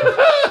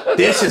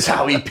 This is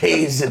how he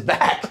pays it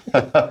back.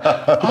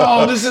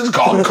 Oh, this is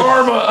called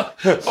karma.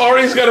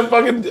 Ari's got a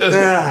fucking.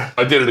 Yeah.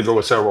 I dated a girl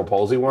with cerebral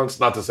palsy once.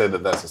 Not to say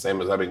that that's the same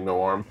as having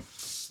no arm.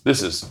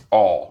 This is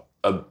all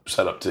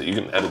set up to. You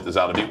can edit this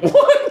out of me.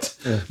 What?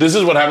 This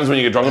is what happens when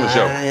you get drunk on the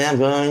show. I am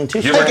going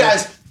to. Hey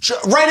guys,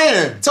 write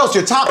in and tell us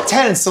your top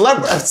 10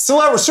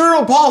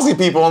 cerebral palsy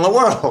people in the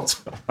world.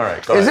 All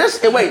right, go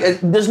ahead.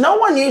 Wait, does no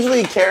one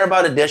usually care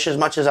about a dish as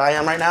much as I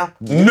am right now?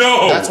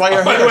 No. That's why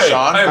you're By here, the way,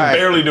 Sean. I am All right.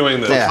 barely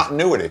doing this. Yeah.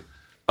 Continuity.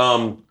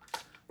 I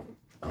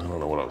don't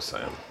know what I was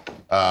saying.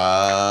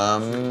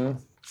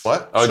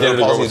 What? I dated a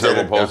girl with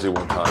cerebral dated? palsy Yeah.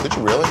 one time. Did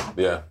you really?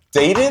 Yeah.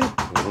 Dated?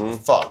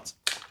 Fucked.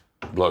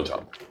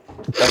 Blowjob.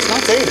 That's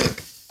not dating.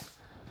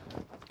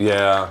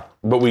 Yeah,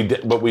 but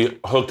we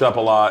hooked up a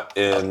lot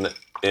in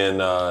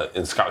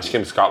Scotland. She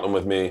came to Scotland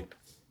with me.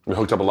 We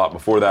hooked up a lot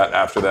before that,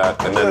 after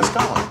that, and then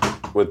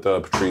Scotland. with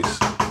Patrice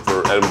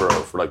for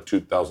Edinburgh for like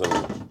 2000.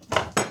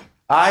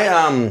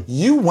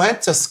 You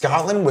went to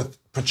Scotland with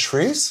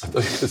Patrice? I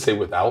thought you could say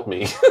without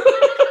me.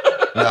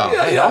 No.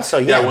 Hey, also,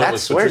 I went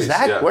that's with where's Patrice,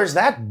 that? yeah. Where's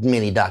that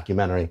mini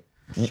documentary?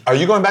 Are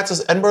you going back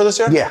to Edinburgh this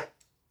year? Yeah.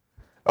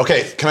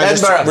 Okay, can I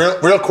just Edinburgh.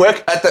 real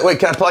quick? Wait,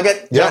 can I plug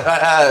it?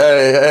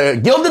 Yeah.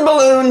 Gilded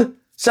Balloon,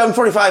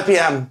 7:45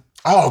 p.m.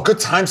 Oh, good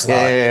time slot.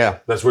 Yeah.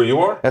 That's where you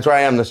are? That's where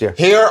I am this year.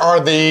 Here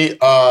are the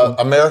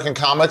American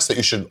comics that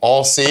you should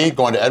all see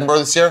going to Edinburgh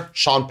this year.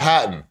 Sean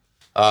Patton,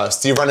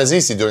 Steve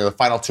Renazzisi doing the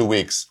final 2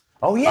 weeks.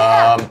 Oh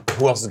yeah.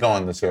 Who else is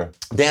going this year?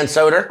 Dan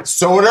Soder.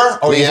 Soder.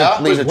 Oh yeah.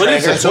 Lisa What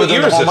is Traeger. this? What year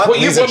is this? What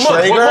year? Lisa What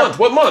month? Traeger.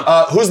 What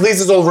month? Who's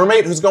Lisa's old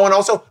roommate? Who's going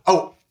also?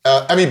 Oh,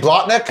 Emmy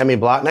Blotnick. Emmy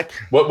Blotnick.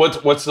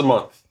 What's the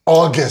month?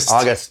 August.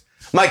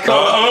 My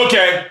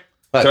Okay.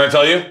 What? Can I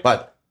tell you?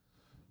 But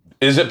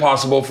Is it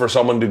possible for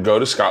someone to go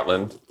to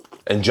Scotland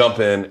and jump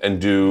in and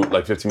do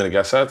like 15-minute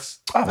guest sets?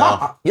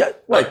 yeah.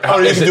 Like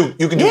Oh, Is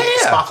you can do Yeah.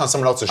 spots on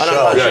someone else's show.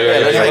 know. Yeah.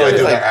 You can't really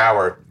do like- their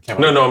hour.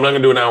 No, I'm not gonna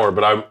do an hour,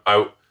 but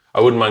I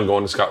wouldn't mind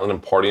going to Scotland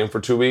and partying for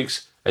 2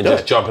 weeks and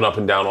just jumping up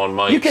and down on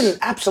mics. you can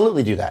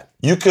absolutely do that.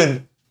 You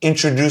could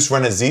introduce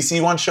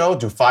Renazzisi one show,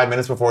 do 5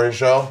 minutes before his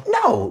show,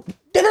 No.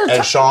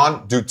 and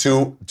Sean do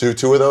two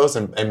of those,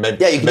 and make,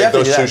 Yeah, you can make definitely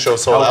those do two that.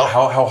 shows sold out.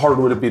 How hard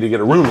would it be to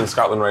get a room in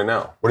Scotland right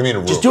now? What do you mean a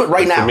room? Just do it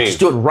right now. For me. Just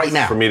do it right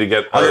now. For me to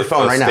get on a, your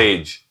phone a right now.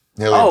 stage.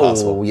 Nearly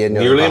impossible. Yeah,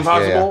 Nearly Yeah,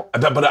 impossible? I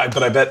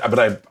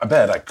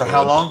bet I could. For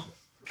how long?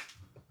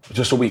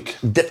 Just a week.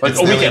 It's Like a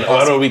nearly weekend.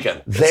 impossible. A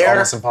weekend. It's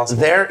almost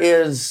impossible. There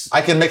is.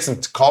 I can make some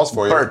calls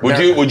for you. Bert,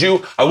 Would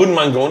you? I wouldn't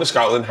mind going to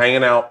Scotland,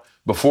 hanging out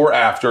before,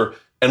 after,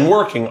 and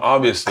working,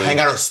 obviously. Hang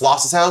out at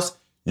Sloss's house.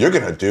 You're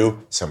gonna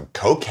do some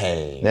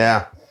cocaine.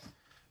 Yeah.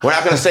 We're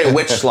not going to say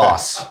which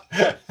sloss,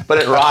 but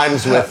it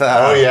rhymes with.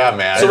 Oh yeah,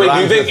 man. So wait,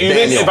 rhymes you think with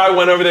Daniel. if I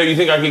went over there, you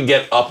think I could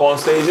get up on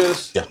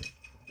stages? Yeah,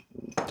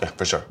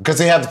 for sure. Because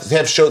they have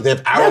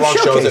hour-long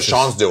shows that showcases.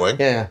 Sean's doing.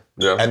 Yeah.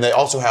 Yeah. And they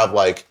also have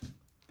like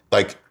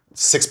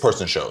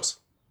 6-person shows.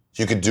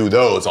 You could do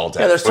those all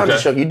day. Yeah, there's tons Okay.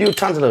 of shows. You do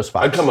tons of those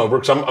spots. I'd come over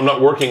because I'm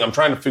not working. I'm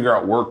trying to figure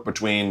out work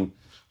between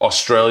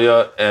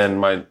Australia and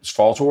my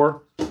fall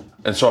tour,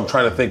 and so I'm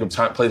trying to think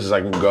of places I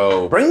can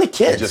go. Bring the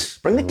kids.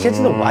 Bring the kids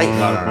and the wife.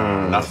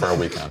 No, not for a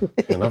weekend.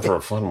 Not for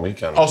a fun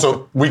weekend.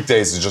 Also,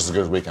 weekdays is just as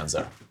good as weekends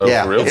there.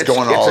 Yeah, for real? It's going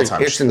on all the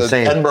time. It's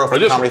insane. The Edinburgh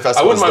Comedy I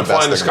Festival wouldn't mind is the best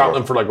flying to thing in the Scotland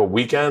world. for like a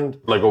weekend,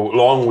 like a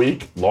long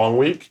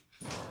week,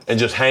 and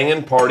just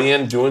hanging,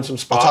 partying, doing some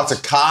spots. I'll talk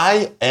to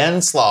Kai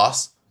and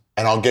Sloss,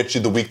 and I'll get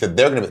you the week that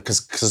they're going to be,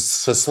 because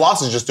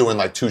Sloss is just doing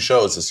like 2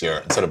 shows this year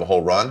instead of a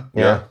whole run.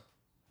 Yeah.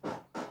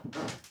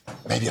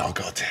 Maybe I'll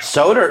go too.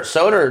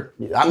 Soder.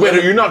 Wait,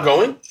 are you not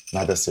going?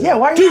 Not this year. Yeah,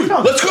 why are you Dude,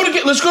 not going?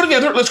 let's go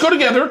together. Let's go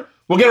together.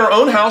 We'll get our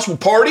own house. We'll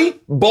party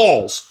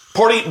balls.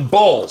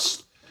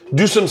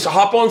 Do some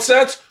hop-on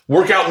sets.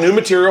 Work out new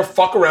material.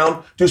 Fuck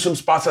around. Do some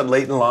spots at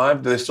Late and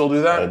Live. Do they still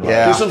do that?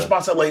 Yeah. Do some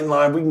spots at Late and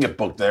Live. We can get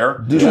booked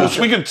there. We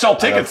could sell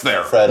tickets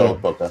there. Fred will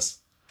book us.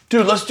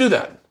 Dude, let's do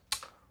that.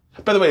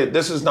 By the way,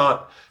 this is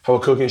not how a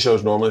cooking show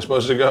is normally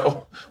supposed to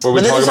go. Where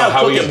we talk about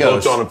how we get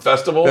booked on a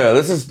festival. Yeah,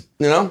 this is,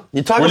 you talk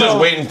We're about. just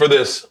waiting for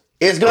this.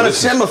 It's gonna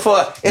simmer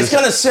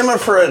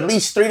for at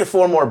least 3 to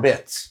 4 more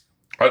bits.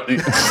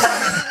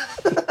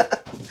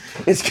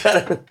 It's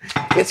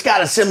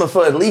gotta simmer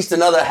for at least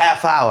another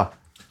half hour.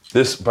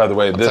 This, by the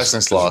way, this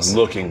Texas loss. is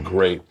looking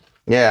great.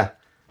 Yeah,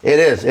 it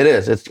is.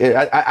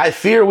 I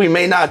fear we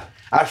may not.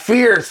 I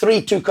fear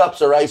 2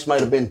 cups of rice might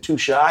have been too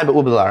shy, but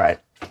we'll be all right.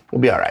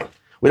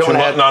 We don't want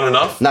to add Not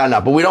enough? Not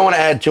enough, but we don't want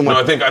to add too much.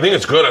 No, I think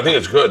it's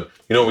good.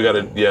 You know what we got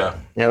to, yeah.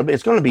 Yeah,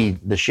 it's going to be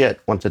the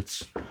shit once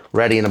it's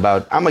ready in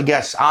about, I'm going to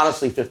guess,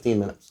 honestly, 15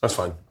 minutes. That's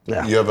fine.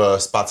 Yeah. You have a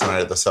spot tonight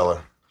at the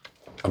cellar.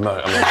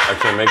 I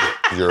can't make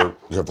it.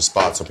 You have a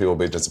spot, so people will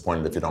be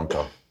disappointed if you don't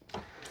go.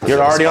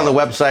 You're already on the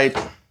website.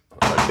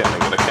 I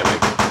can't make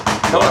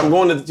it. No, I'm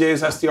going to the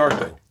Jay's SDR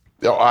thing.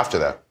 Oh, after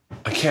that.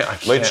 I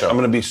can't. Late show. I'm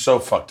going to be so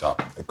fucked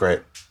up.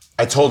 Great.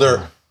 I told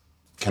her,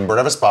 can Bert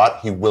have a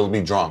spot? He will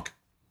be drunk.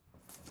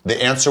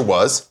 The answer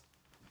was,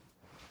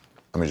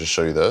 let me just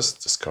show you this.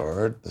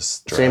 Discard.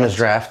 This draft. Same as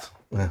draft.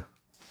 Yeah.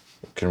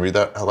 Can you read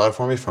that out loud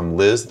for me from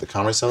Liz, the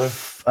Comedy Cellar?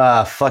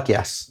 Fuck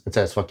yes. It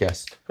says fuck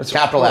yes.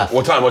 Capital F.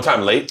 What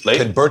time? Late?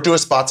 Can Bert do a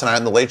spot tonight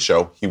in the late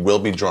show? He will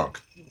be drunk.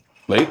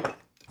 Late?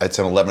 It's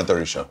an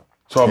 11:30 show.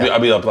 So I'll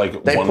be up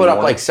like They 1 put up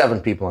morning? like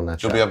 7 people on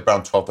that show. You'll be up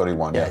around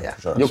 12:31. Yeah.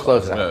 for sure. You'll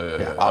close that.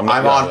 Yeah. I'm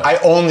on. I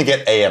only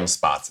get AM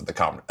spots at the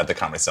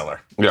Comedy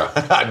Cellar. Yeah.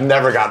 I've gotten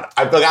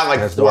like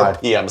That's 4 why.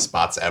 PM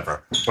spots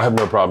ever. I have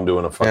no problem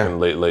doing a fucking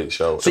late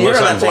show. So you're on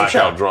Unless I'm that same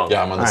blackout show? drunk.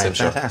 Yeah, I'm on the All same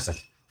right, show.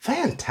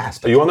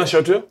 fantastic. Are you on that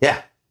show too?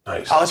 Yeah.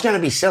 Nice. Oh, it's going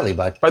to be silly,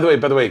 bud. By the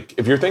way,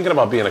 if you're thinking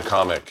about being a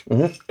comic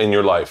in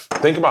your life,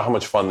 think about how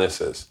much fun this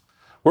is.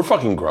 We're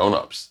fucking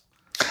grown-ups.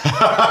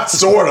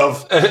 Sort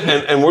of.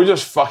 And we're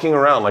just fucking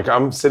around. Like,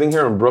 I'm sitting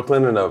here in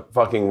Brooklyn in a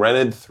fucking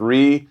rented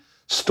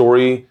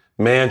 3-story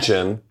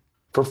mansion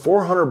for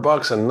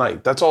 $400 a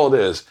night. That's all it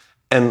is.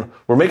 And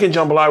we're making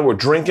jambalaya, we're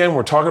drinking,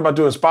 we're talking about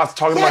doing spots,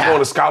 talking about going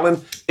to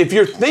Scotland. If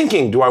you're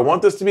thinking, do I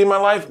want this to be my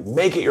life?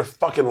 Make it your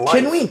fucking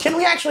life. Can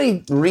we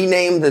actually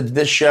rename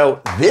this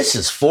show This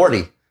is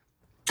 40?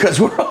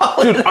 Because we're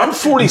all... Dude, I'm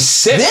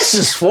 46. This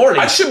is 40.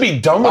 I should be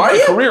done with Are my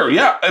you? career.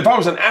 Yeah, if I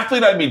was an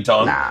athlete, I'd be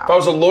done. Nah. If I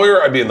was a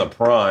lawyer, I'd be in the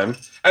prime.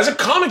 As a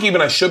comic,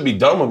 even, I should be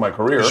done with my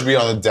career. You should be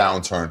on the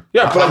downturn.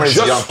 Yeah, but I Comedy's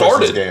a just young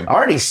person's started. Game.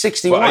 Already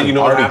 61. But you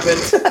know what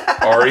happened?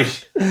 Ari.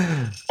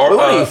 What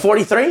are you,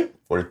 43?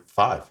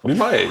 45. What are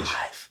my age?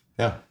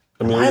 Yeah.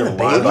 I mean, Am I you're the lying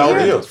baby about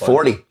here? me. It's fine.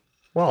 40.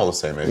 We're all the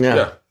same age. Yeah.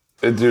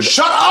 Yeah. Dude,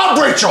 Shut up,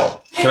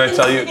 Rachel! can I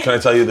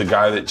tell you the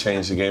guy that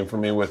changed the game for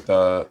me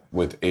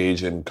with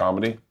age and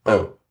comedy?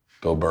 Oh.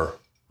 Bill Burr.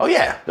 Oh,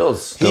 yeah.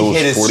 Bill's... He was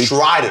hit his 40.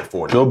 stride at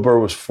 40. Bill Burr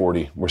was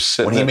 40. We're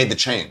sitting when he there- made the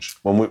change.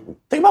 when we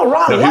Think about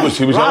Ron No, he White. was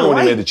younger Ron when he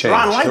White- made the change.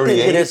 Ron White didn't hit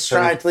 38, his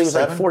stride until he was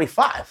like 37?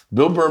 45.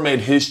 Bill Burr made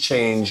his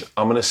change,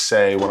 I'm going to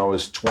say, when I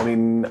was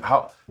 20.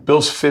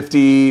 Bill's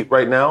 50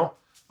 right now.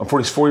 I'm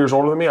 44 years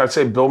older than me. I'd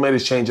say Bill made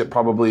his change at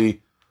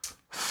probably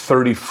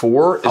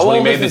 34 is How when he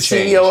old made is the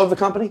the change. CEO of the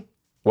company?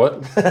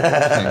 What?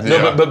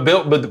 No,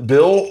 but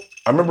Bill,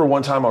 I remember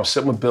one time I was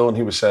sitting with Bill and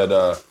he said,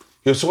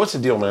 he goes, so what's the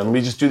deal, man?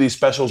 We just do these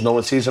specials, no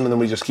one sees them, and then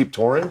we just keep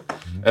touring?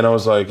 And I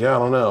was like, yeah, I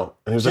don't know.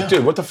 And he was like,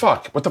 dude, what the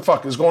fuck? What the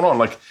fuck is going on?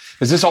 Like,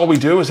 is this all we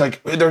do? It's like,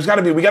 we got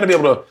to be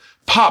able to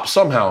pop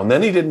somehow. And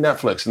then he did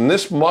Netflix. And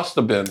this must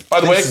have been,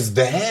 by the way. This is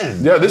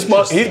then. Yeah, this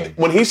must,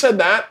 when he said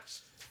that,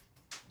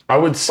 I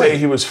would say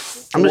he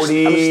was I'm just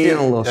stealing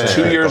a little 42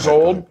 something. years Go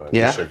ahead, old. go ahead.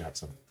 Yeah. You should have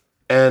some.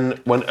 And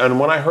when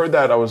I heard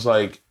that, I was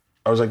like,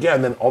 yeah.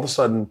 And then all of a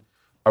sudden,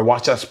 I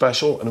watched that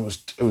special, and it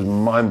was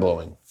mind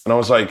blowing. And I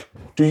was like,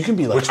 dude, you can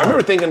be like. I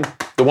remember thinking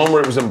the one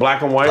where it was in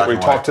black and white, where he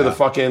and talked white, to the yeah.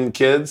 fucking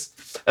kids.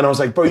 And I was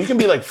like, bro, you can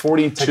be like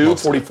 42,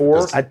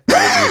 44. I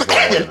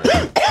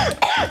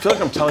feel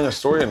like I'm telling a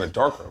story in a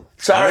dark room.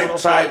 Sorry.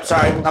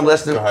 I'm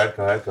listening. Go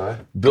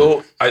ahead.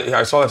 Bill,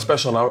 I saw that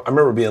special, and I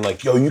remember being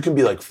like, yo, you can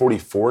be like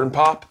 44 and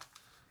pop.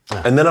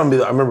 And then I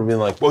remember being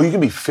like, well, you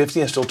can be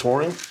 50 and still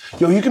touring.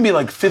 Yo, you can be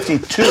like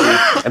 52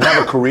 and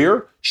have a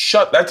career.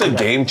 That's a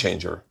game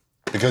changer.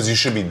 Because you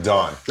should be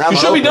done. You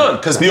should be done.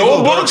 Because The people old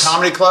who go books. to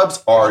comedy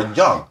clubs are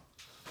young.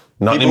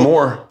 Not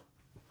anymore.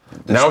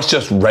 Now it's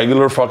just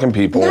regular fucking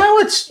people. Now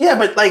it's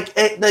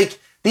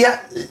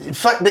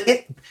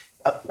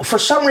but for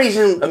some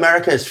reason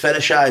America has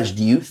fetishized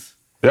youth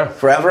Yeah.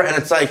 forever, and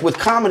it's like with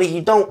comedy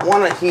you don't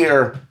want to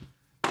hear.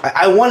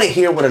 I want to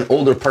hear what an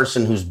older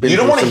person who's been. You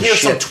don't through want to hear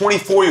some shit.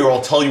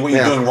 24-year-old tell you what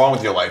you're Yeah. doing wrong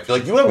with your life. You're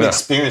like, you haven't Yeah.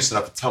 experienced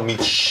enough to tell me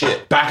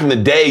shit. Back in the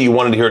day, you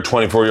wanted to hear a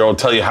 24-year-old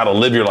tell you how to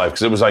live your life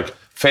because it was like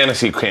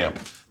fantasy camp.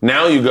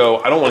 Now you go,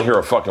 I don't want to hear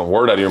a fucking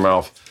word out of your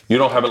mouth. You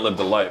haven't lived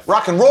a life.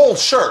 Rock and roll,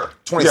 sure.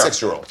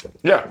 26-year-old.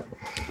 Yeah.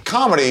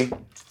 Comedy,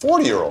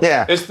 40-year-old.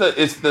 Yeah. It's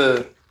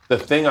the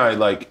thing I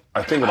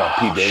think about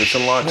Pete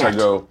Davidson a lot. 'Cause I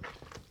go,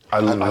 I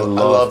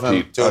love him.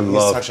 Pete. Dude, I he's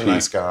love such a Pete.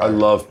 nice guy. I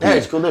love Pete. Yeah,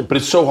 he's cool dude. But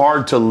it's so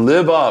hard to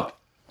live up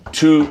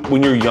to,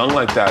 when you're young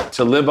like that,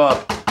 to live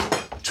up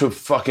to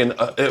fucking,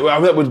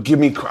 that would give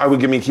me keep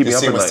You me up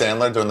see at with night.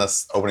 Sandler doing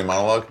this opening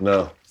monologue?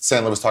 No.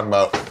 Sandler was talking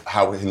about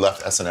how he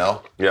left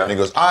SNL. Yeah. And he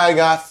goes, I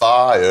got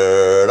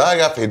fired.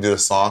 He did a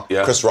song.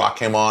 Yeah. Chris Rock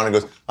came on and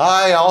goes,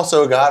 I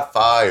also got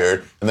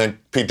fired. And then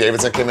Pete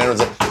Davidson came in and was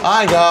like,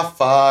 I got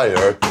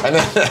fired. And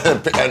then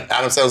and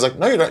Adam Sandler was like,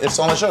 no, you don't. You're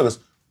still on the show. He goes,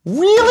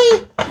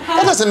 really?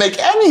 That doesn't make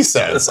any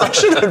sense. I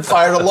should have been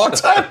fired a long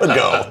time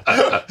ago.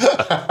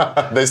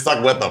 They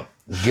stuck with him.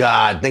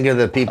 God, think of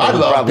the people I who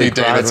love probably Pete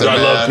cried Davidson, when- I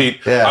man. love Pete.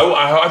 Yeah.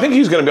 I think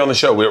he's going to be on the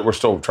show. We're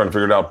still trying to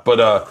figure it out. But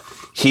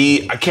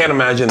I can't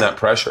imagine that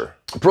pressure,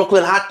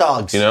 Brooklyn hot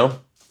dogs. you know?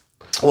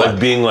 Like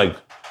being like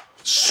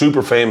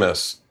super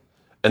famous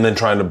and then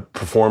trying to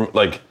perform.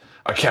 Like,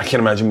 I can't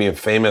imagine being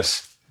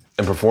famous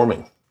and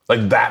performing.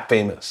 Like that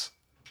famous.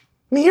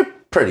 I mean, you're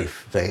pretty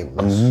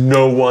famous.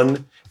 No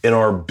one in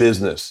our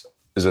business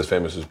is as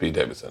famous as Pete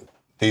Davidson.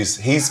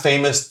 He's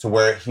famous to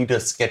where he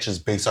does sketches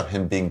based on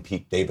him being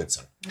Pete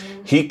Davidson.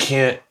 He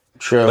can't.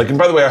 True. Like, and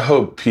by the way, I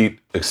hope Pete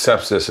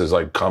accepts this as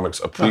like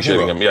comics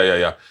appreciating will. him.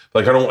 Yeah.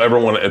 Like, I don't ever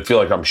want to feel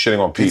like I'm shitting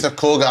on Pete. He's a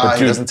cool guy. But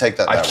He doesn't take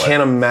that I way.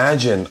 can't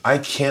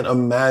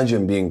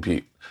imagine being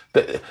Pete.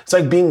 It's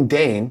like being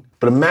Dane,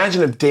 but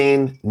imagine if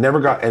Dane never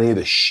got any of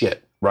the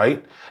shit,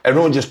 right?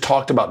 Everyone just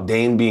talked about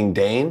Dane being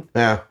Dane.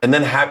 Yeah. And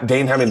then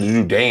Dane having to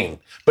do Dane.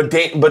 But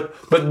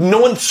no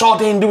one saw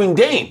Dane doing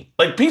Dane.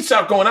 Like, Pete's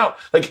out going out.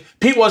 Like,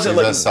 Pete wasn't He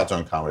like... does stop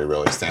doing comedy,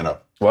 really,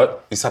 stand-up.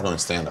 What? He stopped doing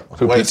stand-up.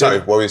 Pete Wait, sorry,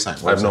 did? what were you saying?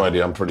 I have no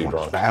idea. I'm pretty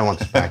drunk. I want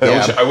this back. I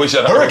Yeah. wish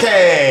I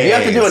Hurricane! You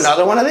have to do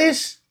another one of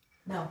these?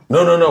 No.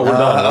 No, we're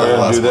done. We're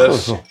going to do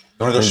this. You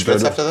want to go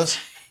Schwitz after this?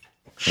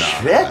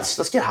 Schwitz?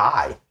 Let's get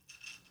high.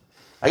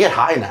 I get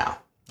high now.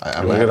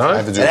 I get high?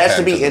 have to do It a has pen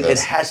to be. 'cause of It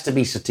this. has to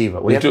be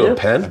sativa. What do We you have do to a do?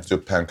 I pen? have to do a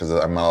pen because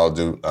I'm not allowed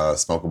to do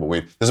smokable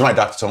weed. This is what my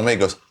doctor told me. He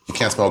goes, you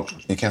can't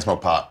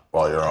smoke pot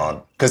while you're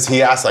on. Because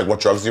he asked, like, what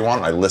drugs do you want?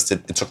 And I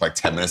listed, it took like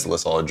 10 minutes to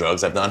list all the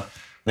drugs I've done.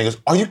 And he goes,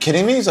 are you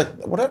kidding me? He's like,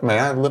 whatever,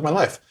 man, I live my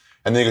life.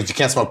 And then he goes, you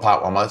can't smoke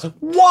pot while I'm on. I was like,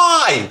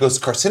 why? He goes,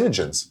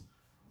 carcinogens.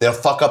 They'll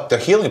fuck up the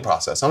healing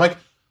process. I'm like,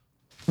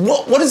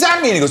 what does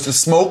that mean? He goes, the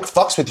smoke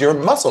fucks with your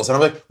muscles. And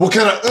I'm like, well,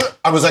 can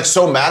I was like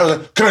so mad. I was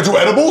like, can I do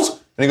edibles?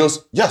 And he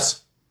goes,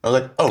 yes. I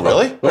was like, oh,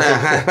 really?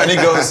 And he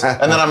goes,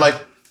 and then I'm like,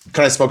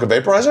 can I smoke a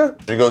vaporizer?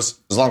 And he goes,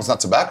 as long as it's not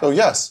tobacco,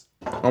 yes.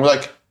 And I'm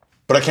like,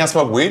 but I can't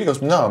smoke weed? He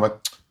goes, no. I'm like,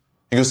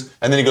 he goes,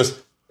 and then he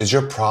goes, is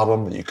your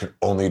problem that you can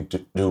only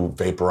do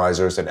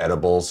vaporizers and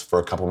edibles for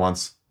a couple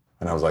months?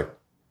 And I was like,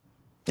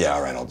 yeah,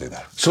 all right, I'll do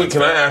that. So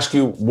can I ask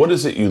you, what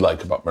is it you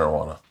like about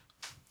marijuana?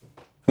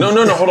 No,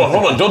 hold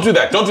on. Don't do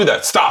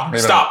that. Stop.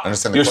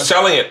 understand the You're question.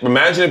 selling it.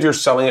 Imagine if you're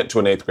selling it to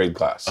an 8th grade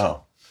class.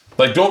 Oh.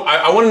 Like,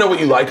 I want to know what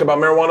you like about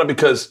marijuana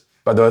because,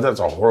 by the way, that's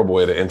a horrible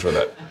way to intro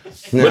that.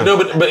 Yeah.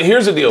 But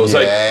here's the deal. It's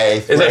like, Yay,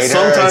 is that graders,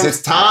 sometimes,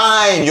 it's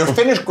time. You're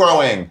finished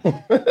growing.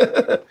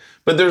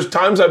 but there's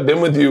times I've been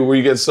with you where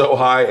you get so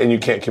high and you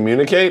can't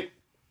communicate.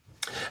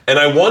 And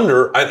I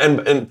wonder,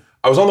 and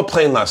I was on the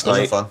plane last Those are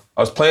night. fun.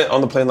 I was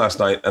on the plane last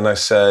night and I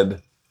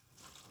said,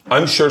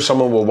 I'm sure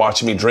someone will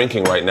watch me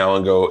drinking right now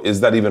and go,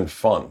 is that even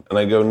fun? And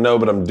I go, no,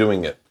 but I'm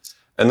doing it.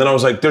 And then I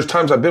was like, there's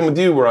times I've been with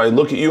you where I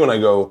look at you and I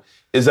go,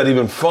 is that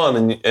even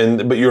fun?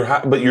 But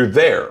you're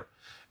there.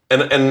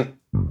 And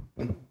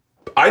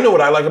I know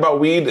what I like about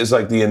weed is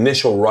like the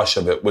initial rush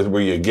of it,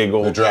 where you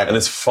giggle and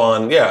it's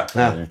fun. Yeah.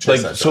 You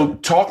chase that So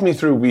drug. talk me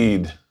through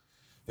weed.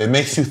 It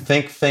makes you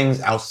think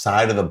things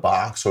outside of the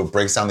box, so it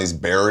breaks down these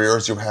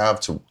barriers you have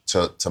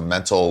to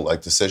mental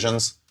like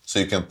decisions. So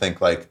you can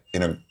think like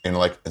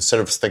like instead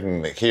of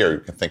thinking like here, you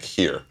can think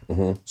here.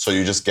 Mm-hmm. So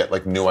you just get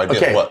like new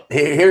ideas. Okay, What?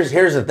 here's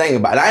the thing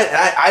about it.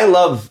 I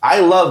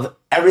love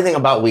everything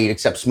about weed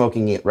except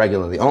smoking it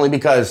regularly. Only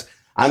because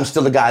I'm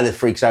still the guy that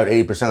freaks out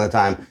 80% of the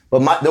time.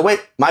 But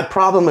my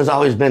problem has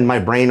always been my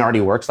brain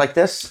already works like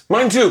this.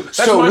 Mine too. That's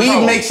So my weed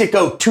problem. makes it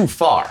go too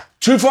far.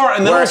 Too far,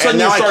 and then all of a sudden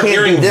And you now I start can't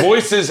do hearing this.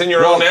 voices in your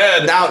Well, own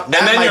head, now and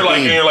that then might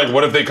you're be- like,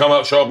 what if they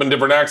show up in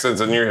different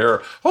accents, and you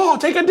hear, oh,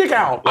 take a dick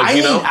out,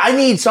 like I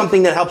need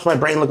something that helps my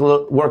brain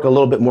work a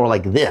little bit more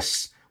like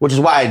this, which is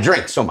why I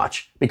drink so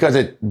much, because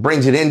it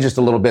brings it in just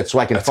a little bit so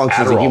I can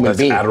function as a human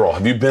being. Adderall.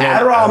 Have you been on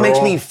Adderall Adderall?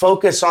 makes me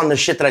focus on the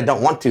shit that I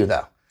don't want to,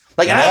 though.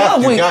 Like, and I Math,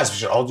 love you weed. guys, we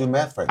should all do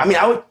math right now. I mean,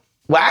 I would.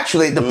 Well,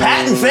 actually, the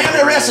Patton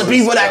family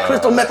recipe for that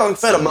crystal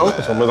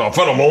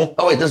methamphetamine.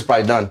 Oh wait, this is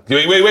probably done.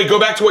 Wait,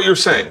 go back to what you're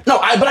saying. No,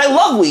 but I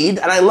love weed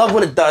and I love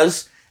what it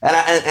does,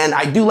 and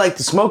I do like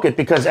to smoke it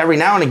because every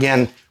now and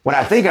again, when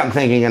I think I'm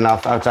thinking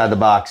enough outside the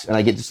box and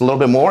I get just a little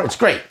bit more, it's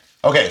great.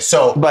 Okay,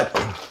 so But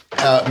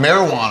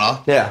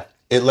marijuana. yeah,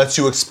 It lets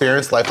you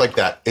experience life like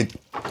that.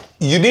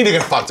 You need to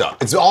get fucked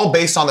up. It's all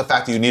based on the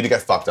fact that you need to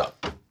get fucked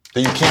up.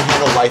 That you can't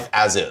handle life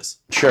as is.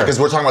 Sure. Because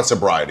we're talking about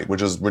sobriety,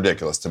 which is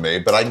ridiculous to me,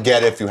 but I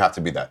get if you have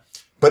to be that.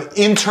 But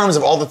in terms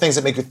of all the things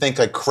that make you think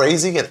like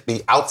crazy and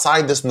be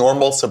outside this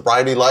normal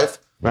sobriety life,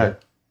 Right.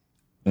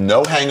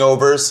 no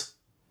hangovers,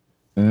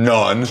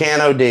 none.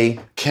 Can OD.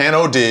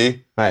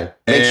 Right.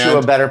 Makes you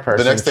a better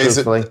person, The next day,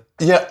 truthfully.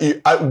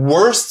 at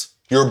worst,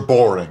 you're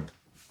boring.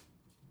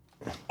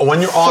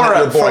 When you're on it,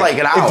 you're boring. For like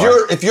an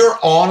hour. If you're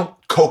on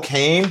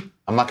cocaine,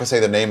 I'm not gonna say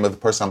the name of the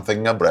person I'm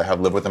thinking of, but I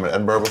have lived with them in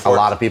Edinburgh before. A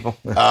lot of people.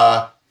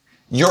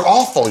 You're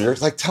awful. You're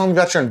like telling me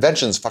about your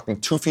inventions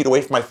fucking 2 feet away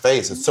from my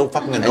face. It's so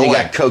fucking annoying. And you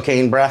got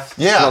cocaine breath.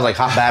 Yeah. Smells like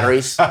hot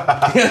batteries. You know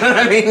what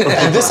I mean?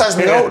 And this has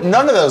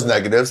none of those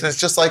negatives. It's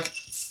just like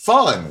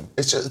fun.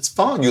 It's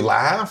fun. You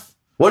laugh.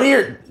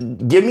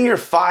 Give me your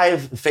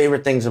 5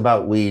 favorite things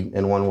about weed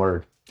in one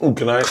word. Ooh,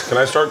 can I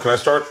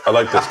start? I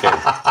like this game.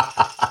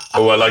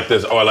 Oh, I like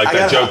this. Oh, I like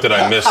that joke that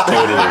I missed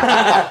totally.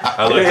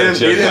 I like that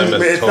joke that I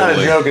missed It's not a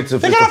totally. joke.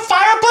 They got a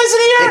fireplace in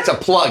here? It's a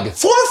plug.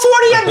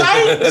 4:40 at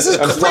night? This is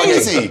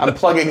crazy. I'm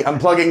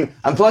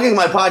plugging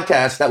my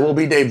podcast that will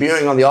be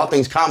debuting on the All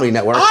Things Comedy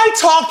Network. I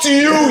talked to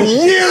you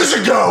years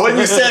ago and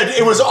you said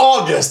it was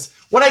August.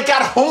 When I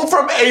got home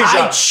from Asia,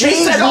 I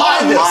changed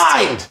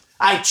my mind.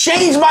 I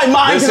changed my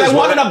mind because I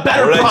wanted a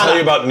better What did I product. tell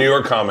you about New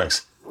York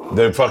comics?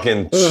 They're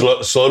fucking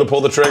slow to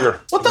pull the trigger.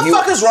 What the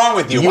fuck is wrong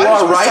with you? You Why are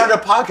did you right. start a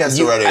podcast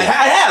already? I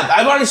have.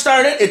 I've already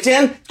started. It's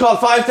in. It's called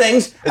 5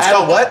 Things. It's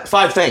called what?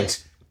 5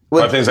 Things.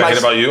 With 5 Things I Hate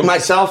About You?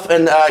 Myself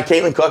and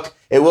Caitlin Cook.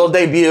 It will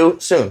debut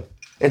soon.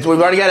 We've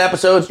already got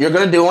episodes. You're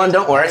going to do one.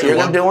 Don't worry. You're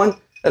going to do one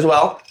as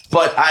well.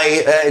 But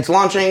it's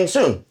launching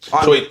soon.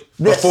 So wait,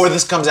 Before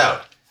this comes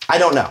out. I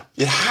don't know.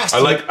 It has to.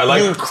 I like.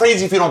 You're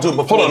crazy if you don't do it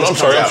before Hold on, this I'm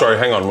comes sorry. out.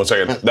 Hang on 1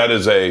 second. That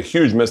is a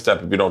huge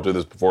misstep if you don't do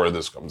this before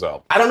this comes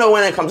out. I don't know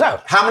when it comes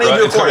out. How many of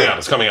you It's coming out.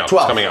 It's coming out.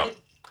 12. It's coming out.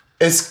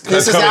 This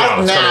It's is coming out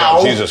It's coming now.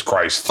 out. Jesus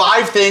Christ.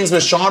 5 Things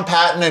with Sean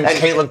Patton and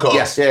Caitlin Cook.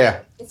 Yes, yeah.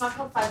 It's not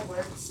called 5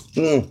 words.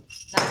 Not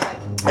 5.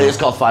 It is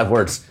called 5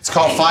 words. It's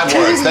called 5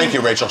 Words. Thank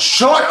you, Rachel.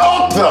 Shut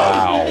up,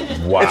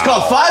 though. Wow. It's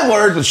called 5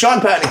 Words with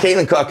Sean Patton and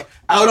Caitlin Cook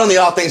out on the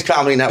All Things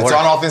Comedy Network. It's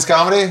on All Things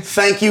Comedy?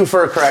 Thank you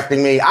for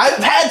correcting me. I've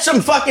had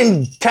some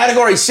fucking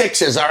category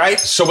 6s, all right?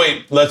 So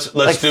wait, let's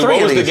Like do. 3 What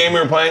of was the these. game we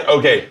were playing?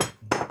 Okay.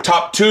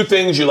 Top 2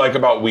 things you like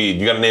about weed.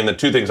 You got to name the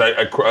 2 things.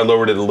 I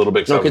lowered it a little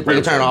bit. No, we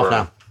can turn it off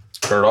now.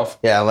 Turn it off?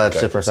 Yeah, let's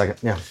sit for a second.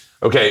 Yeah.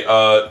 Okay,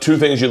 2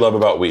 things you love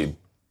about weed.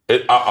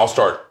 I'll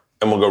start,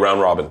 and we'll go round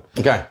robin.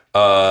 Okay.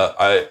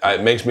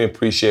 It makes me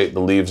appreciate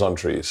the leaves on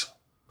trees.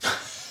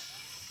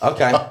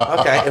 Okay.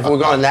 If we're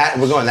going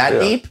that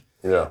deep,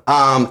 Yeah.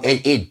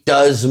 it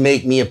does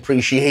make me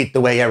appreciate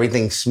the way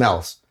everything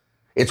smells.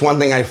 It's one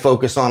thing I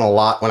focus on a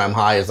lot when I'm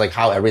high is like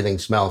how everything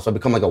smells. So I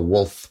become like a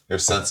wolf. Your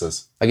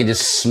senses. I can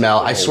just smell.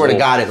 I swear to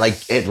God, it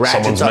ratchets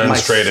Someone's up my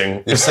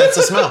menstruating. Your sense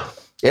of smell.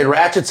 It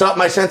ratchets up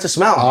my sense of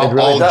smell. It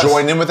really I'll does.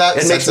 join in with that.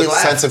 It makes me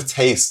laugh. Sense of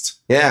taste.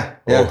 Yeah.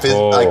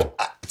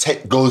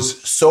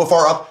 Goes so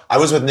far up. I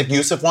was with Nick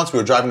Youssef once. We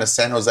were driving to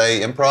San Jose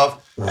Improv,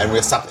 and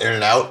we stopped In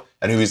and Out,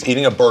 and he was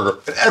eating a burger.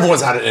 And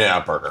everyone's had an In and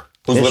Out burger.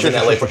 Who's lived in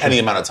LA for any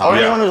amount of time? Or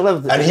anyone who's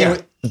lived. And he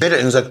bit it, and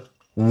he was like,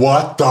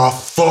 "What the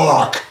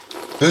fuck?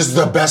 This is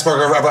the best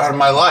burger I've ever had in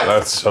my life."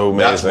 That's so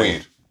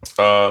amazing. That's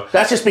weed.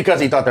 That's just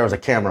because he thought there was a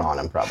camera on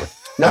him, probably.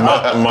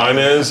 Mine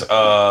is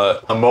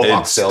A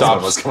Mohawk it salesman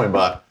stops- was coming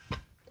by.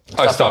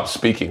 I stopped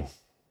speaking.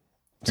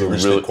 You were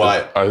just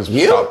quiet. I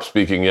stopped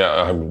speaking.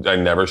 Yeah, I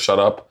never shut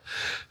up,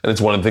 and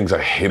it's one of the things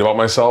I hate about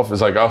myself.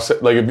 Is like I'll say,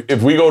 like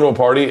if we go to a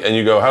party and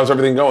you go, "How's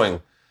everything going?"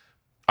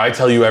 I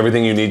tell you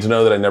everything you need to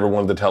know that I never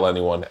wanted to tell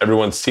anyone.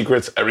 Everyone's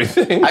secrets,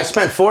 everything. I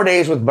spent 4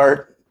 days with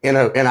Bert in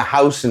a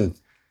house in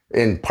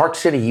Park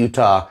City,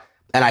 Utah,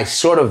 and I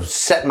sort of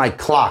set my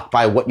clock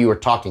by what you were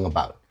talking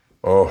about.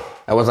 Oh,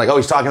 I was like, oh,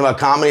 he's talking about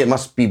comedy. It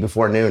must be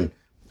before noon.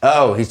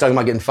 Oh, he's talking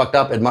about getting fucked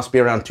up. It must be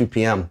around 2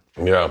 p.m.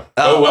 yeah.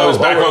 I was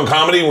back on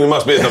comedy. We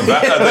must be at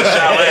the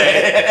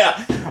chalet.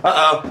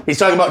 He's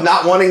talking about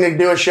not wanting to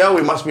do a show.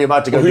 We must be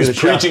about to go do He's the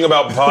show. preaching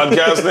about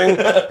podcasting.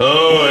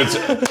 Oh,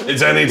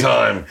 it's any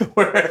time.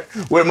 where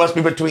it must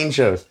be between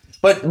shows.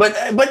 But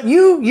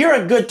you're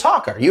a good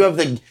talker. You have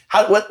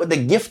the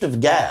gift of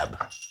gab.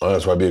 Well,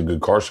 that's why I'd be a good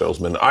car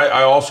salesman.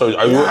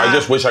 I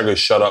just wish I could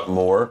shut up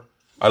more.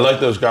 I like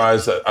those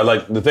guys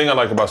the thing I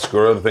like about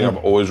Segura, the thing I've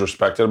always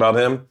respected about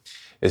him,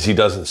 is he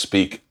doesn't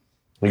speak.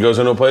 He goes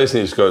into a place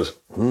and he just goes,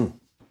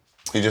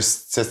 He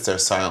just sits there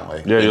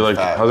silently. yeah, you're like,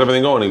 how's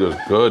everything going? He goes,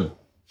 good.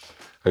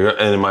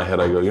 And in my head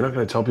I go, you're not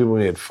going to tell people we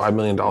made $5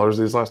 million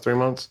these last 3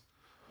 months?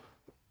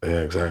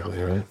 Yeah, exactly,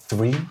 right?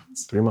 3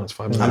 months? 3 months,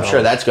 $5 million. I'm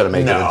sure that's going to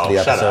make it into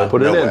the shut episode. up.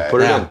 Put it No in, way.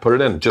 put it Yeah. in, put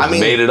it in. Just I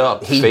mean, made it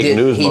up. He Fake did,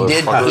 news, he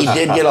did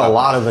get a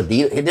lot of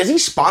Adidas. Is he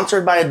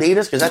sponsored by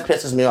Adidas? Because that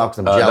pisses me off because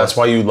I'm jealous. That's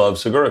why you love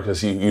Segura,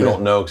 because you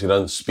don't know, because he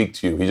doesn't speak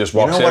to you. He just You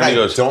walks know in what and I he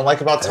goes, don't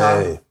like about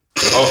Tom? hey.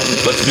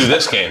 Oh, let's do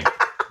this game.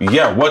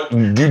 Yeah, what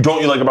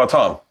don't you like about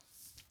Tom?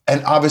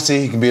 And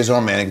obviously, he can be his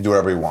own man. He can do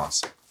whatever he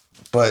wants.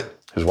 But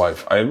His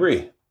wife. I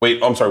agree.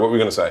 Wait, I'm sorry. What were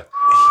you going to say?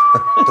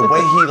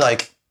 the way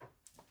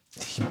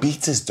he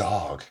beats his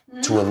dog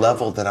to a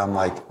level that I'm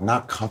like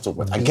not comfortable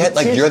with. I get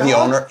like his you're the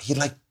dog? owner.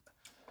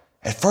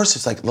 At first,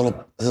 it's like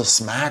little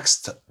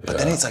smacks, but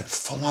then he's like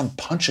full on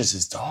punches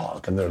his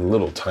dog. And they're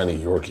little tiny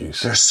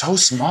Yorkies. They're so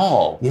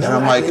small. You know and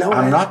I'm what? like, You know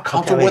I'm what? not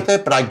comfortable Okay, with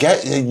it, but I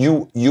get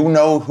you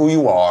know who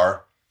you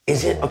are.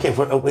 Is it okay?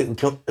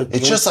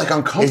 It's just like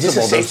uncomfortable. Is this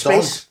a safe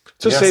space?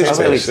 It's a safe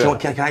space.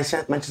 Can I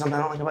mention something I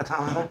don't like about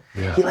Tom Hanks?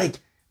 Yeah. He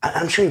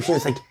I'm sure you've seen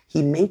this. Like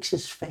he makes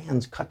his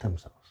fans cut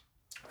themselves.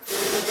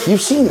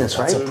 You've seen this,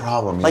 right? That's a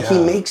problem. Like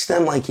he makes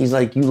them like he's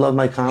like, you love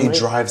my comedy. He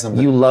drives them.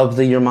 You love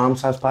the Your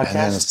Mom's House podcast. And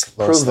then it's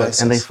Prove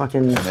it. And they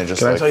fucking. And they just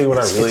Can I tell you what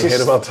I really just-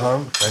 hate about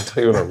Tom? Can I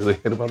tell you what I really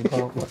hate about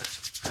Tom?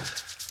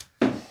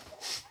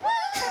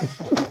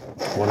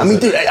 I mean,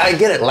 dude, I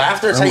get it.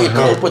 Laughter is how you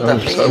cope with the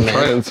pain, I'm man.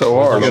 trying so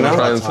hard. I'm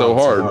trying so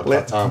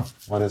hard. Tom,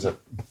 what is it?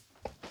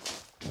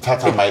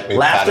 Tom might be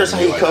Laughter is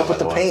fatter how than you I cope know, with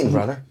the by way. pain,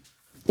 brother.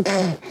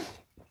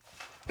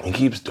 He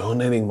keeps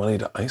donating money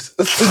to ISIS.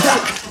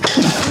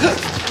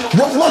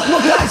 Look,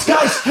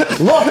 guys,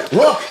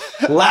 look.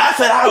 Laugh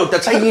it out.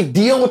 That's how you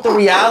deal with the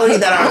reality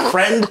that our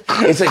friend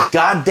is a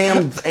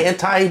goddamn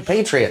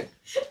anti-patriot.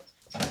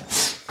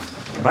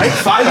 Right?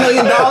 $5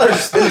 million in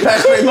the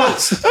past 3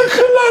 months. I'm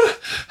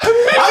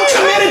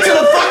committed to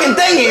the fucking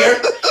thing here.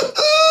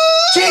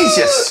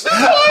 Jesus.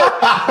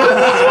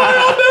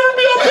 I'll never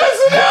be on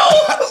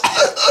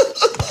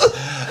SNL.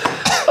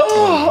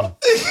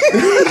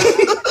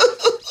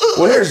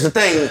 Well, here's the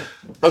thing.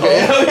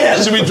 Okay.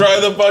 Should we try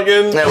the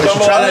fucking? Yeah, we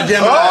should try that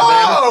Jim.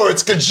 Oh,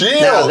 it's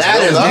congealed. Now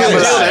that is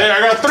good. Hey, I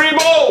got 3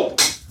 bowls.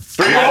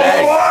 3 bowls.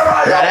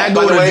 That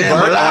By the way,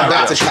 Bert, I Bert,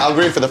 got to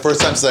Calgary for the first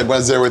time since I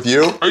went there with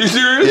you. Are you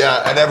serious?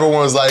 Yeah, and everyone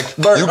was like,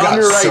 Bert, you on got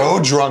your right. so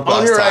drunk On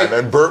last your time.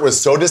 right. And Bert was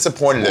so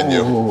disappointed in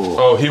you.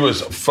 Oh, he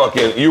was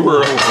fucking. You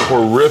were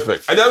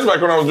horrific. And that was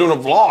back when I was doing a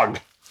vlog.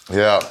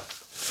 Yeah.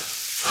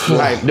 All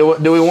right.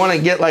 Do we want to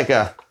get like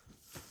a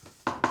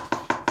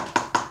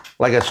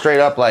straight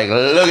up like,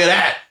 look at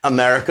that,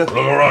 America.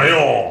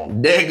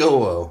 There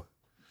go.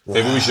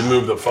 Maybe we should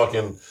move the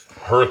fucking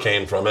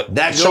hurricane from it.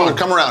 That go. Sean,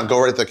 come around. Go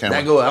right to the camera.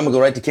 That go. I'm gonna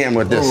go right to camera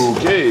with this.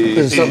 Okay.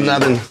 This is something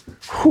I've been.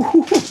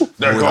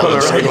 There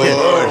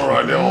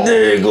Right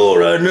there go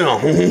right now.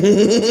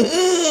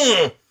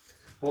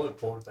 Pull it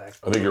forward back.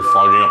 I think you're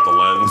fogging up the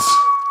lens.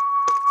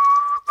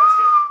 That's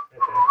good.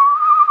 Right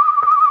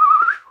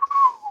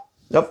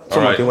Yep.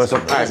 Someone right. can whistle.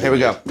 All right, here we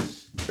go.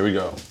 Here we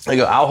go. There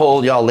you go. I'll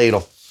hold y'all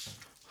ladle.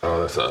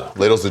 Oh, that's a.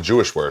 Ladle's the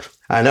Jewish word.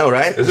 I know,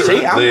 right? Is it See,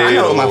 really? I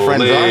know what my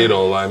friends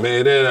ladle, I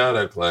made it out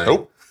of clay.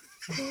 Nope.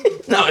 are.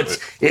 No, it's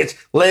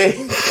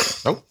ladle.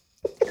 Nope.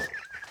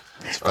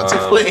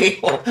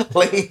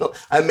 Ladle.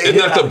 I made Isn't it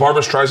that the out.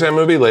 Barbra Streisand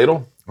movie,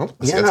 Ladle? Nope.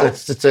 Yeah, no,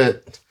 it's a.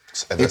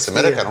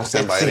 Anti-Semitic. I don't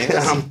stand by any of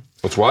this.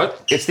 What's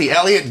what? It's the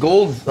Elliot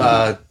Gould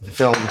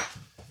film.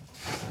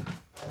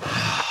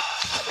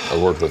 I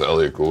worked with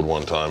Elliot Gould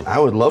one time. I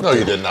would love No, to.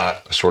 you did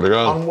not. I swear to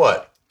God. On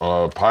what?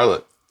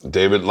 Pilot.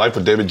 Life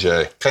with David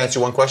J. Can I ask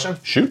you one question?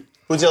 Shoot.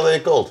 Who's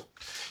Elliot Gold?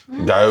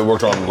 Guy who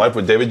worked on Life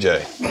with David J.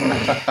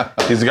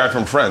 He's the guy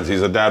from Friends.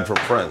 He's a dad from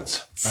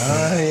Friends.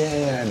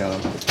 Yeah, I know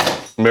him.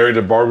 Married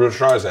to Barbara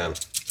Streisand.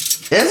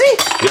 Is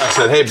he? Yeah, I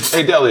said,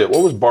 hey, Elliot,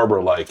 what was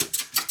Barbara like?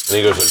 And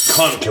he goes,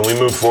 cunt, can we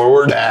move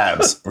forward?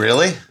 Babs.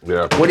 Really?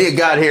 Yeah. What do you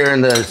got here in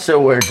the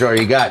silverware drawer?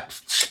 You got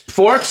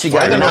forks. You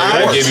got Well, I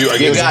knives. gave you- I you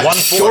gave you got one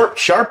fork.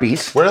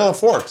 Sharpies. Where are the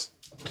forks?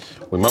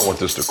 We might want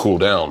this to cool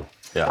down.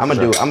 Yeah. I'm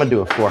gonna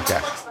do a fork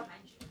act.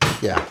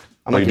 Yeah.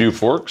 I'm You gonna do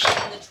forks?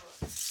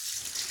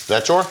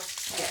 That drawer?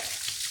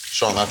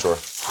 Show him that drawer.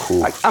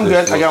 Ooh, I'm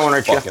this good. I got looks one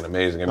right here. Fucking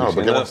amazing. Have No, you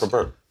but seen get one this? for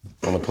Bert.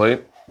 On the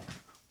plate?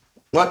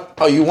 What?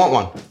 Oh, you want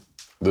one?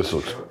 This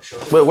looks.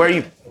 Wait, where are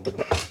you?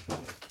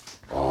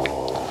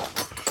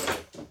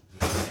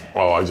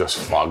 Oh, I just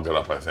fogged it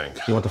up, I think.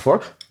 You want the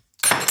fork?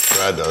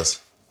 Brad does.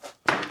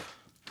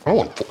 I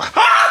want.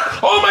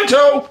 Oh, my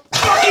toe!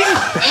 Fucking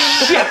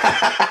shit!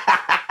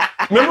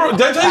 Remember,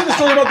 did I tell you the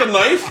story about the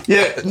knife?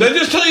 Yeah. Did I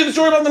just tell you the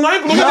story about the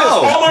knife? Look No.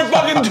 at this. On my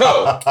fucking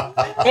toe.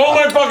 On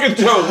my fucking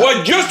toe. Well,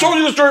 I just told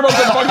you the story about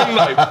the fucking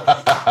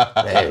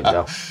knife. There you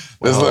go.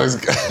 This looks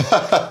good.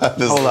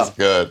 This Hold looks up.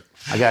 good.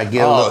 I gotta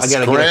get Oh, I gotta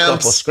get a couple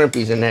of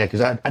scrimpies in there because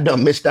I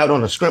done missed out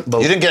on a scrimp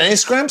boat. You didn't get any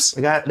scrimps?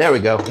 There we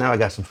go. Now I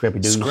got some scrimpy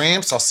dudes.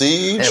 Scrimp,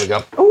 sausage. There we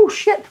go. Oh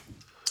shit.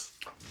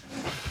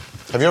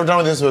 Have you ever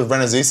done this with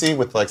Renazizi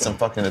with like some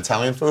fucking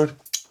Italian food?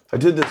 I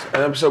did this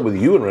an episode with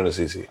you and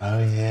Renazizi. Oh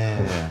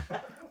yeah.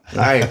 All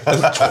right.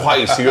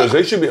 Twice. He goes,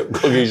 they should be a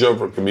cooking show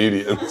for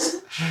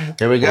comedians.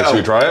 Here we go. Should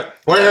we try it?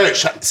 Wait.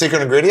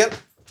 Secret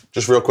ingredient?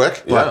 Just real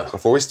quick. Yeah.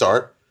 Before we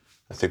start,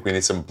 I think we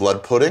need some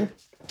blood pudding.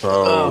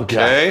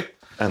 Okay.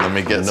 And let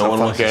me get No some one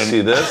wants to fucking-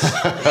 see this.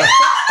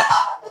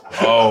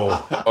 Oh,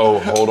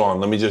 hold on.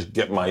 Let me just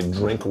get my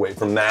drink away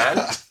from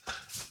that.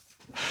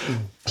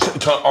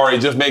 All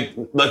right,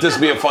 let this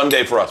be a fun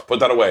day for us. Put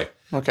that away.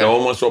 Okay. No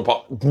one wants to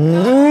apologize.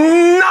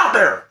 Not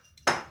there.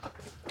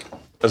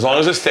 As long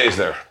as it stays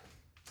there.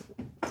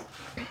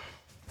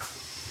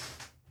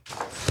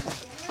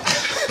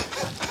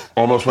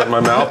 Almost went in my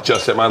mouth,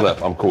 just hit my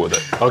lip. I'm cool with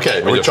it. Okay,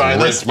 Let me we're just trying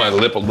rinse this. my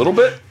lip a little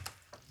bit.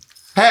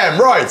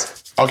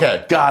 Hemorrhoids.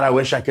 Okay. God, I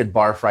wish I could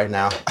barf right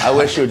now. I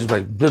wish you would just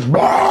like. By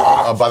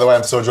the way,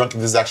 I'm so drunk.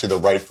 This is actually the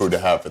right food to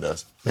have for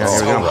this. Yeah, It's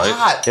here we so go.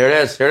 hot. Here it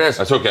is. Here it is.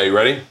 That's okay. You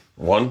ready?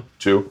 1,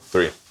 2,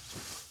 3.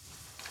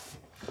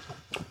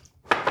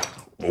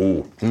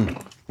 Ooh.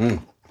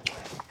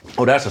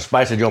 Oh, that's a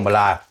spicy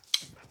jambalaya.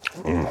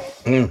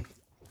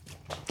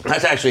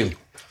 That's actually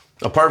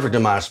a perfect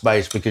amount of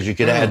spice because you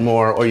could add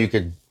more or you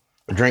could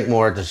drink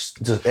more.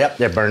 Yep,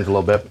 that burns a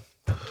little bit.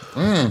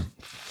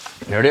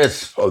 There it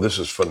is. Oh, this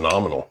is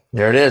phenomenal.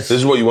 There it is. This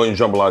is what you want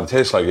your jambalaya to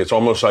taste like. It's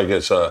almost like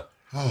it's like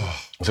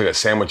a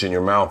sandwich in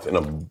your mouth in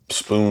a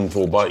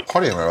spoonful bite.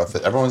 Partying with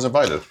it. Everyone's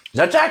invited.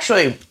 That's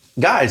actually,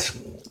 guys,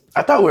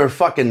 I thought we were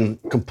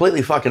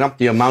completely fucking up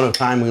the amount of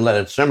time we let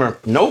it simmer.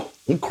 Nope,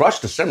 we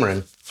crushed the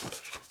simmering.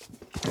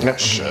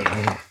 Shit.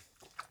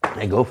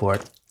 Hey, go for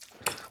it.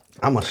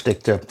 I'm gonna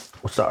stick to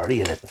what's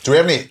already in it. Do we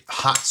have any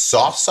hot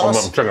soft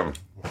sauce? I'm checking.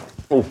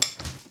 Ooh.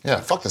 Yeah,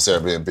 fuck this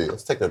Airbnb.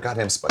 Let's take the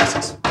goddamn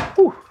spices.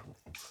 Whew.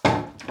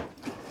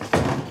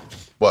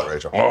 What,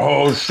 Rachel?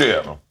 Oh,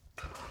 shit.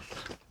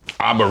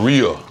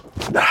 Iberia.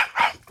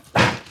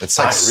 It's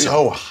like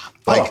so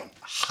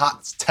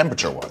hot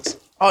temperature-wise.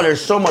 Oh,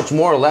 there's so much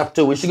more left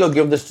too. We should go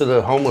give this to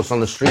the homeless on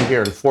the street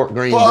here in Fort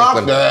Greene, Fuck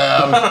Brooklyn.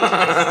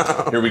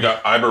 them. Here we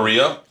got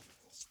Iberia,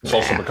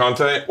 salsa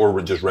picante, or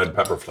with just red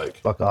pepper flake.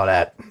 Fuck all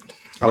that.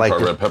 I like try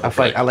just, red pepper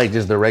flake. I like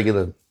just the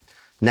regular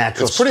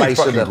natural It's pretty spice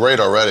of fucking great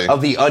already.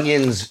 of the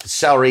onions,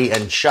 celery,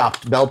 and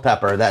chopped bell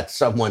pepper that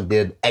someone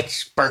did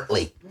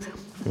expertly.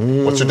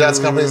 What's your dad's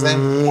company's name?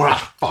 Mwah.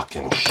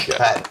 Fucking shit.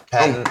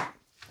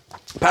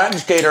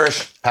 Patton's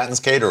Caterers Patton's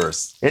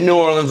Caterers. in New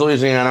Orleans,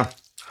 Louisiana.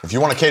 If you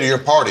want to cater your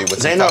party with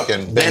They some know-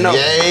 fucking they know-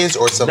 beignets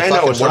or some they know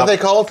fucking, what's what are up. they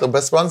called? The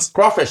best ones?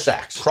 Crawfish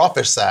sacks.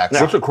 Crawfish sacks.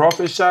 What's a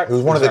crawfish sack? It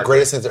was one of the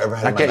greatest things I've ever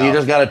had in my Okay, you mouth.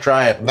 just got to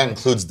try it That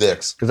includes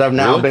dicks. because I've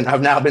now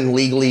Really? been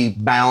legally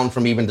bound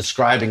from even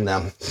describing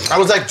them. I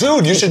was like,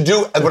 dude, you should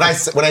do, when I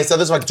said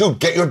this, I'm like, dude,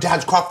 get your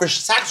dad's crawfish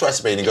sacks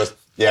recipe. And he goes,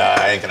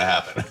 yeah, it ain't gonna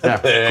happen. Yeah.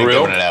 They ain't For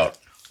real? giving it out.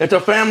 It's a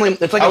family.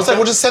 It's like I was like,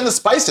 well, just send the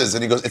spices.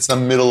 And he goes, it's the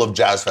middle of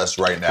Jazz Fest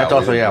right now. That's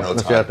also, We yeah. have no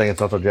That's the time. other thing.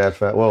 It's also Jazz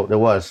Fest. Well, there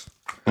was.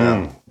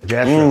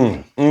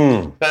 Jazz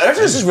Fest.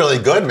 This is really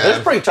good, man.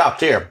 It's pretty top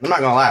tier. I'm not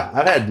going to lie.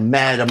 I've had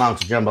mad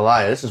amounts of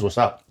jambalaya. This is what's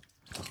up.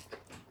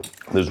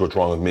 This is what's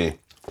wrong with me.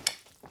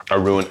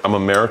 I'm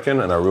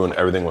American and I ruin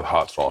everything with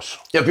hot sauce.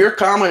 If your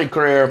comedy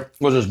career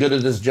was as good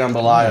as this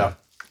jambalaya,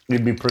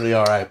 you'd be pretty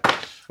all right.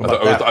 I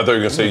thought you were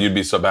going to say you'd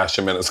be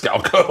Sebastian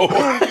Maniscalco.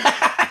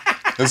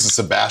 This is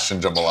Sebastian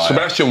Jambalaya.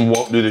 Sebastian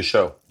won't do the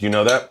show. Do you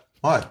know that?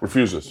 Why?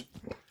 Refuses.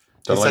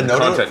 Doesn't said like no the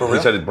to it? content. For He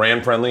real? said it's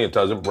brand friendly. It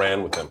doesn't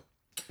brand with him.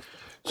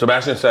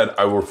 Sebastian said,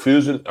 I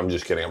refuse it. I'm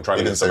just kidding. I'm trying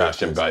to get didn't say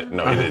Sebastian refuse. back.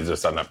 No, he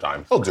just doesn't have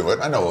time. He'll do it.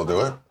 I know he'll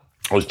do it.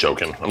 I was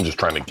joking. I'm just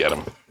trying to get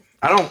him.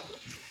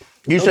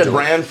 You said do it.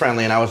 brand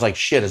friendly, and I was like,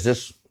 shit, is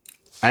this?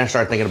 I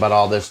started thinking about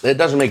all this. It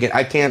doesn't make it.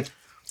 I can't.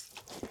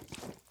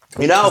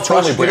 You know, It's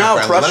totally brand friendly.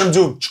 Let frustrating.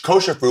 him do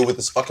kosher food with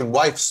his fucking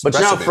wife's But you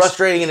know how recipes.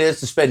 frustrating it is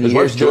to spend His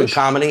years wife's doing Jewish.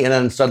 comedy and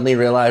then suddenly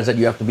realize that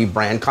you have to be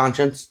brand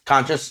conscious.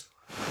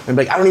 And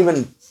be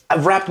like,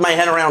 I've wrapped my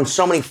head around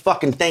so many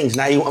fucking things.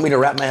 Now you want me to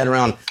wrap my head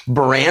around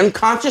brand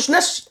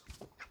consciousness?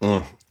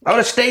 I would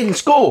have stayed in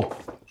school.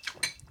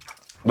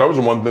 That was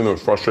the one thing that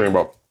was frustrating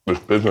about this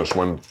business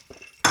when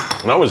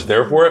I was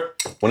there for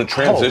it, when it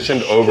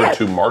transitioned over shit.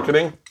 to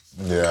marketing,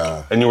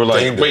 Yeah. and you were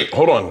like, Aimed it. wait,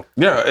 hold on.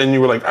 Yeah, and you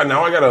were like,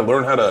 now I got to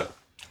learn how to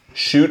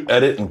shoot,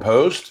 edit, and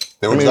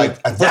post. They were like,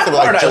 at first that they were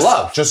part like, I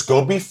love. just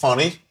go be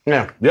funny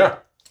Yeah. Yeah.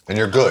 and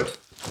you're good.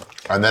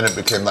 And then it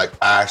became like,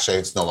 actually,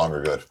 it's no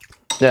longer good.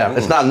 Yeah,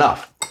 it's not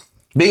enough.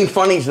 Being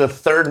funny is the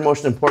third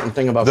most important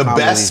thing about The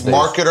comedy best these days.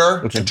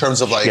 marketer in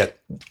terms of like shit.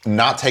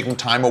 not taking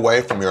time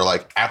away from your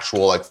like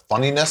actual like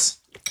funniness.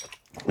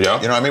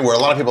 Yeah. You know what I mean? Where a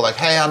lot of people are like,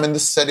 hey, I'm in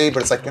this city,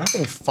 but it's like, you're not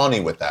being funny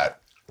with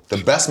that. The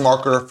best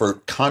marketer for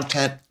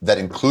content that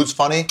includes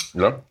funny,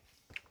 Yeah.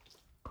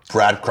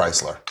 Brad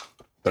Chrysler.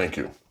 Thank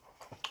you.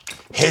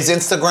 His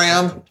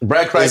Instagram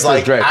Brad is Chrysler's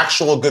like great.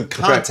 actual good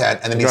content,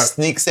 and then he Right.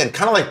 sneaks in,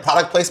 kind of like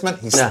product placement,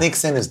 he Yeah.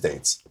 sneaks in his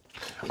dates.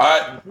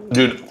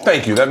 Dude,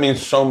 thank you. That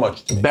means so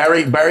much to me.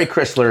 Barry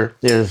Chrysler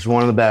is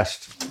one of the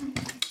best.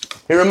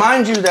 He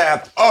reminds you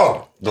that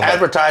Oh, go ahead.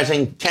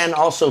 advertising can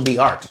also be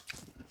art.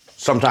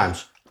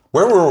 Sometimes.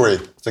 Where were we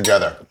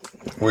together?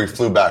 We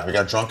flew back. We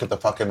got drunk at the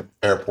fucking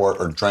airport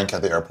or drank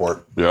at the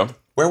airport. Yeah.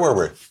 Where were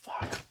we?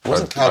 Fuck. It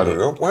wasn't I Calgary.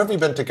 don't- Where have we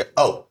been together?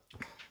 Oh,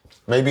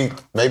 maybe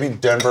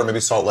Denver, maybe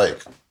Salt Lake.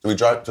 Did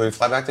we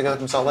fly back together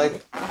from Salt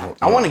Lake?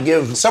 I want to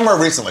give Somewhere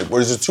recently,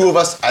 where there's the two of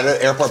us at an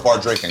airport bar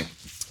drinking,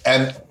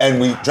 and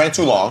we drank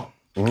too long,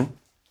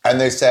 and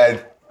they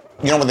said,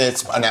 you know, when they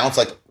announced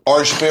like,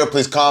 Ari Shaffir,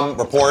 please come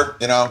report.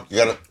 You know, you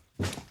gotta.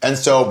 And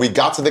so we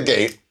got to the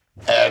gate,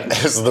 and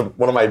this is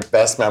one of my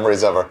best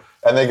memories ever.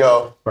 And they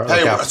go,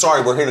 hey, out.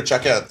 sorry, we're here to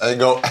check in. And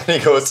he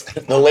goes,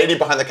 the lady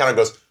behind the counter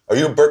goes, are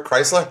you Bert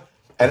Chrysler?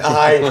 And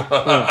I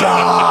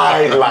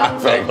died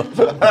laughing.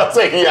 I was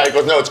like, yeah. He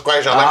goes, no, it's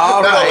Chrysler. I'm like,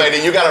 All no, right.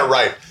 lady, you got it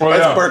right. Oh,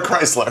 That's yeah. Bert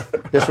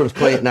Chrysler. this one's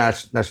clean. No,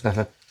 that's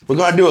nothing. We're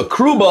gonna do a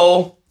crew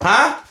bowl,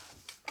 huh?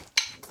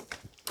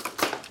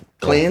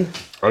 Clean?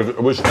 I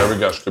wish every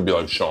guest could be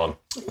like Sean.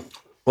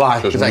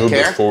 Why? Just Because I move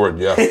care? this forward,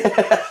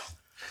 yeah.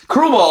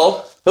 Crew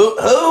Bowl.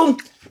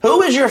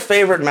 Who is your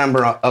favorite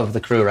member of the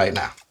crew right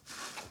now?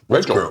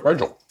 Rachel.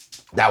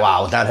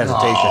 Wow, without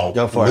hesitation.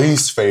 Go for it.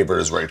 Least favorite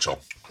is Rachel.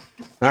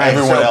 All right,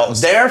 everyone so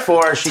else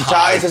therefore, she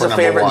ties as for a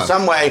number favorite in one.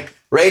 some way.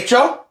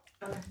 Rachel,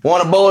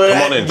 want a bowl of Come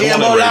that on in,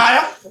 jambalaya?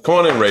 Rach. Come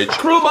on in, Rach.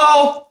 Crew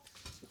Bowl.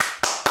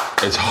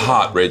 It's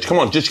hot, Rach. Come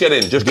on, just get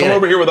in. Just Get come it.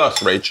 over here with us,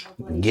 Rach.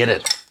 Get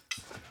it.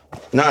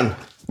 None.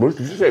 What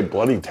did you say?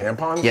 Bloody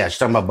tampons? Yeah, she's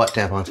talking about butt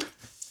tampons.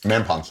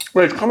 Man puns.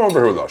 Rach, come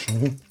over here with us.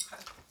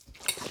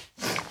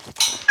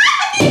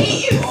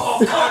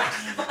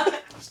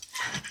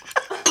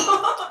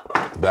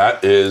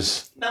 That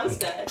is. That was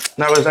good.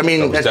 That was, I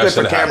mean, that's good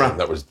for destined to camera. happen.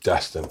 That was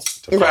destined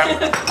to Okay.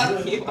 happen.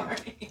 Fuck you,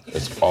 Marty.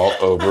 It's all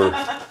over.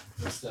 Well-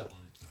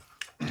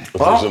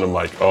 Listen to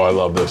Mike. Oh, I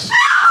love this.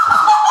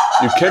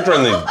 You kicked her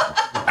in the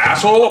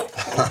asshole?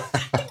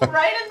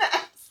 Right in the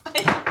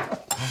ass.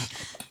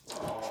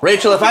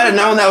 Rachel, if I had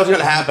known that was going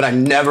to happen, I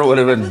never would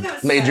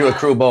have made you a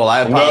Crew Bowl.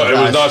 I No, apologize.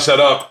 it was not set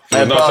up. It I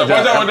was not set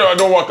up. apologize.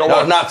 Don't walk. That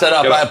was not set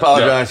up. Get I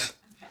apologize.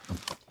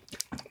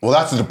 Well,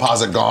 that's the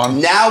deposit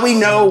gone. Now we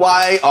know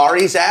why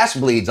Ari's ass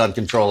bleeds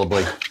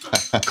uncontrollably.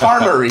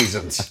 Karma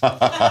reasons.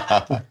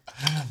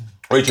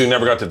 Rachel, you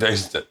never got to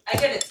taste it. I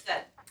did. It's good.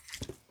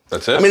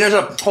 That's it? I mean, there's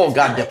a whole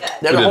goddamn.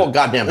 There's a whole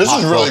goddamn. This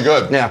is pot really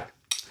full. good. Yeah.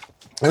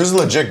 It was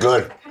legit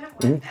good. Kind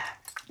of like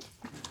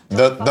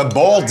that. The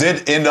bowl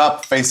did end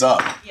up face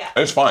up. Yeah.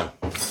 It's fine.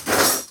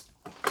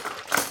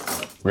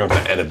 We're going to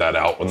have to edit that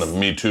out when the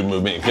Me Too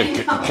movement. You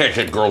can't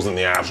kick girls in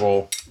the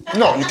asshole.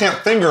 No, you can't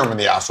finger him in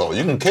the asshole.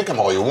 You can kick him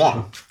all you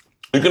want.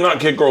 You cannot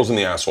kick girls in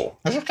the asshole.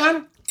 Yes, you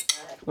can.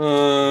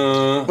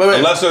 Wait.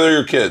 Unless they're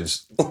your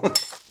kids.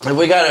 If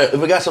we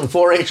got some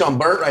 4-H on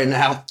Bert right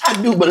now, I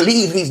do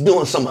believe he's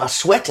doing some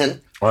sweating.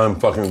 I'm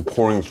fucking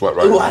pouring sweat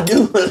right Ooh, now. I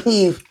do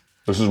believe.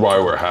 This is why I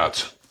wear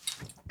hats.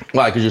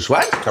 Why? Because you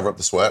sweat? Cover up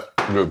the sweat.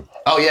 Good.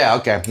 Oh yeah.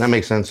 Okay, that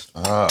makes sense.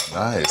 Oh,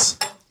 nice.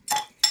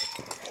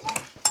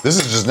 This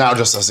is just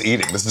us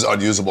eating. This is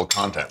unusable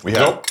content. We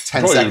have Nope.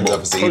 10 seconds of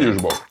us Totally eating.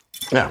 usable.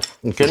 Yeah.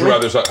 You Would kidding you me?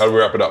 rather, how do we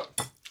wrap it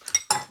up?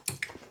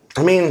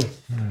 I mean,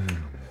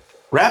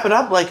 wrap it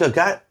up like a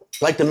guy,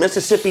 like the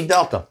Mississippi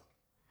Delta.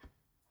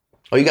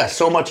 Oh, you got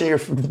so much in your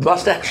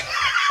mustache.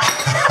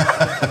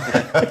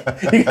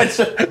 you got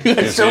so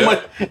see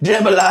much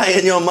jambalaya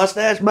in your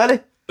mustache, buddy.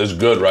 It's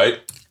good, right?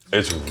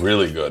 It's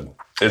really good.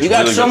 It's You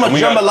got really so good. much And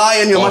we got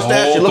jambalaya in your a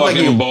mustache, you whole look like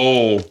fucking you-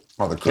 bowl.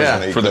 Oh, the crew's Yeah.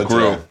 gonna eat For the good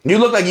crew. today. You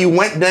look like you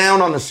went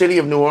down on the city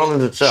of New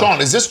Orleans itself.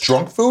 Sean, is this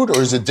drunk food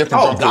or is it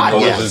different Oh drunk God,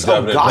 food? yes. This is Oh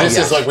definitely- God, This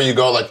yes. is like when you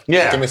go like,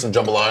 Yeah. give me some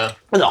jambalaya.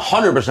 It's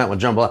 100% with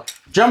jambalaya.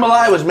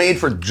 Jambalaya was made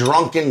for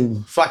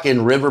drunken fucking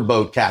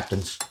riverboat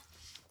captains.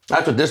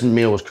 That's what this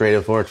meal was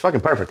created for. It's fucking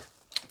perfect.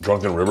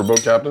 Drunken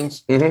riverboat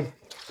captains? Mm-hmm.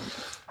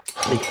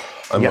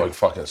 I'm Yeah. like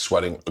fucking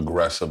sweating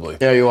aggressively.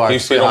 Yeah, you are. Can you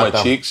It's see it on hot, my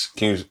though. cheeks?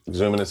 Can you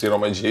zoom in and see it on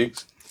my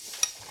cheeks?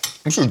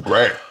 This is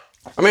great.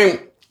 I mean,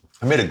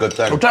 I made a good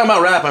thing. we're talking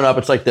about wrapping it up.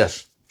 It's like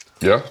this.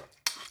 Yeah.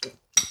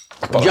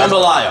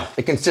 Jambalaya.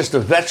 It consists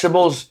of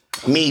vegetables,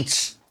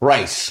 meats,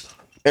 rice.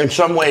 In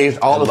some ways,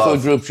 all And the love.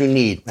 food groups you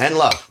need. And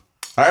love.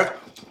 All right?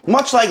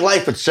 Much like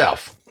life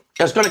itself,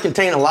 it's going to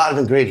contain a lot of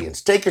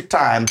ingredients. Take your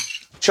time,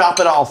 chop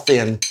it all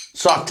thin,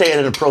 saute it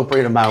an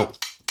appropriate amount,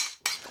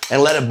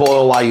 and let it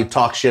boil while you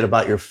talk shit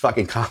about your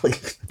fucking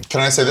colleagues.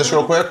 Can I say this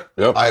real quick?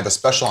 Yep. I have a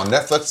special on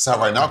Netflix. It's out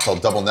right now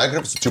called Double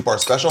Negative. It's a 2-part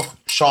special.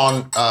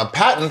 Sean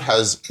Patton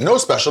has no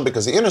special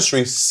because the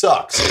industry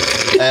sucks.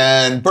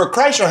 And Bert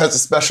Kreischer has a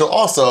special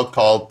also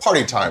called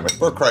Party Time with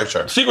Bert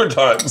Kreischer. Secret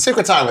time.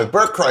 Secret Time with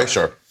Bert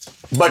Kreischer.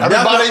 But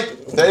Everybody,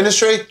 the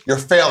industry, you're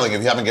failing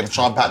if you haven't given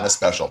Sean Patton a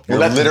special. You're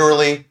that's-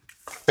 literally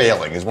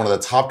failing. He's one of the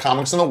top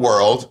comics in the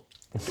world.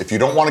 If you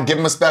don't want to give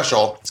him a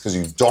special, it's because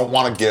you don't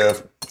want to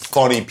give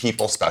funny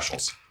people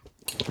specials.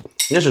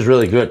 This is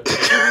really good.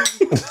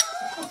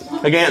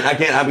 Again, I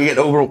get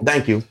over.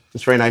 Thank you.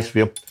 It's very nice of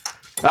you.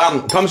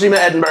 Come see my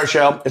Edinburgh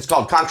show. It's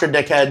called Contra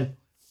Dickhead.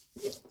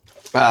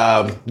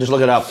 Just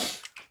look it up.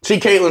 See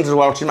Caitlin's as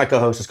well. She's my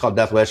co-host. It's called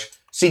Death Wish.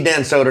 See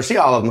Dan Soder. See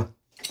all of them.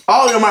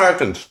 All the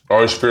Americans.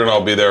 Ari Shaffir and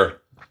I'll be there.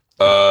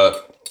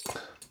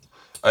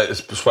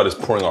 Sweat is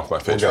pouring off my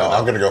face right now.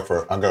 I'm gonna go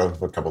for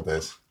a couple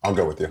days. I'll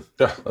go with you.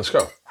 Yeah, let's go.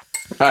 All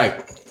right,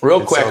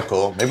 real It's quick. so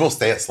cool. Maybe we'll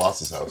stay at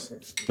Sloss's house.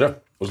 Yeah,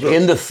 let's do it.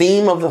 In the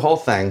theme of the whole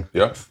thing,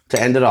 Yeah.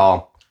 to end it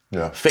all,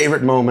 Yeah.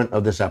 favorite moment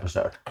of this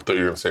episode. I thought you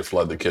were going to say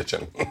flood the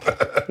kitchen.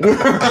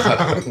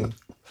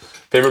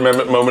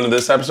 Favorite moment of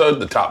this episode?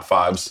 The top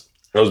fives.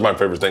 Those are my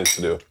favorite things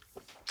to do.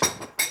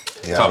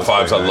 Yeah, Top that's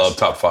fives. very I nice. love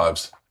top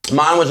fives.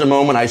 Mine was a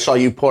moment I saw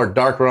you pour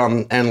dark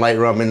rum and light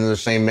rum into the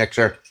same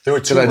mixer. There were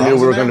two because I knew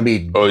rums we were in going to there?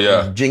 be Oh,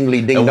 yeah.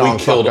 jingly ding And dong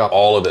we killed fucked up.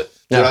 all of it.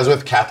 Dude, I was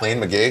with Kathleen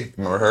McGee.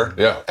 Remember her?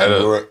 Yeah. And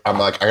And, I'm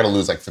like, I gotta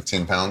lose like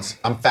 15 pounds.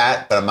 I'm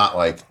fat, but I'm not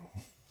like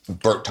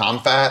Bert Tom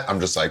fat. I'm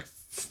just like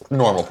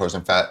normal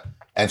person fat.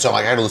 And so I'm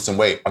like, I gotta lose some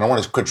weight. I don't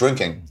want to quit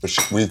drinking. But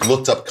we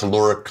looked up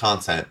caloric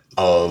content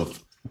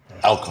of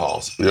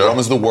alcohols. Yeah. Rum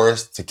is the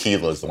worst.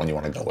 Tequila is the one you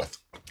want to go with.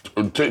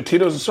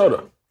 Tito's and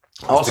soda.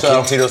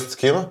 Also, Tito's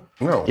tequila?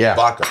 No. yeah,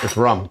 Vodka. It's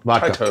rum. Hi,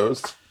 Vodka.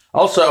 Toast.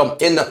 Also,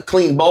 in the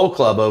Clean Bowl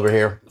Club over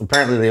here,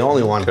 apparently the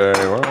only one. Okay,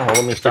 well,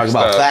 let me Talk fix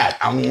about that.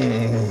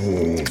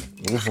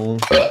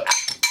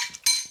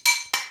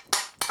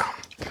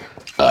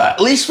 fat.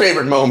 Least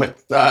favorite moment.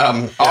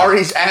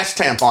 Ari's ass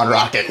tampon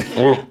rocket.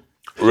 Ooh,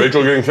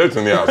 Rachel getting kicked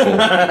in the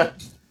asshole.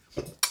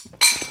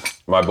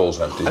 My bowl's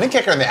empty. I didn't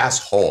kick her in the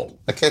asshole.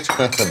 I kicked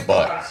her in the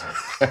butt.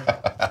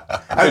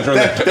 There's You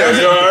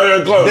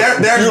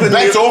the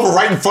bent new, over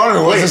right in front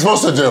of me. What was I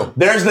supposed to do?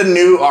 there's the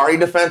new Ari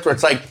defense where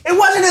it's like, it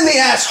wasn't in the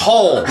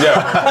asshole.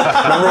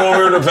 Yeah. Remember when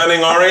we were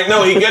defending Ari?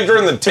 No, he kicked her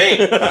in the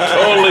taint.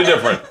 Totally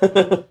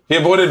different. He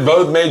avoided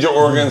both major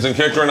organs and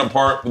kicked her in a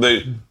part.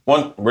 Where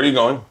are you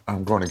going?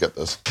 I'm going to get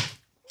this.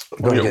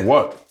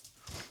 What?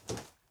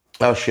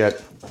 Oh, shit.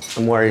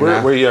 I'm worried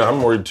now. Yeah,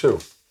 I'm worried too.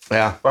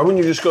 Yeah. Why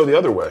wouldn't you just go the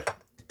other way?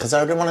 Because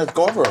I didn't want to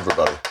go over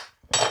everybody.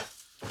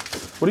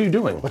 What are you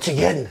doing? What's he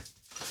getting?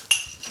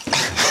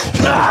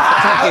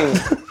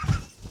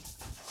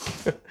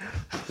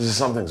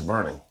 Something's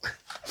burning.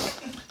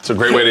 It's a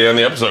great way to end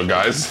the episode,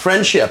 guys.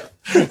 Friendship.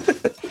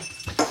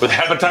 With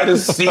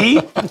hepatitis C?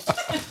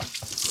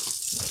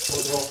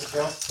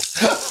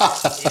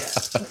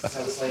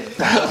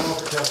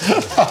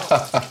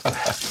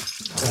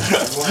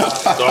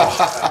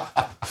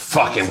 Oh,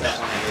 fucking.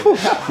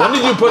 When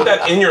did you put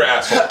that in your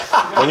asshole?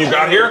 When you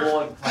got here?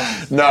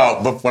 No,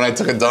 but when I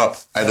took a dump,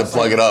 I had to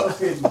plug it up.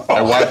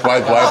 I wipe,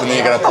 and then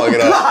you gotta plug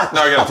it up.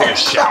 Now I gotta take a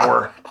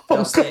shower.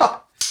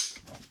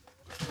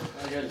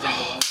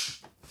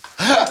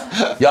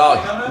 Y'all,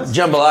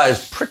 jambalaya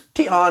is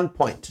pretty on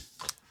point.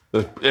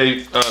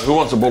 Hey, who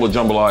wants a bowl of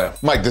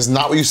jambalaya? Mike, this is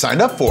not what you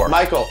signed up for.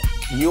 Michael,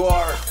 you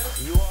are